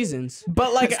 2 seasons.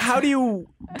 But like,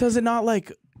 does it not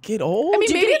like get old? I mean,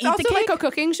 maybe it's also like a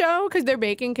cooking show because they're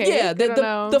baking cake. Yeah,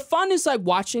 the fun is like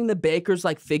watching the bakers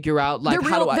like figure out like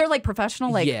they're like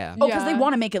professional, like because they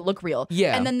want to make it look real.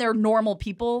 Yeah, and then they're normal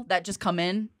people that just come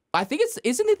in. I think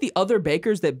isn't it the other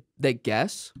bakers that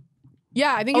guess?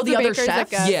 Yeah, I think it's the other bakers chefs. that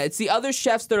guess. Yeah, it's the other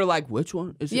chefs that are like, which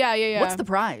one is it? Yeah. What's the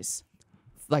prize?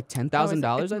 Like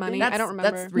 $10,000 money. I don't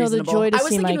remember. That's reasonable. the joy to I was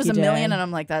see thinking it was Mikey $1 million, Day. and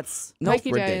I'm like, that's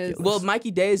Mikey Day ridiculous. is- Well,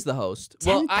 Mikey Day is the host.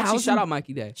 Well, actually, shout out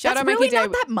Mikey Day. Shout out really Mikey Day.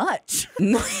 not that much.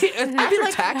 I'd be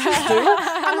like taxes too.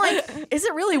 I'm like, is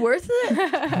it really worth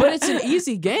it? But it's an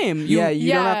easy game. You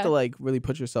don't have to like really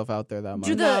put yourself out there that much.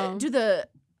 Do the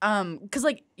because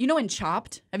like in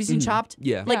Chopped, have you seen Chopped?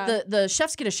 Yeah. Like the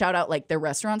chefs get a shout out like their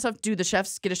restaurant stuff. Do the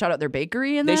chefs get a shout out their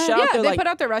bakery and They that? shout out Yeah, their they like put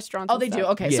out their restaurants. Oh, they do.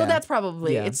 Okay, so that's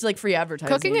probably it's like free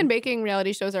advertising. Cooking and baking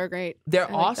reality shows are great. they're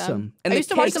I like awesome. them. And I the used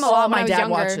to watch cakes- them a lot when my I was dad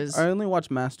younger. watches. I only watched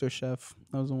MasterChef.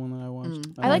 That was the one that I watched.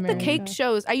 I like the America. cake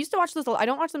shows. I used to watch those. I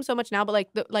don't watch them so much now, but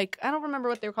like I don't remember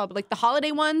what they were called, but like the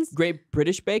holiday ones. Great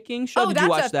British Baking Show. Oh, Did that's you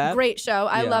watch a that? great show.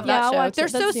 I Yeah. love Yeah, that I'll show. watch They're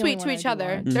it. That's so the sweet only to one I each do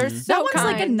other. watch. They're That so one's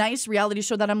kind. like a nice reality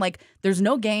show that I'm like, there's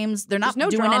no games, they're not There's no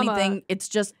doing drama. anything. It's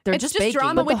just they're It's just just baking.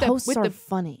 drama But with the hosts with are the-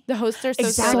 funny. The hosts are so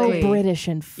Exactly. So British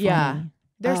and funny. Yeah.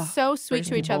 They're Ugh, so sweet British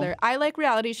to each people. other. I like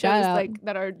reality Shout shows out. like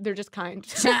that are they're just kind.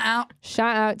 Shout out.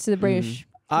 Shout out to the British.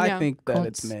 I Yeah. think that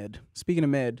it's Cults. mid. Speaking of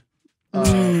mid,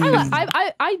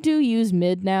 I do use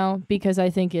mid now because I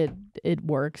think it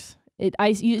works. I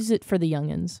use it for the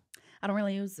youngins. I don't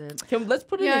really use it. Let's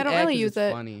put it Yeah, in I don't egg really 'cause use it's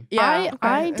it. funny. Yeah,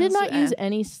 I did not use it.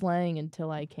 any slang until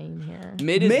I came here.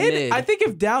 Mid is mid. I think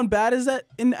if down bad is that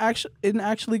in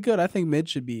actually good, I think mid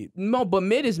should be. No, but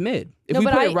mid is mid. If No, we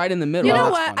but put I- it right in the middle. You know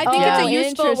that's what? funny. I think it's Oh, a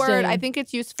useful word. interesting. I think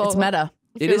it's useful. It's meta.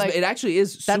 If It you're is. like- It actually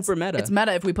is super meta. It's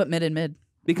meta if we put mid in mid.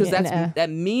 because Yeah, that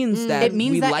means that It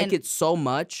means we that like in- it so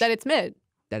much that it's mid.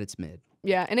 that it's mid.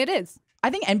 Yeah, and it is. I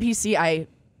think NPC, I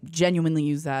genuinely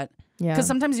use that. Yeah. Because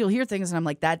sometimes you'll hear things and I'm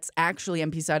like, that's actually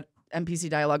NPC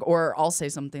dialogue. Or I'll say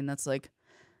something that's like,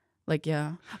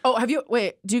 yeah. Oh, do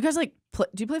you guys do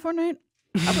you play Fortnite?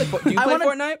 I play do you play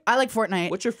Fortnite? I like Fortnite.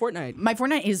 What's your Fortnite? My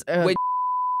Fortnite is, Wait.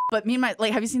 but me and my,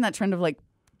 have you seen that trend of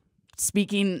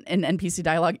speaking in NPC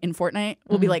dialogue in Fortnite?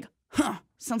 We'll be like,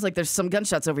 sounds like there's some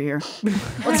gunshots over here.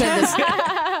 Let's end this.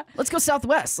 Let's go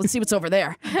southwest. Let's see what's over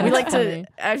there. We like to.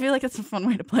 I feel like it's a fun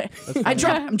way to play. I'm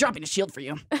dropping a shield for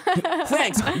you.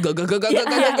 Thanks. Go.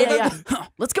 Yeah. Huh,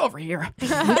 let's go over here. We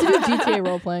need to do GTA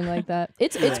role playing like that.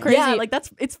 It's crazy. Yeah,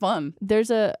 it's fun.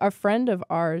 There's a friend of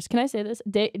ours. Can I say this?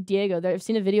 Diego. I've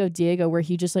seen a video of Diego where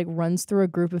he just runs through a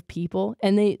group of people,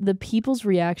 and the people's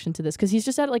reaction to this, because he's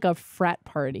just at a frat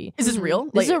party. Is this real?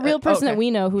 This is a real person that okay.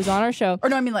 we know who's on our show. Or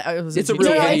no, I mean it was It's a GTA.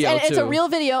 real No, video it's a too. real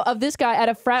video of this guy at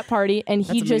a frat party, and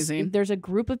he That's amazing. there's a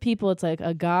group of people. It's like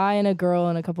a guy and a girl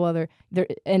and a couple other there,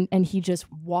 and he just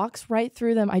walks right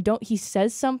through them. He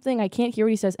says something, I can't hear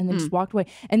what he says, and then just walked away.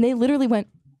 And they literally went.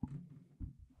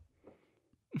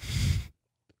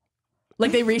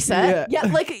 Like they reset? Yeah,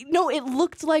 like no, it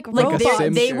looked like Like robots.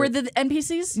 they were the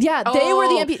NPCs? Yeah, they were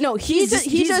the NPC. No, he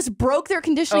He's- just broke their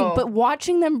conditioning. Oh. But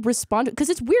watching them respond,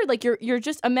 because it's weird. Like you're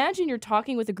just imagine you're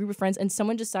talking with a group of friends and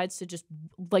someone decides to just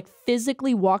like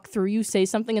physically walk through you, say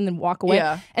something, and then walk away.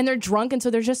 Yeah. And they're drunk, and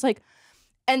so they're just like.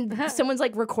 And someone's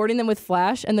like recording them with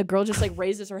flash, and the girl just like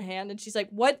raises her hand, and she's like,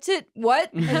 "What?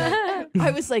 I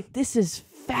was like, "This is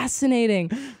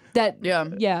fascinating."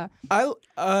 Yeah.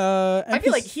 I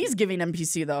feel like he's giving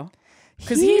NPC though.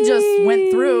 Because he just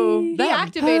went through He them.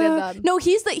 activated them. No,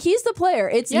 he's the player.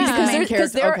 It's Yeah. because Main there, 'cause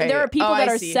character. there, Okay. there are people Oh, that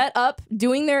I are see. set up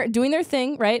doing their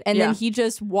thing, right? And Yeah. then he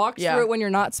just walks Yeah. through it when you're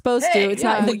not supposed to. It's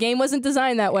not the game wasn't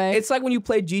designed that way. It's like when you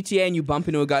play GTA and you bump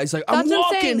into a guy. He's like, I'm That's what I'm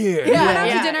walking saying. here. We went out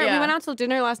Yeah, to dinner. yeah. We went out to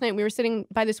dinner last night. And we were sitting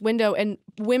by this window, and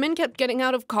women kept getting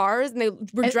out of cars, and they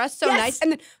were dressed so yes. nice.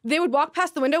 And then they would walk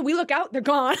past the window. We look out, they're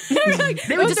gone. We're like,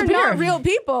 They would those are disappear. not real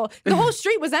people. The whole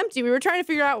street was empty. We were trying to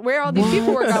figure out where all these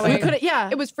people were going. We couldn't, yeah.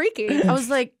 It was freaky. I was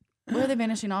like, where are they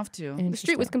vanishing off to? The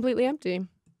street was completely empty.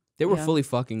 They were Yeah. fully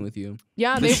fucking with you.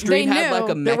 Yeah, The they street knew. had like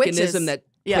a They're witches. mechanism that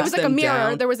Yeah. It was like a them mirror.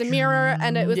 down. There was a mirror,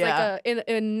 and it was Yeah. like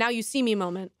a now you see me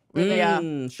moment.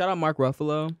 Shout out Mark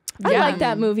Ruffalo. I Yeah. like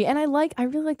that movie, and I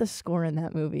really like the score in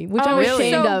that movie, which Oh, I'm really?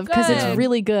 ashamed So of because it's good.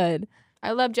 really good.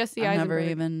 I love Jesse I never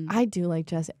Eisenberg. even. I do like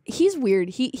Jesse. He's weird.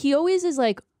 He always is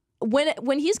like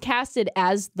when he's casted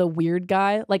as the weird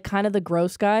guy, like kind of the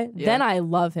gross guy. Yeah. Then I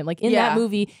love him. Like in Yeah. that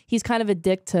movie, he's kind of a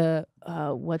dick to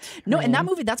what's her No, in that name?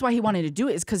 movie, that's why he wanted to do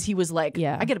it, is because he was like,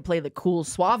 Yeah. I get to play the cool,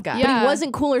 suave guy. But Yeah. he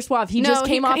wasn't cool or suave. He just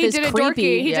came off he as did it creepy.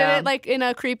 dorky. He Yeah. did it like in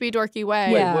a creepy, dorky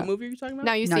way. Yeah. What movie are you talking about?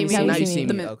 Now you Now see you me. see Now me. you see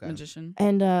The me. Okay. magician.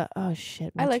 And oh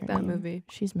shit, I what's like her that name? movie.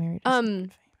 She's married.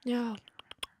 Yeah.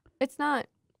 It's not.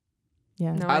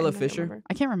 Yeah. No, Isla I don't Fisher? remember.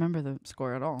 I can't remember the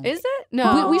score at all. Is it?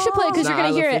 No. We should play it because Nah, you're gonna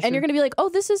Isla hear it and Fisher. you're gonna be like, oh,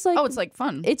 this is like, Oh, it's like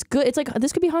fun. it's good. It's like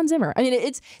this could be Hans Zimmer. I mean,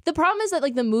 it's the problem is that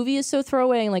like the movie is so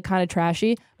throwaway and like kind of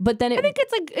trashy. But then I think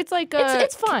it's like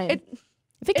it's fine.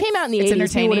 If it came out in the it's 80s, we would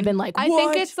entertaining. have been like, I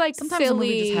what? think it's like Sometimes a movie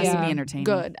silly. just has to Yeah. be entertaining.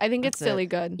 Good. I think it's That's it. silly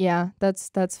good. Yeah,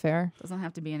 that's fair. Doesn't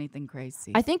have to be anything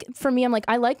crazy. I think for me, I'm like,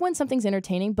 I like when something's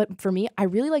entertaining, but for me, I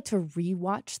really like to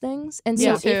rewatch things. And so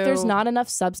Yeah. if there's Too. not enough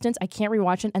substance, I can't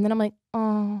rewatch it. And then I'm like,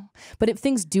 oh. But if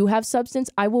things do have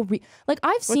substance, I will like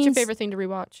I've What's seen your favorite thing to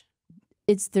rewatch?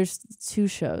 there's 2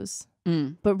 shows.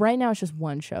 Mm. But right now it's just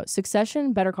 1 show.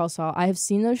 Succession, Better Call Saul. I have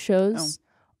seen those shows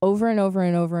over and over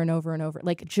and over and over and over.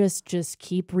 Like just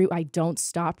keep I don't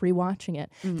stop rewatching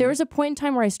it. There was a point in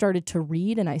time where I started to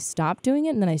read and I stopped doing it,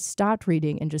 and then I stopped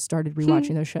reading and just started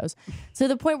rewatching those shows. So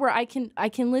the point where I can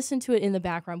listen to it in the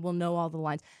background, will know all the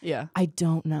lines. Yeah. I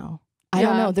don't know. I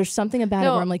don't Yeah. know. There's something about it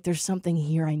No. where I'm like, there's something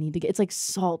here I need to get. It's like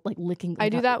salt, like licking. I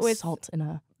do like, that with- salt in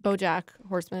a. BoJack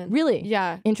Horseman. Really?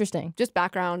 Yeah. Interesting. Just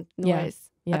background Yeah. noise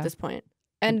Yeah. at this point.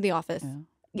 And The Office.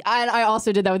 Yeah. I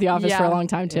also did that with The Office for a Yeah. long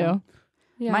time too. Yeah.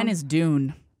 Yeah. Mine is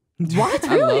Dune. What?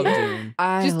 I love Dune.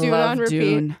 I Just do it love on repeat.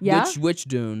 Dune. Yeah. Which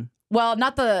Dune? Well,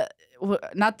 not the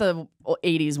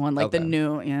 80s one, like the Okay.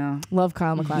 new. Yeah. Love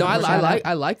Kyle MacLachlan. No, Shout out.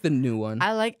 I like the new one.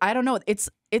 I don't know. It's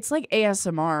like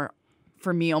ASMR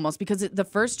for me almost, because the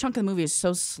first chunk of the movie is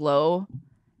so slow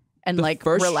and The like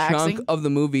first relaxing. chunk of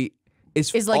the movie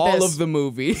is Is like all this. of the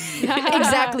movie.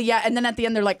 Exactly. Yeah. And then at the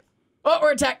end they're like, oh,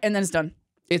 we're attacked, and then it's done.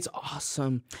 It's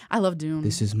awesome. I love Dune.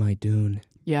 This is my Dune.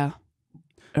 Yeah.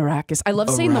 Arrakis. I love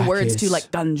saying the words too, Arrakis.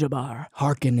 like Dunjabar.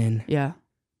 Harkonnen. Yeah.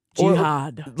 Or-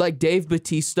 Jihad. Like Dave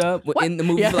Bautista in the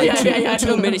movie Yeah, for like yeah,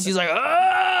 two minutes. He's like,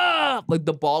 ah! Like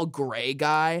the bald gray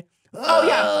guy. Oh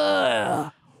yeah.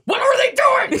 What are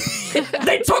they doing?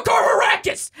 They took our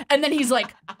Arrakis. And then he's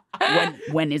like,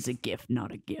 when is a gift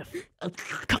not a gift?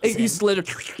 He slid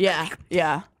it. Yeah.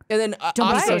 Yeah. And then Don't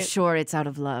Oscar, be so sure it's out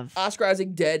of love. Oscar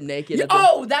Isaac dead naked. at the-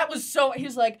 Oh, that was so. He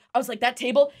was like, I was like, that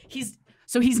table. He's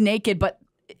naked, but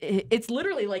it's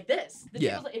literally like this. The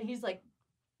Yeah. table's, and he's like,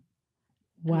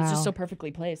 Wow. and it's just so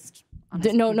perfectly placed.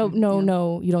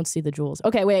 No, you don't see the jewels.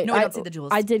 Okay, wait. No, I don't see the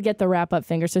jewels. I did get the wrap up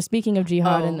finger. So speaking of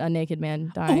jihad and a naked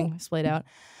man dying splayed out.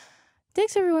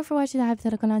 Thanks everyone for watching the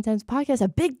Hypothetical Nonsense podcast. A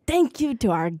big thank you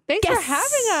to our Thanks guests. for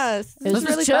having us. This was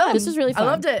really chill. fun. This was really fun.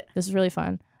 I loved it. This was really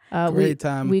fun. Great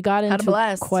time. We got Had a into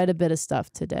blast. quite a bit of stuff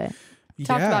today.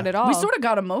 Talked about it all. We sort of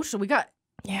got emotional. We got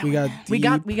We got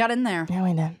deep. we got in there. Yeah,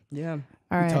 we did. Yeah. All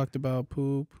We right. talked about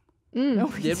poop.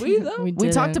 Did we though? We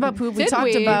didn't. talked about poop. We Did talked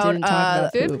we? about, Didn't talk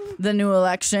about Did- poop. the new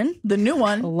election, the new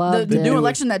one, Loved the new it.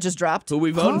 election that just dropped. Who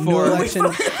we voting New for? election.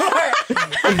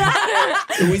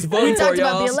 Who's voting We for talked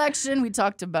about y'all? the election. We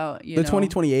talked about The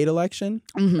 2028 election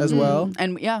as well.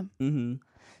 and yeah, Mm-hmm.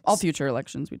 all future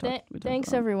elections. We talked. Thanks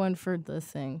about. everyone for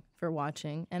for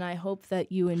watching, and I hope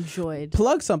that you enjoyed.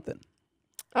 Plug something.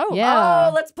 Oh, Yeah.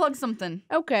 Oh, let's plug something.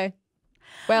 okay.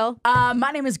 Well,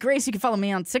 My name is Grace. You can follow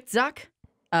me on TikTok,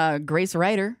 Grace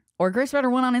Ryder, or Grace Ryder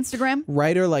 1 on Instagram.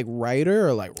 Writer like writer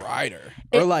or like rider?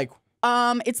 Or like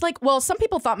It's like, well, some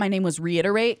people thought my name was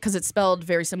Reiterate because it's spelled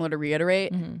very similar to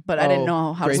Reiterate, but I didn't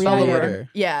know how to Grace spell the Reiter. word.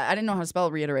 Yeah, I didn't know how to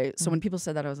spell Reiterate. So when people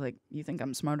said that, I was like, you think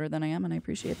I'm smarter than I am, and I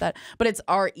appreciate that. But it's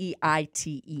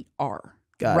Reiter.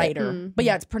 Got it. Writer. But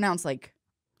yeah, it's pronounced like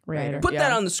Writer. Put Yeah.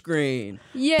 that on the screen.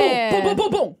 yeah. Boom, boom,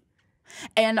 boom, boom, boom.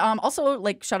 And also,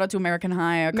 like, shout out to American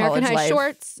High, American College High Life.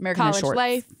 Shorts, American High College Shorts.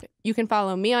 Life. You can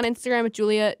follow me on Instagram at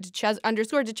Julia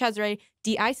 _DeCesare,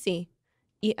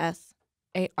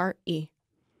 DICESARE,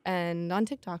 and on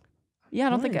TikTok. Yeah, I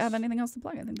don't think I have anything else to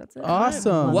plug. I think that's it.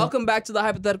 awesome. Welcome back to the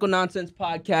Hypothetical Nonsense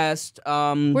podcast.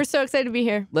 We're so excited to be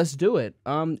here. Let's do it.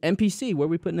 NPC. Where are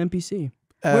we putting NPC?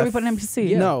 Where are we putting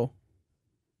NPC? No.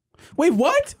 Wait,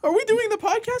 what? Are we doing the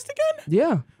podcast again?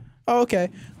 Yeah. Oh, okay.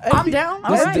 I'm down.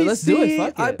 All right. Let's do it.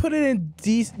 Fuck I it. put it in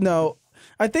D. No,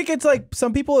 I think it's like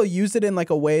some people use it in like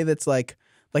a way that's like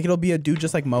it'll be a dude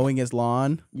just like mowing his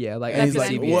lawn, Yeah, like and he's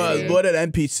like, NPC. "What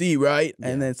an NPC, right?"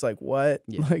 And then it's like, "What?"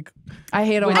 Like, I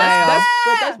hate Wait, Ohio.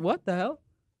 that's what the hell?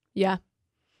 Yeah.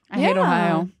 I hate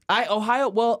Ohio. Ohio.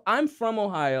 Well, I'm from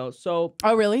Ohio, so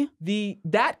Oh, really?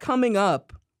 that coming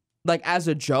up, like as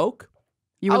a joke,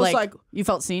 You were I was like, like- you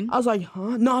felt seen? I was like,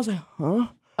 huh? No, I was like, huh?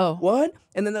 Oh. What?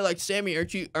 And then they're like, Sammy,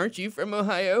 aren't you from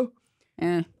Ohio?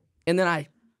 Eh. And then I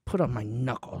put on my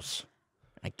knuckles.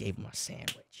 I gave him a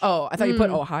sandwich. Oh, I thought you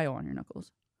put Ohio on your knuckles.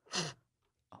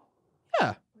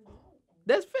 Yeah,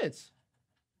 that fits.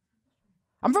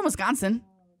 I'm from Wisconsin.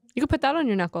 You could put that on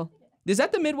your knuckle. Is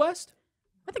that the Midwest?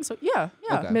 I think so. Yeah,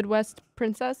 yeah. Okay. Midwest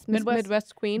princess,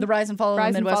 Midwest queen. The rise and fall of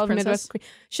Rise the and Midwest fall of the princess. Midwest queen.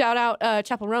 Shout out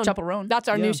Chapel Roan. Chapel Roan. That's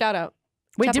our Yeah. new shout out.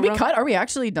 Wait, did we Chapel cut? Are we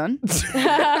actually done?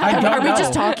 I don't Are we know.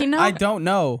 just talking now? I don't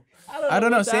know. I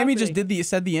don't know. what's Sammy just happening.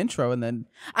 said the intro and then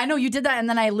I know you did that, and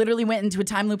then I literally went into a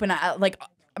time loop, and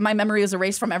my memory was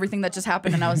erased from everything that just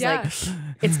happened, and I was Yeah. like,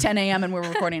 it's 10 a.m. and we're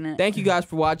recording it. Thank you guys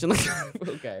for watching.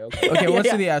 Okay. okay. Let's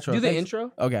do the outro. Do the Thanks.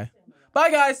 intro. Okay.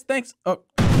 Bye guys. Thanks. Oh.